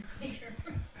if there's nuclear.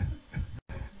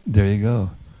 There you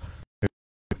go.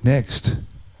 Next.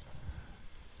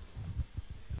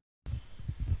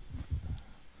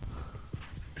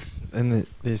 In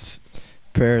these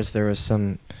prayers, there was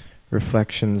some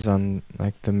reflections on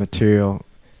like the material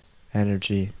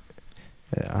energy.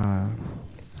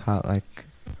 How like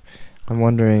I'm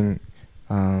wondering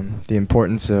the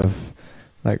importance of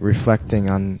like reflecting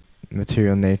on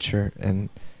material nature and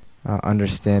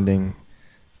understanding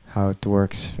how it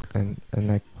works and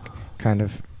like kind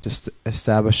of just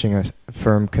establishing a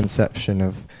firm conception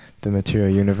of the material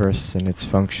universe and its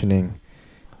functioning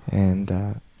and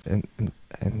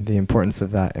the importance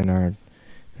of that in our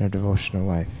devotional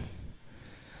life.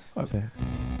 So.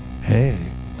 Hey,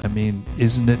 I mean,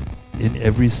 isn't it in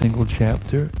every single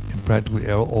chapter, in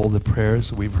practically all the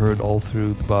prayers we've heard all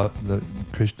through the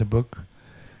Krishna book?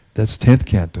 That's 10th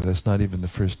canto. That's not even the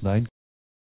first 9.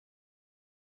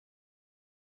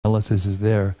 Analysis is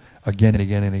there again and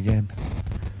again and again.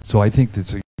 So I think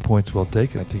that's a point's well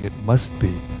taken. I think it must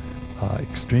be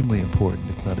extremely important,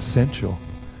 if not essential,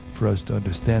 for us to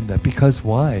understand that. Because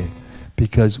why?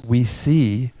 Because we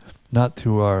see not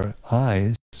through our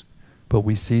eyes, but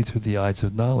we see through the eyes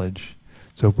of knowledge.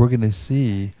 So if we're going to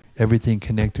see everything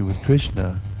connected with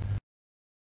Krishna,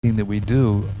 everything that we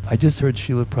do, I just heard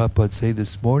Srila Prabhupada say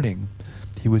this morning,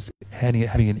 he was having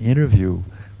an interview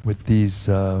with these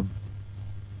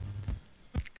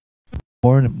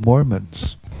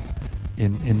Mormons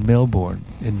in Melbourne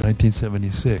in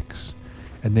 1976.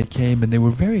 And they came and they were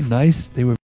very nice, they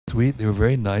were sweet, they were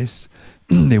very nice.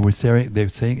 They were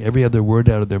saying every other word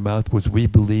out of their mouth was, we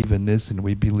believe in this and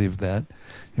we believe that.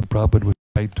 And Prabhupada was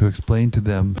trying to explain to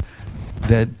them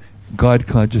that God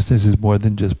consciousness is more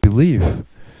than just belief.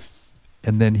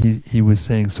 And then he was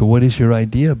saying, so what is your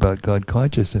idea about God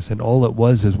consciousness? And all it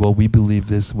was is, well, we believe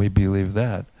this and we believe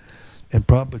that. And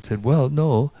Prabhupada said, well,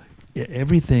 no,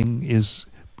 everything is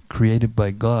created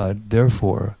by God,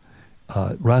 therefore,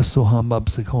 rasoham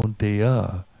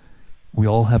absakonteya. We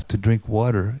all have to drink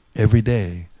water every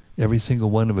day. Every single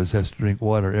one of us has to drink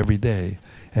water every day.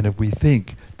 And if we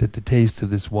think that the taste of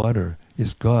this water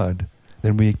is God,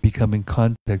 then we become in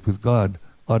contact with God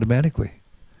automatically.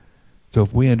 So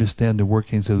if we understand the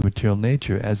workings of the material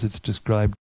nature as it's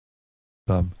described,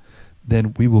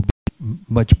 then we will be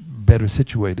much better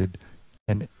situated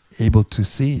and able to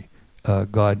see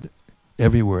God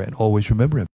everywhere and always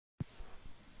remember Him.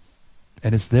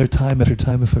 And it's there time after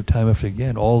time after time after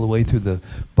again, all the way through the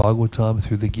Bhagavatam,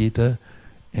 through the Gita,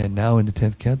 and now in the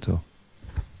 10th canto.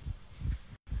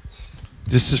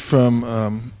 This is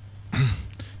from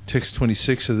text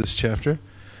 26 of this chapter.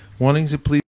 Wanting to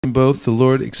please them both, the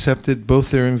Lord accepted both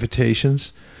their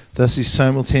invitations. Thus he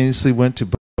simultaneously went to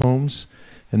both homes,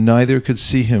 and neither could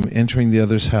see him entering the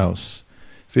other's house.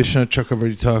 Vishnu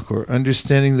Chakravarti Thakur,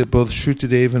 understanding that both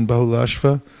Shrutadev and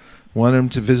Bahulashva wanted him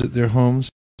to visit their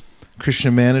homes,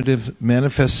 Krishna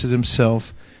manifested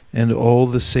himself and all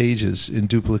the sages in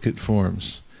duplicate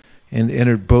forms, and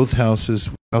entered both houses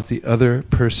without the other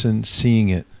person seeing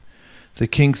it. The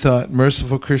king thought,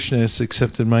 merciful Krishna has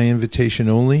accepted my invitation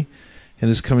only,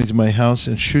 and is coming to my house,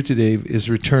 and Shrutadev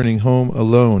is returning home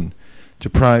alone,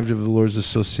 deprived of the Lord's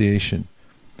association.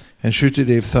 And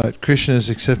Shrutadev thought, Krishna is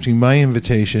accepting my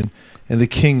invitation, and the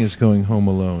king is going home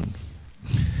alone.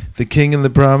 The king and the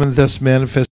Brahmin thus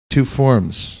manifested two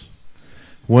forms,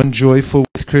 one joyful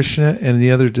with Krishna and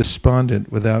the other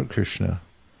despondent without Krishna.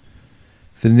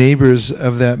 The neighbors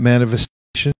of that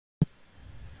manifestation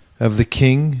of the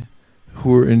king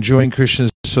who were enjoying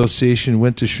Krishna's association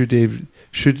went to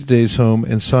Shrutadev's home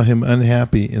and saw him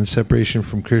unhappy in separation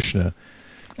from Krishna.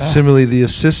 Similarly, the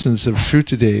assistants of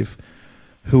Shrutadev,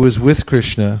 who was with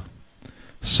Krishna,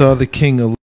 saw the king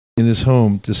alone in his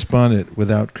home, despondent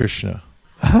without Krishna.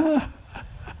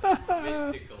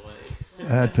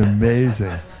 That's amazing.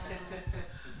 Any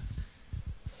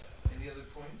other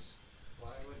points?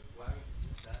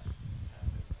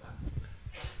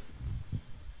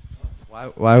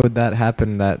 Why would that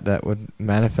happen? That would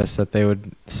manifest that they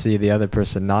would see the other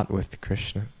person not with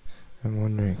Krishna. I'm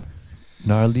wondering.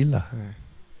 Naralila.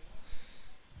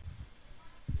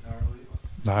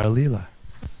 Naralila.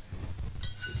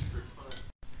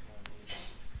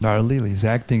 Naralila. He's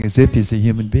acting as if he's a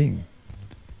human being.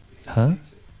 Huh?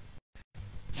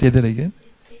 Say that again?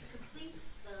 It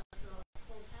completes the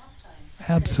whole pastime.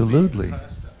 Absolutely.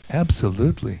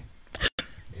 Absolutely.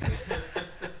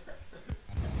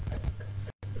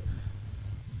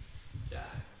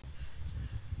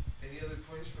 Any other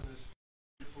points from this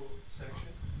beautiful section?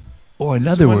 Or in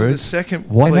other One of the words, second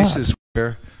why places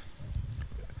where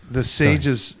the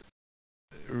sages,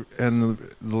 and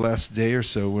the last day or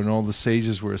so, when all the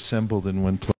sages were assembled in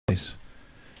one place,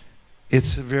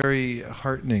 it's very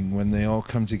heartening when they all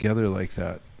come together like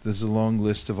that. There's a long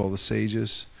list of all the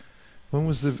sages. When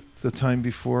was the time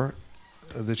before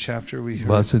the chapter we heard?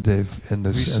 Vasudev and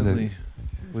the recently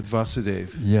with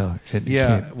Vasudev.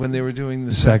 Yeah. When they were doing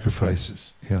the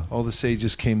sacrifices. Yeah. All the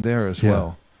sages came there as Yeah.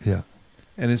 well. Yeah.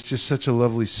 And it's just such a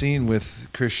lovely scene with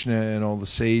Krishna and all the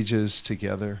sages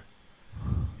together.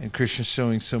 And Krishna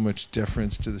showing so much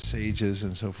deference to the sages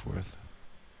and so forth.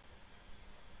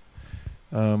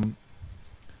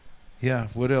 Yeah,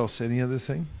 what else? Any other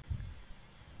thing?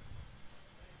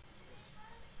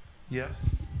 Yes?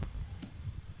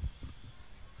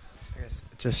 I guess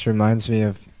it just reminds me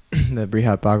of the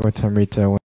Brihat Bhagavatamrita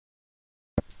when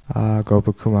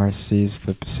Gopakumar sees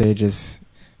the sages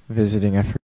visiting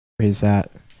everywhere he's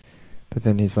at. But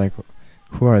then he's like,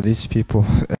 who are these people?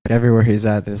 Everywhere he's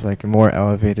at, there's like more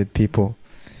elevated people.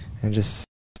 And just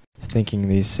thinking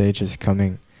these sages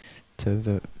coming to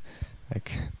the,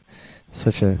 like,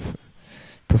 such a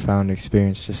profound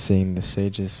experience just seeing the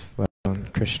sages, let alone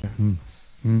Krishna.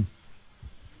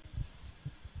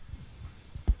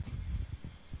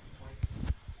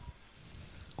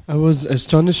 I was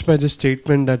astonished by the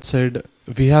statement that said,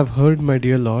 "We have heard, my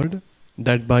dear Lord,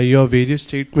 that by your various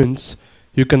statements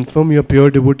you confirm your pure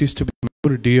devotees to be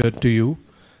more dear to you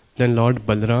than Lord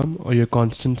Balaram or your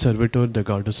constant servitor, the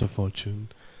Goddess of Fortune."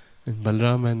 And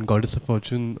Balaram and Goddess of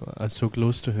Fortune are so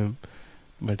close to him,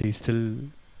 but he still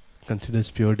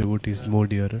considers pure devotees more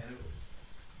dearer.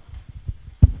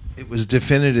 It was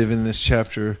definitive in this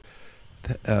chapter.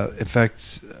 In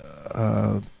fact,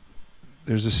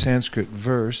 there's a Sanskrit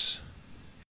verse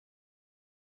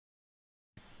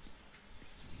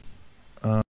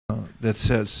that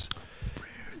says,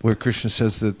 where Krishna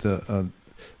says that the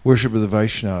worship of the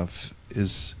Vaishnav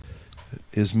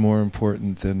is more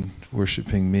important than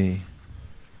worshipping me.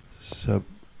 So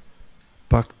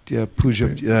bhaktya puja,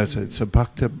 that's it. So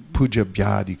bhakta puja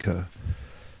bhyadika.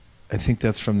 I think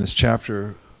that's from this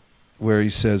chapter where he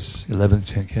says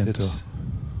 11th canto.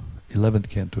 11th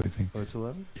canto, I think. Oh, it's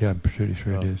 11? Yeah, I'm pretty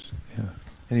sure it is. Yeah.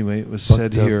 Anyway, it was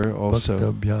said here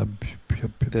also that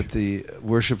that the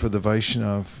worship of the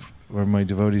Vaishnav or my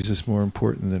devotees is more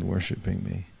important than worshipping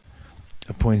me.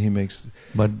 A point he makes.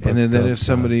 And then if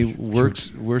somebody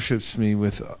worships me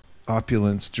with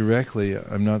opulence directly,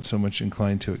 I'm not so much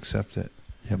inclined to accept it.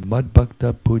 Yeah, mad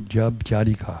bhakta puja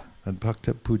bhyadika. Mad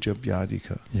bhakta puja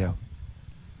bhyadika. Yeah.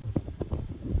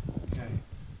 Okay.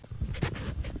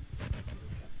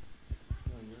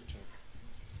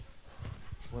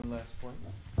 One last point.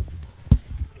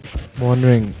 I'm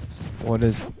wondering what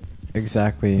does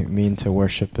exactly mean to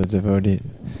worship a devotee?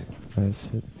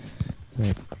 Is it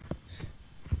like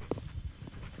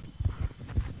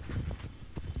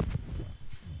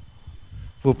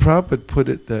well, Prabhupada put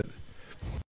it that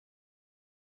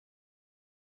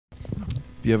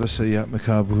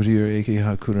Vyavasayatmaka Bhutir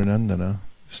Ekeha Kurunandana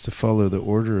is to follow the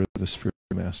order of the spiritual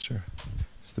master.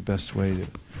 It's the best way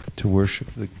to worship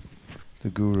the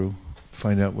guru.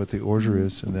 Find out what the order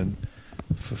is and then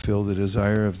fulfill the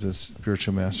desire of the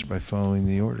spiritual master by following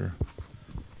the order.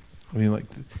 I mean, like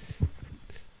the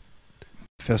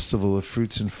festival of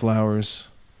fruits and flowers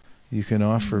you can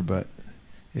offer, but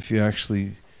if you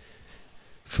actually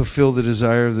fulfill the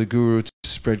desire of the guru to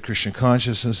spread Krishna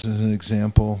consciousness as an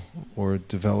example, or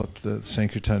develop the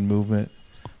Sankirtan movement,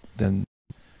 then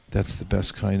that's the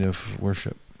best kind of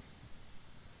worship.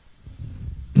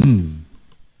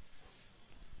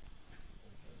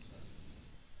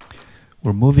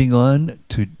 We're moving on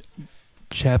to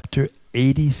chapter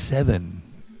 87.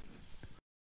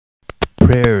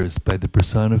 Prayers by the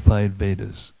personified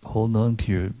Vedas. Hold on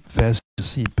to your fasten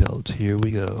seatbelts. Here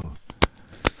we go.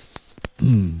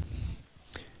 King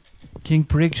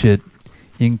Parikshit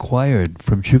inquired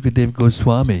from Shukadev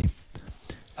Goswami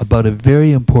about a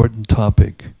very important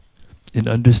topic in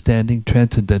understanding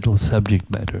transcendental subject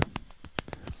matter.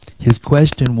 His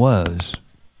question was,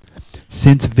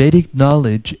 since Vedic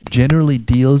knowledge generally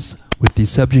deals with the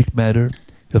subject matter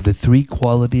of the three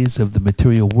qualities of the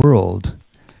material world,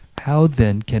 how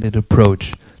then can it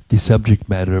approach the subject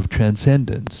matter of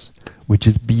transcendence, which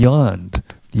is beyond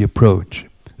the approach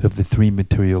of the three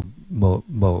material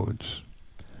modes?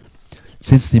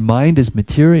 Since the mind is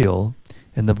material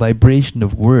and the vibration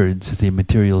of words is a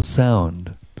material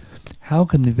sound, how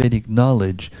can the Vedic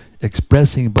knowledge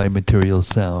expressing by material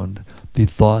sound the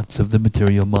thoughts of the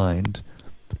material mind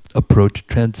approach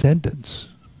transcendence?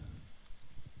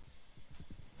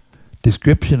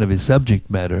 Description of a subject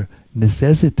matter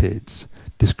necessitates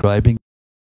describing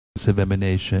of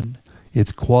emanation,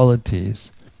 its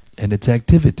qualities, and its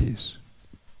activities.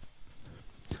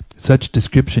 Such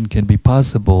description can be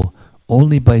possible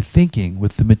only by thinking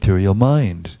with the material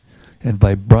mind and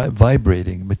by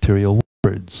vibrating material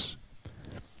words.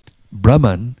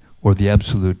 Brahman, or the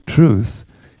Absolute Truth,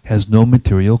 has no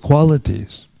material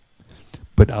qualities.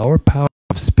 But our power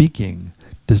of speaking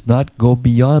does not go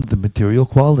beyond the material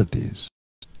qualities.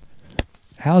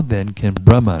 How then can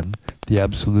Brahman, the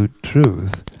Absolute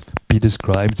Truth, be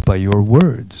described by your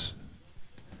words?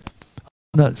 I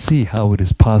do not see how it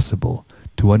is possible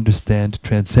to understand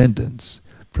transcendence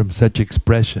from such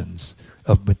expressions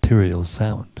of material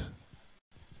sound.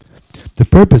 The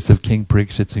purpose of King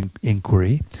Parikshit's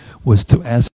inquiry was to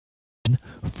ask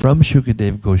from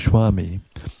Shukadev Goswami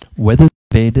whether the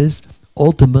Vedas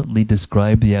ultimately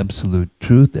describe the Absolute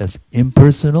Truth as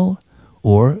impersonal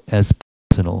or as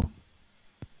personal.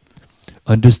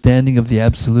 Understanding of the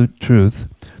Absolute Truth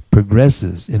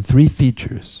progresses in three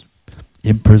features: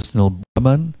 impersonal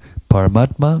Brahman,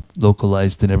 Paramatma,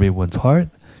 localized in everyone's heart,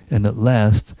 and at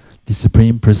last, the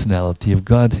Supreme Personality of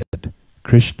Godhead,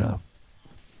 Krishna.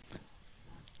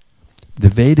 The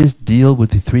Vedas deal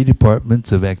with the three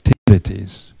departments of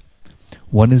activities.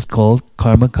 One is called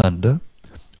Karma Kanda,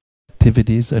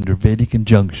 activities under Vedic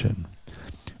injunction,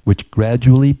 which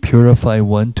gradually purify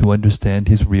one to understand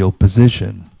his real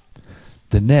position.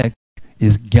 The next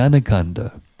is Jnana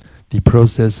Kanda, the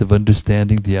process of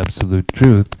understanding the Absolute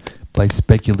Truth by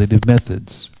speculative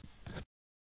methods.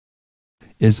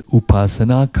 Is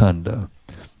Upasana Kanda,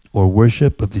 or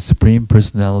worship of the Supreme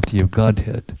Personality of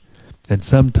Godhead, and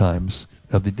sometimes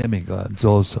of the demigods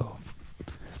also.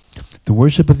 The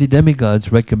worship of the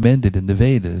demigods recommended in the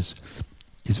Vedas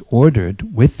is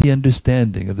ordered with the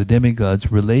understanding of the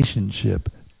demigods' relationship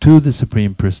to the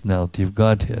Supreme Personality of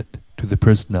Godhead, to the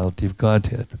Personality of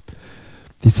Godhead.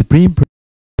 The Supreme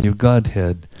Personality of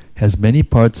Godhead has many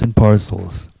parts and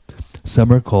parcels.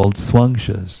 Some are called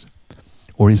swangshas,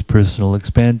 or his personal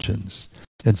expansions,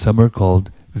 and some are called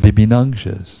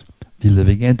vibhinangshas, the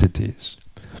living entities.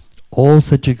 All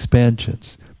such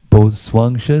expansions, both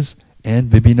swangshas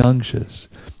and vibhinangshas,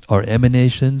 are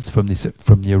emanations from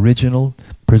the original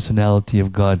personality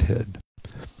of Godhead.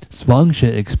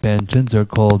 Swangsha expansions are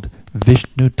called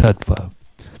Vishnu Tattva,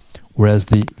 whereas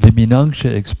the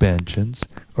vibhinangsha expansions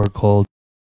are called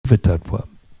Jiva Tattva.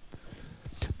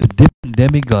 The different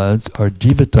demigods are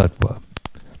Jiva Tattva.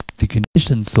 The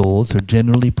conditioned souls are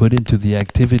generally put into the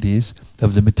activities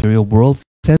of the material world for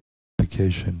sense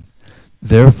gratification.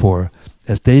 Therefore,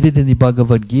 as stated in the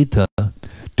Bhagavad Gita,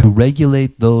 to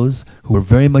regulate those who are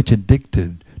very much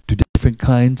addicted to different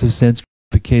kinds of sense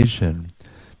gratification,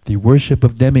 the worship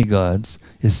of demigods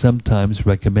is sometimes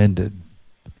recommended.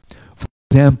 For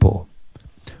example,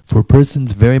 for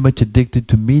persons very much addicted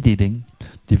to meat eating,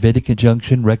 the Vedic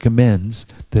injunction recommends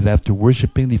that after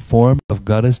worshipping the form of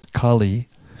goddess Kali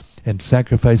and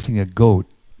sacrificing a goat,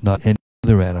 not any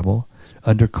other animal,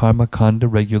 under Karma Kanda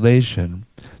regulation,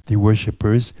 the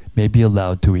worshippers may be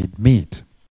allowed to eat meat.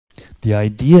 The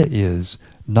idea is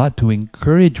not to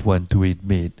encourage one to eat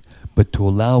meat, but to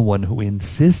allow one who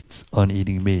insists on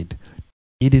eating meat to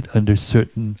eat it under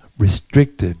certain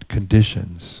restricted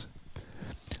conditions.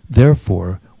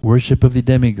 Therefore, worship of the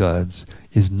demigods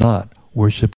is not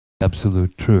worship of the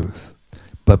Absolute Truth.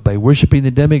 But by worshipping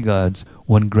the demigods,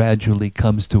 one gradually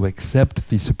comes to accept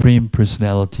the Supreme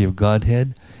Personality of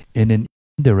Godhead in an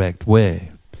indirect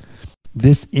way.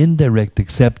 This indirect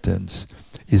acceptance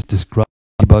is described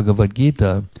in the Bhagavad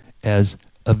Gita as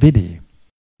avidhi.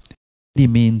 Avidhi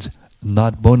means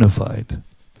not bona fide.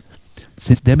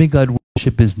 Since demigod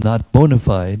worship is not bona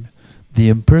fide, the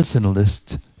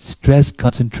impersonalists stress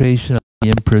concentration on the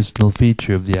impersonal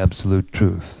feature of the Absolute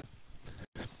Truth.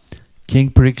 King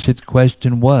Parikshit's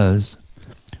question was,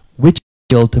 which is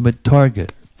the ultimate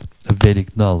target of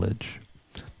Vedic knowledge?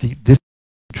 This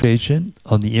concentration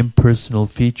on the impersonal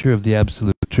feature of the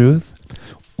Absolute Truth,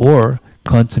 or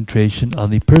concentration on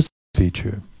the personal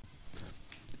feature?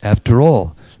 After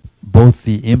all, both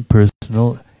the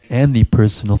impersonal and the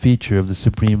personal feature of the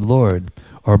Supreme Lord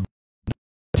are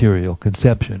material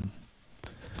conception.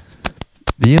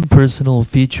 The impersonal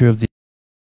feature of the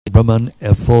Brahman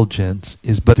effulgence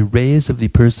is but the rays of the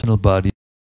personal body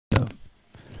of Krishna.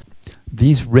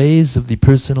 These rays of the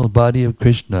personal body of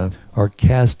Krishna are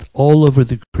cast all over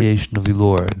the creation of the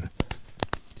Lord,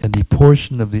 and the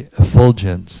portion of the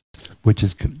effulgence which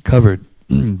is covered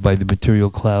by the material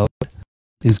cloud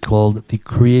is called the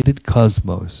created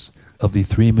cosmos of the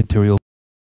three material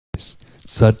bodies,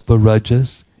 Sattva,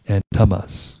 Rajas, and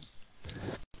Tamas.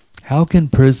 How can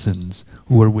persons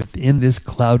who are within this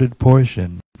clouded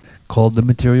portion, called the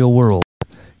material world,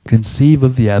 conceive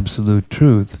of the Absolute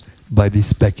Truth by the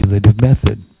speculative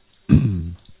method.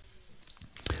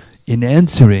 In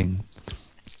answering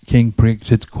King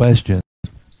Parikshit's question,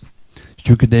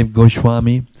 Shukadeva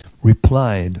Goswami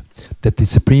replied that the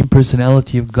Supreme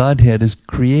Personality of Godhead has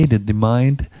created the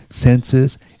mind,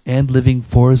 senses, and living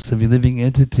force of a living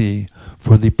entity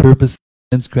for the purpose of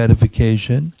sense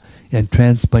gratification and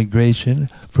transmigration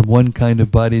from one kind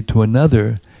of body to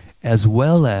another, as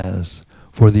well as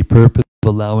for the purpose of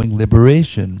allowing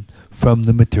liberation from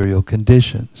the material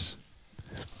conditions.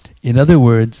 In other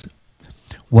words,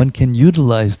 one can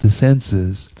utilize the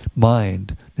senses,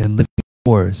 mind, and living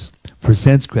force for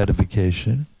sense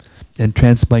gratification and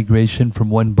transmigration from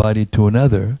one body to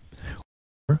another,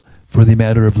 or for the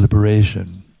matter of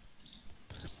liberation.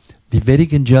 The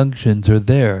Vedic injunctions are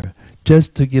there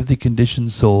just to give the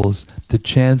conditioned souls the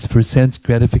chance for sense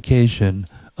gratification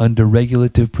under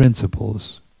regulative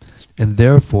principles, and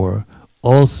therefore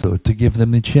also to give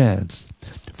them the chance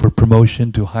for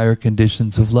promotion to higher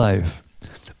conditions of life.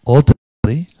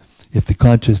 Ultimately, if the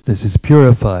consciousness is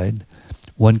purified,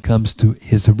 one comes to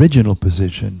his original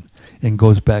position and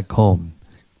goes back home,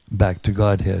 back to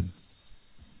Godhead.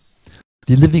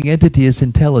 The living entity is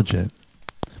intelligent.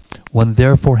 One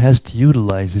therefore has to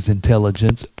utilize his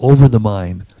intelligence over the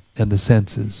mind and the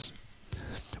senses.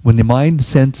 When the mind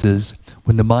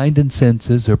and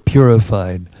senses are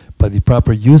purified by the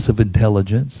proper use of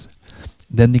intelligence,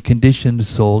 then the conditioned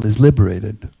soul is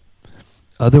liberated.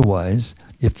 Otherwise,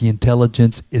 if the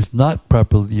intelligence is not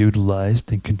properly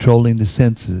utilized in controlling the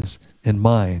senses and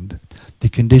mind, the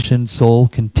conditioned soul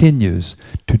continues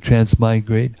to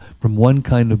transmigrate from one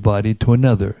kind of body to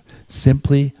another,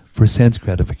 simply for sense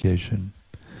gratification.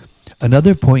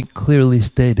 Another point clearly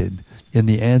stated in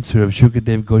the answer of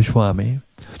Shukadeva Goswami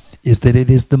is that it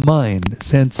is the mind,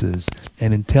 senses,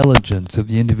 and intelligence of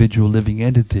the individual living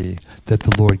entity that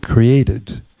the Lord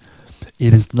created.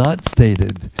 It is not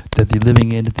stated that the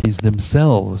living entities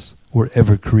themselves were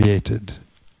ever created.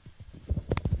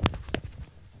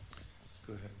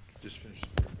 Go ahead. Just finish.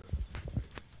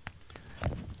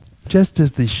 Just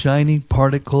as the shining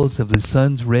particles of the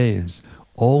sun's rays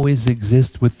always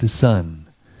exist with the sun,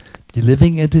 the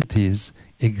living entities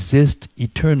exist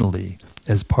eternally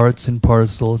as parts and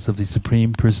parcels of the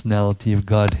Supreme Personality of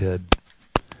Godhead.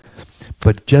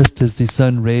 But just as the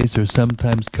sun rays are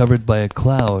sometimes covered by a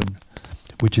cloud,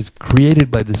 which is created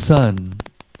by the sun,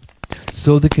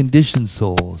 so the conditioned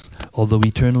souls, although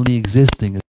eternally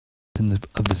existing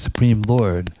of the Supreme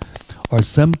Lord, are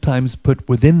sometimes put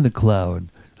within the cloud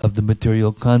of the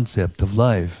material concept of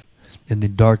life in the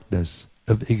darkness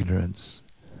of ignorance.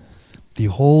 The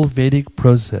whole Vedic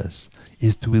process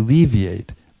is to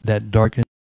alleviate that darkened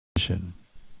condition.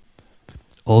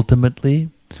 Ultimately,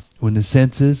 when the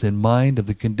senses and mind of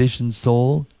the conditioned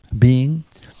soul being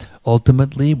when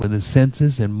the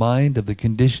senses and mind of the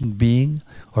conditioned being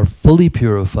are fully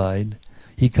purified,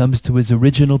 he comes to his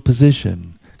original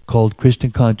position, called Krishna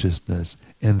consciousness,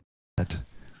 and that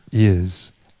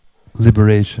is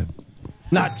liberation.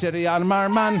 Nachari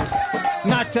Armarman,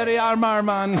 Nachari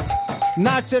Armarman,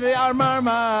 Nachari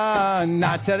Armarman,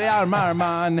 Nachari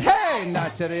Armarman, hey,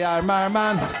 Nachari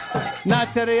Armarman,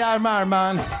 Nachari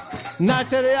Armarman,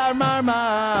 Nachari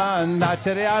Armarman,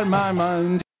 Nachari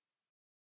Armarman.